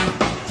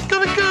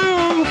 Gotta go.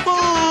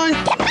 Bye.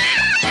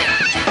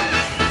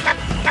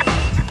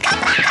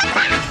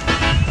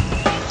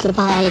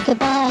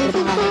 Goodbye.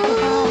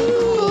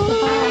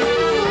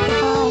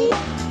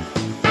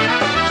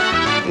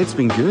 It's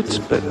been good,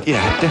 but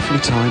yeah,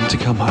 definitely time to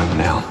come home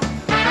now.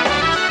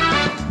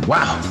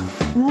 Wow.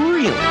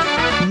 Really?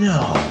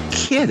 No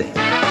kidding.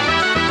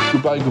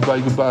 Goodbye.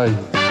 Goodbye.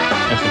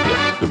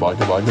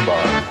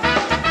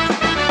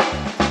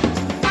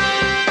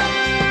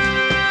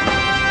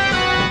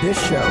 This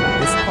show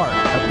is part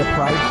of the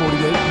Pride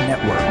 48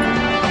 network.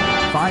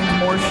 Find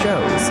more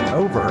shows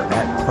over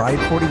at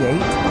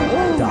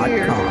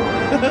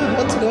pride48.com.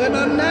 What's going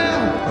on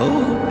now?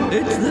 Oh,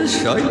 it's the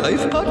Shy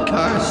Life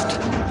Podcast.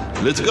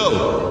 Let's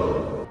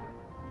go.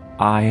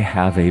 I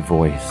have a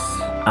voice.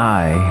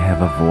 I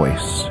have a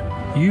voice.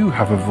 You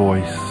have a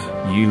voice.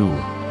 You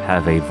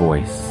have a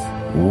voice.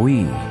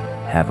 We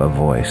have a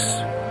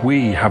voice.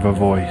 We have a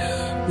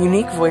voice.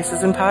 Unique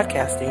voices in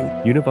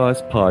podcasting.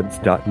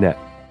 UnivazPods.net.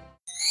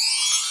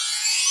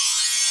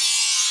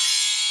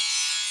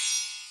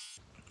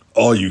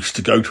 I used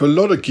to go to a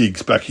lot of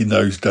gigs back in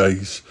those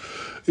days.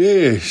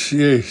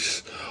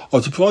 Yes.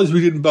 I'm surprised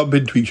we didn't bump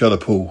into each other,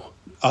 Paul.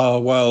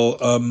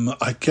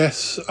 I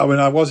guess,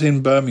 I was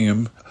in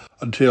Birmingham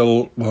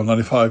until,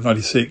 95,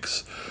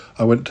 96.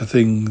 I went to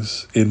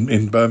things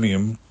in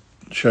Birmingham,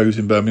 shows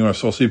in Birmingham. I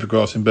saw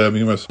Supergrass in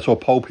Birmingham. I saw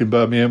Pulp in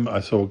Birmingham.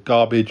 I saw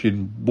Garbage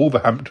in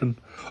Wolverhampton.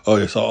 Oh,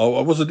 yes, I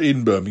wasn't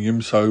in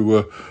Birmingham,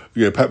 so,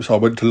 perhaps I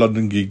went to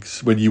London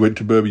gigs when you went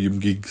to Birmingham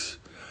gigs.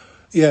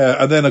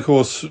 Yeah, and then, of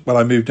course, when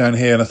I moved down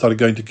here and I started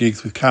going to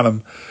gigs with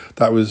Callum,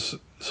 that was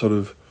sort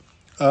of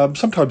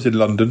sometimes in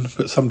London,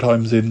 but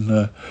sometimes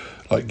in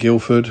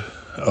Guildford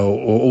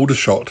or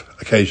Aldershot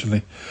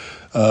occasionally.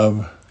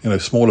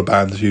 Smaller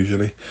bands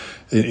usually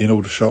in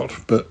Aldershot.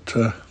 But,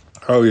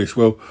 I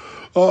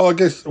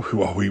guess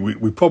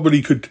we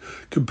probably could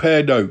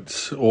compare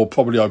notes, or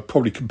I'd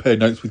probably compare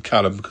notes with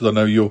Callum, because I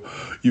know you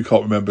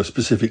can't remember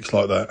specifics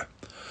like that.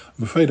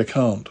 I'm afraid I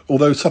can't.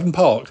 Although Sutton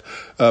Park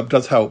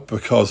does help,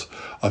 because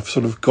I've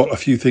sort of got a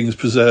few things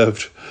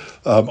preserved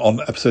on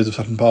episodes of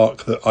Sutton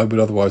Park that I would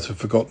otherwise have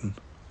forgotten.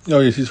 Oh,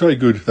 yes, it's very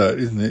good, that,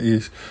 isn't it?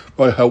 It's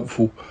very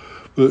helpful.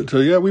 But,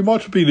 we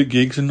might have been at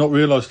gigs and not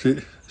realised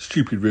it.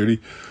 Stupid,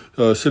 really.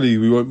 Silly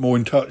we weren't more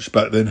in touch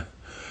back then.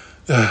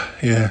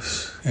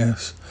 Yes.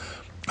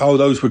 Oh,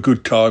 those were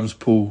good times,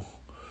 Paul.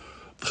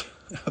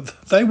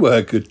 They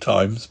were good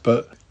times,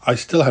 but I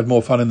still had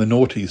more fun in the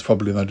noughties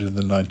probably than I did in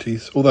the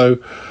 90s. Although,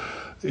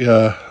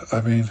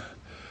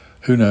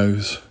 who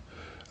knows?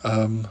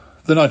 The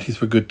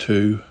 90s were good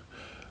too.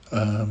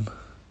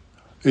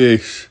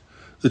 Yes.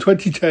 The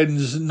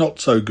 2010s, not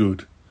so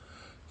good.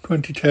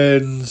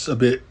 2010s, a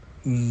bit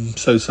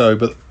so-so,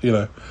 but,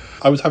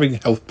 I was having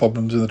health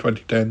problems in the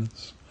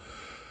 2010s.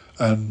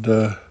 And,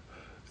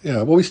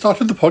 we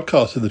started the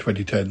podcast in the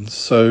 2010s,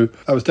 so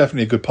that was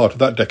definitely a good part of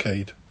that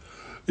decade.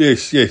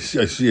 Yes,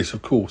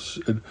 of course.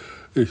 And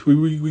yes,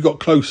 we got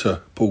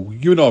closer, Paul.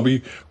 You and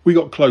I, we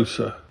got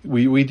closer.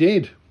 We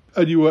did.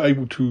 And you were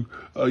able to,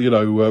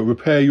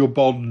 repair your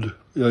bond,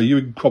 you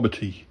and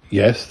Cromitty.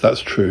 Yes,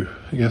 that's true.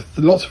 Yes,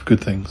 lots of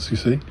good things, you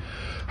see,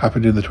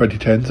 happened in the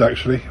 2010s,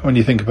 actually, when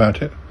you think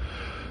about it.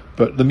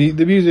 But the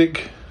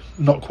music,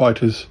 not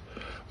quite as...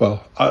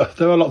 Well,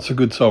 there are lots of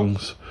good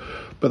songs,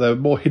 but they're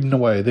more hidden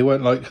away. They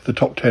weren't like the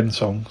top 10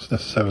 songs,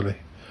 necessarily.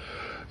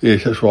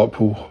 Yes, that's right,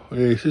 Paul.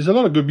 Yes, there's a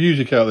lot of good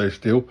music out there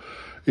still.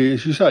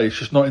 As you say, it's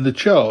just not in the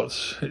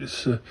charts.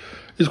 It's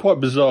quite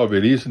bizarre,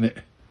 really, isn't it?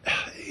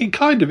 It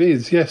kind of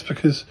is, yes,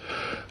 because,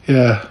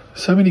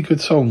 so many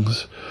good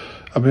songs.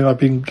 I've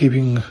been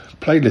keeping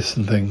playlists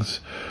and things.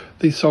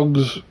 These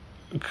songs,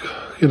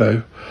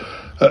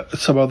 at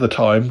some other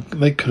time,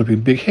 they could have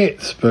been big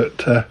hits,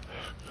 but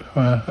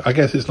I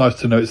guess it's nice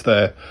to know it's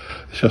there.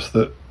 It's just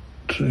that,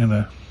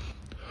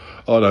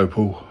 I know,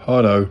 Paul,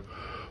 I know.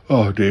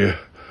 Oh, dear.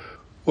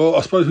 Well,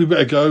 I suppose we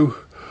better go.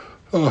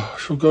 Oh, I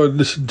shall go and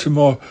listen to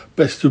my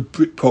Best of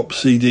Britpop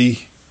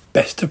CD.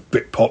 Best of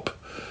Britpop.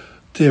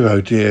 Dear,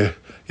 oh dear.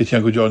 Yeti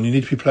Uncle John, you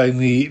need to be playing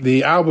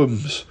the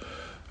albums.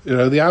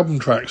 The album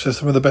tracks. They're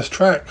some of the best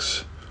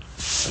tracks.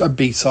 And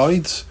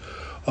B-sides.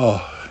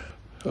 Oh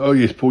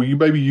yes, Paul,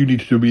 maybe you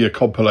need to do me a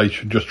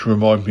compilation just to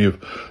remind me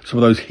of some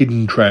of those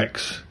hidden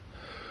tracks.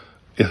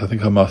 Yes, I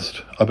think I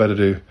must. I better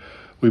do.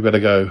 We better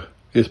go.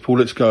 Yes, Paul,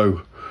 let's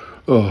go.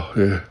 Oh,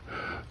 yeah.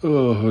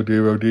 Oh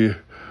dear, oh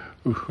dear.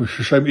 It's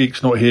a shame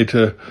Eek's not here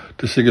to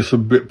sing us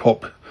some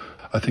Britpop.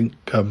 I think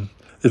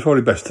it's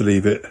probably best to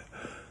leave it.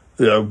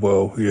 Yeah,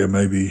 well, yeah,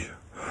 maybe.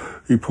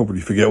 You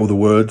probably forget all the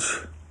words.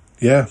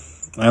 Yeah,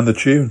 and the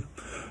tune.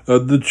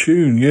 The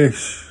tune,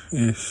 yes. I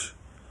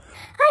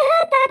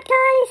heard that,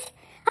 guys.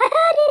 I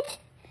heard it.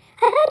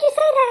 I heard you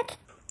say that.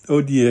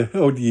 Oh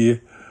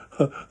dear.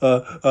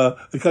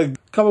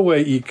 Come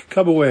away, Eek,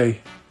 come away.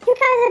 You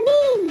guys are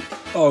mean.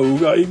 Oh,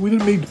 we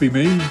didn't mean to be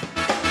mean.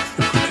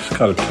 We just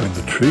kind of telling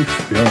the truth,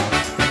 to be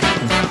honest.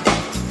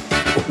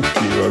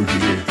 Oh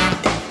dear.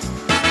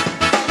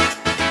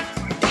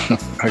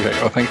 Okay,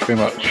 well, thank you very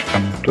much,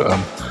 and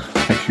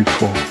thank you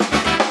for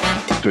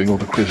doing all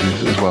the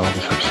quizzes as well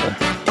this episode.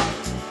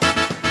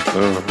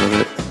 Oh,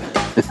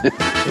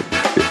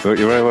 well,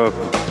 you're very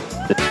welcome.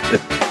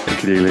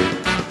 Thank you, Lee.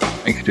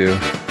 Thank you, dear.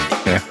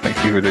 Yeah, thank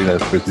you for doing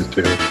those quizzes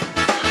too.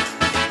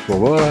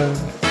 Bye-bye.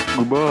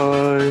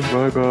 Goodbye.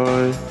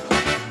 Bye-bye.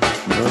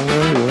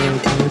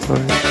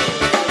 Bye-bye.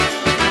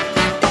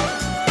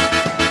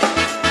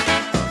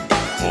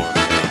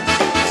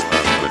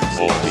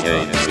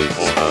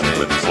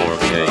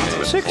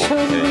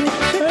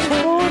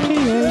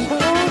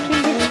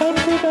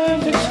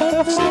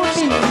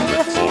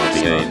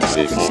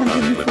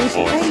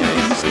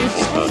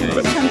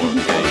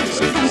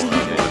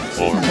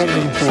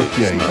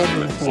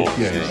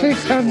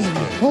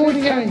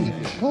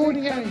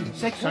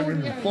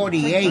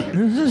 648.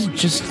 This is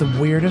just the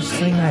weirdest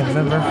thing I've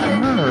ever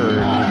heard.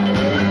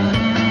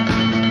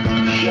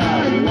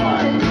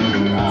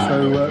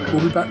 So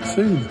we'll be back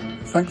soon.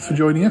 Thanks for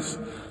joining us,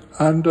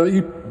 and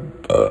you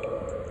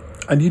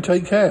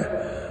take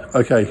care.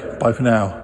 Okay, bye for now.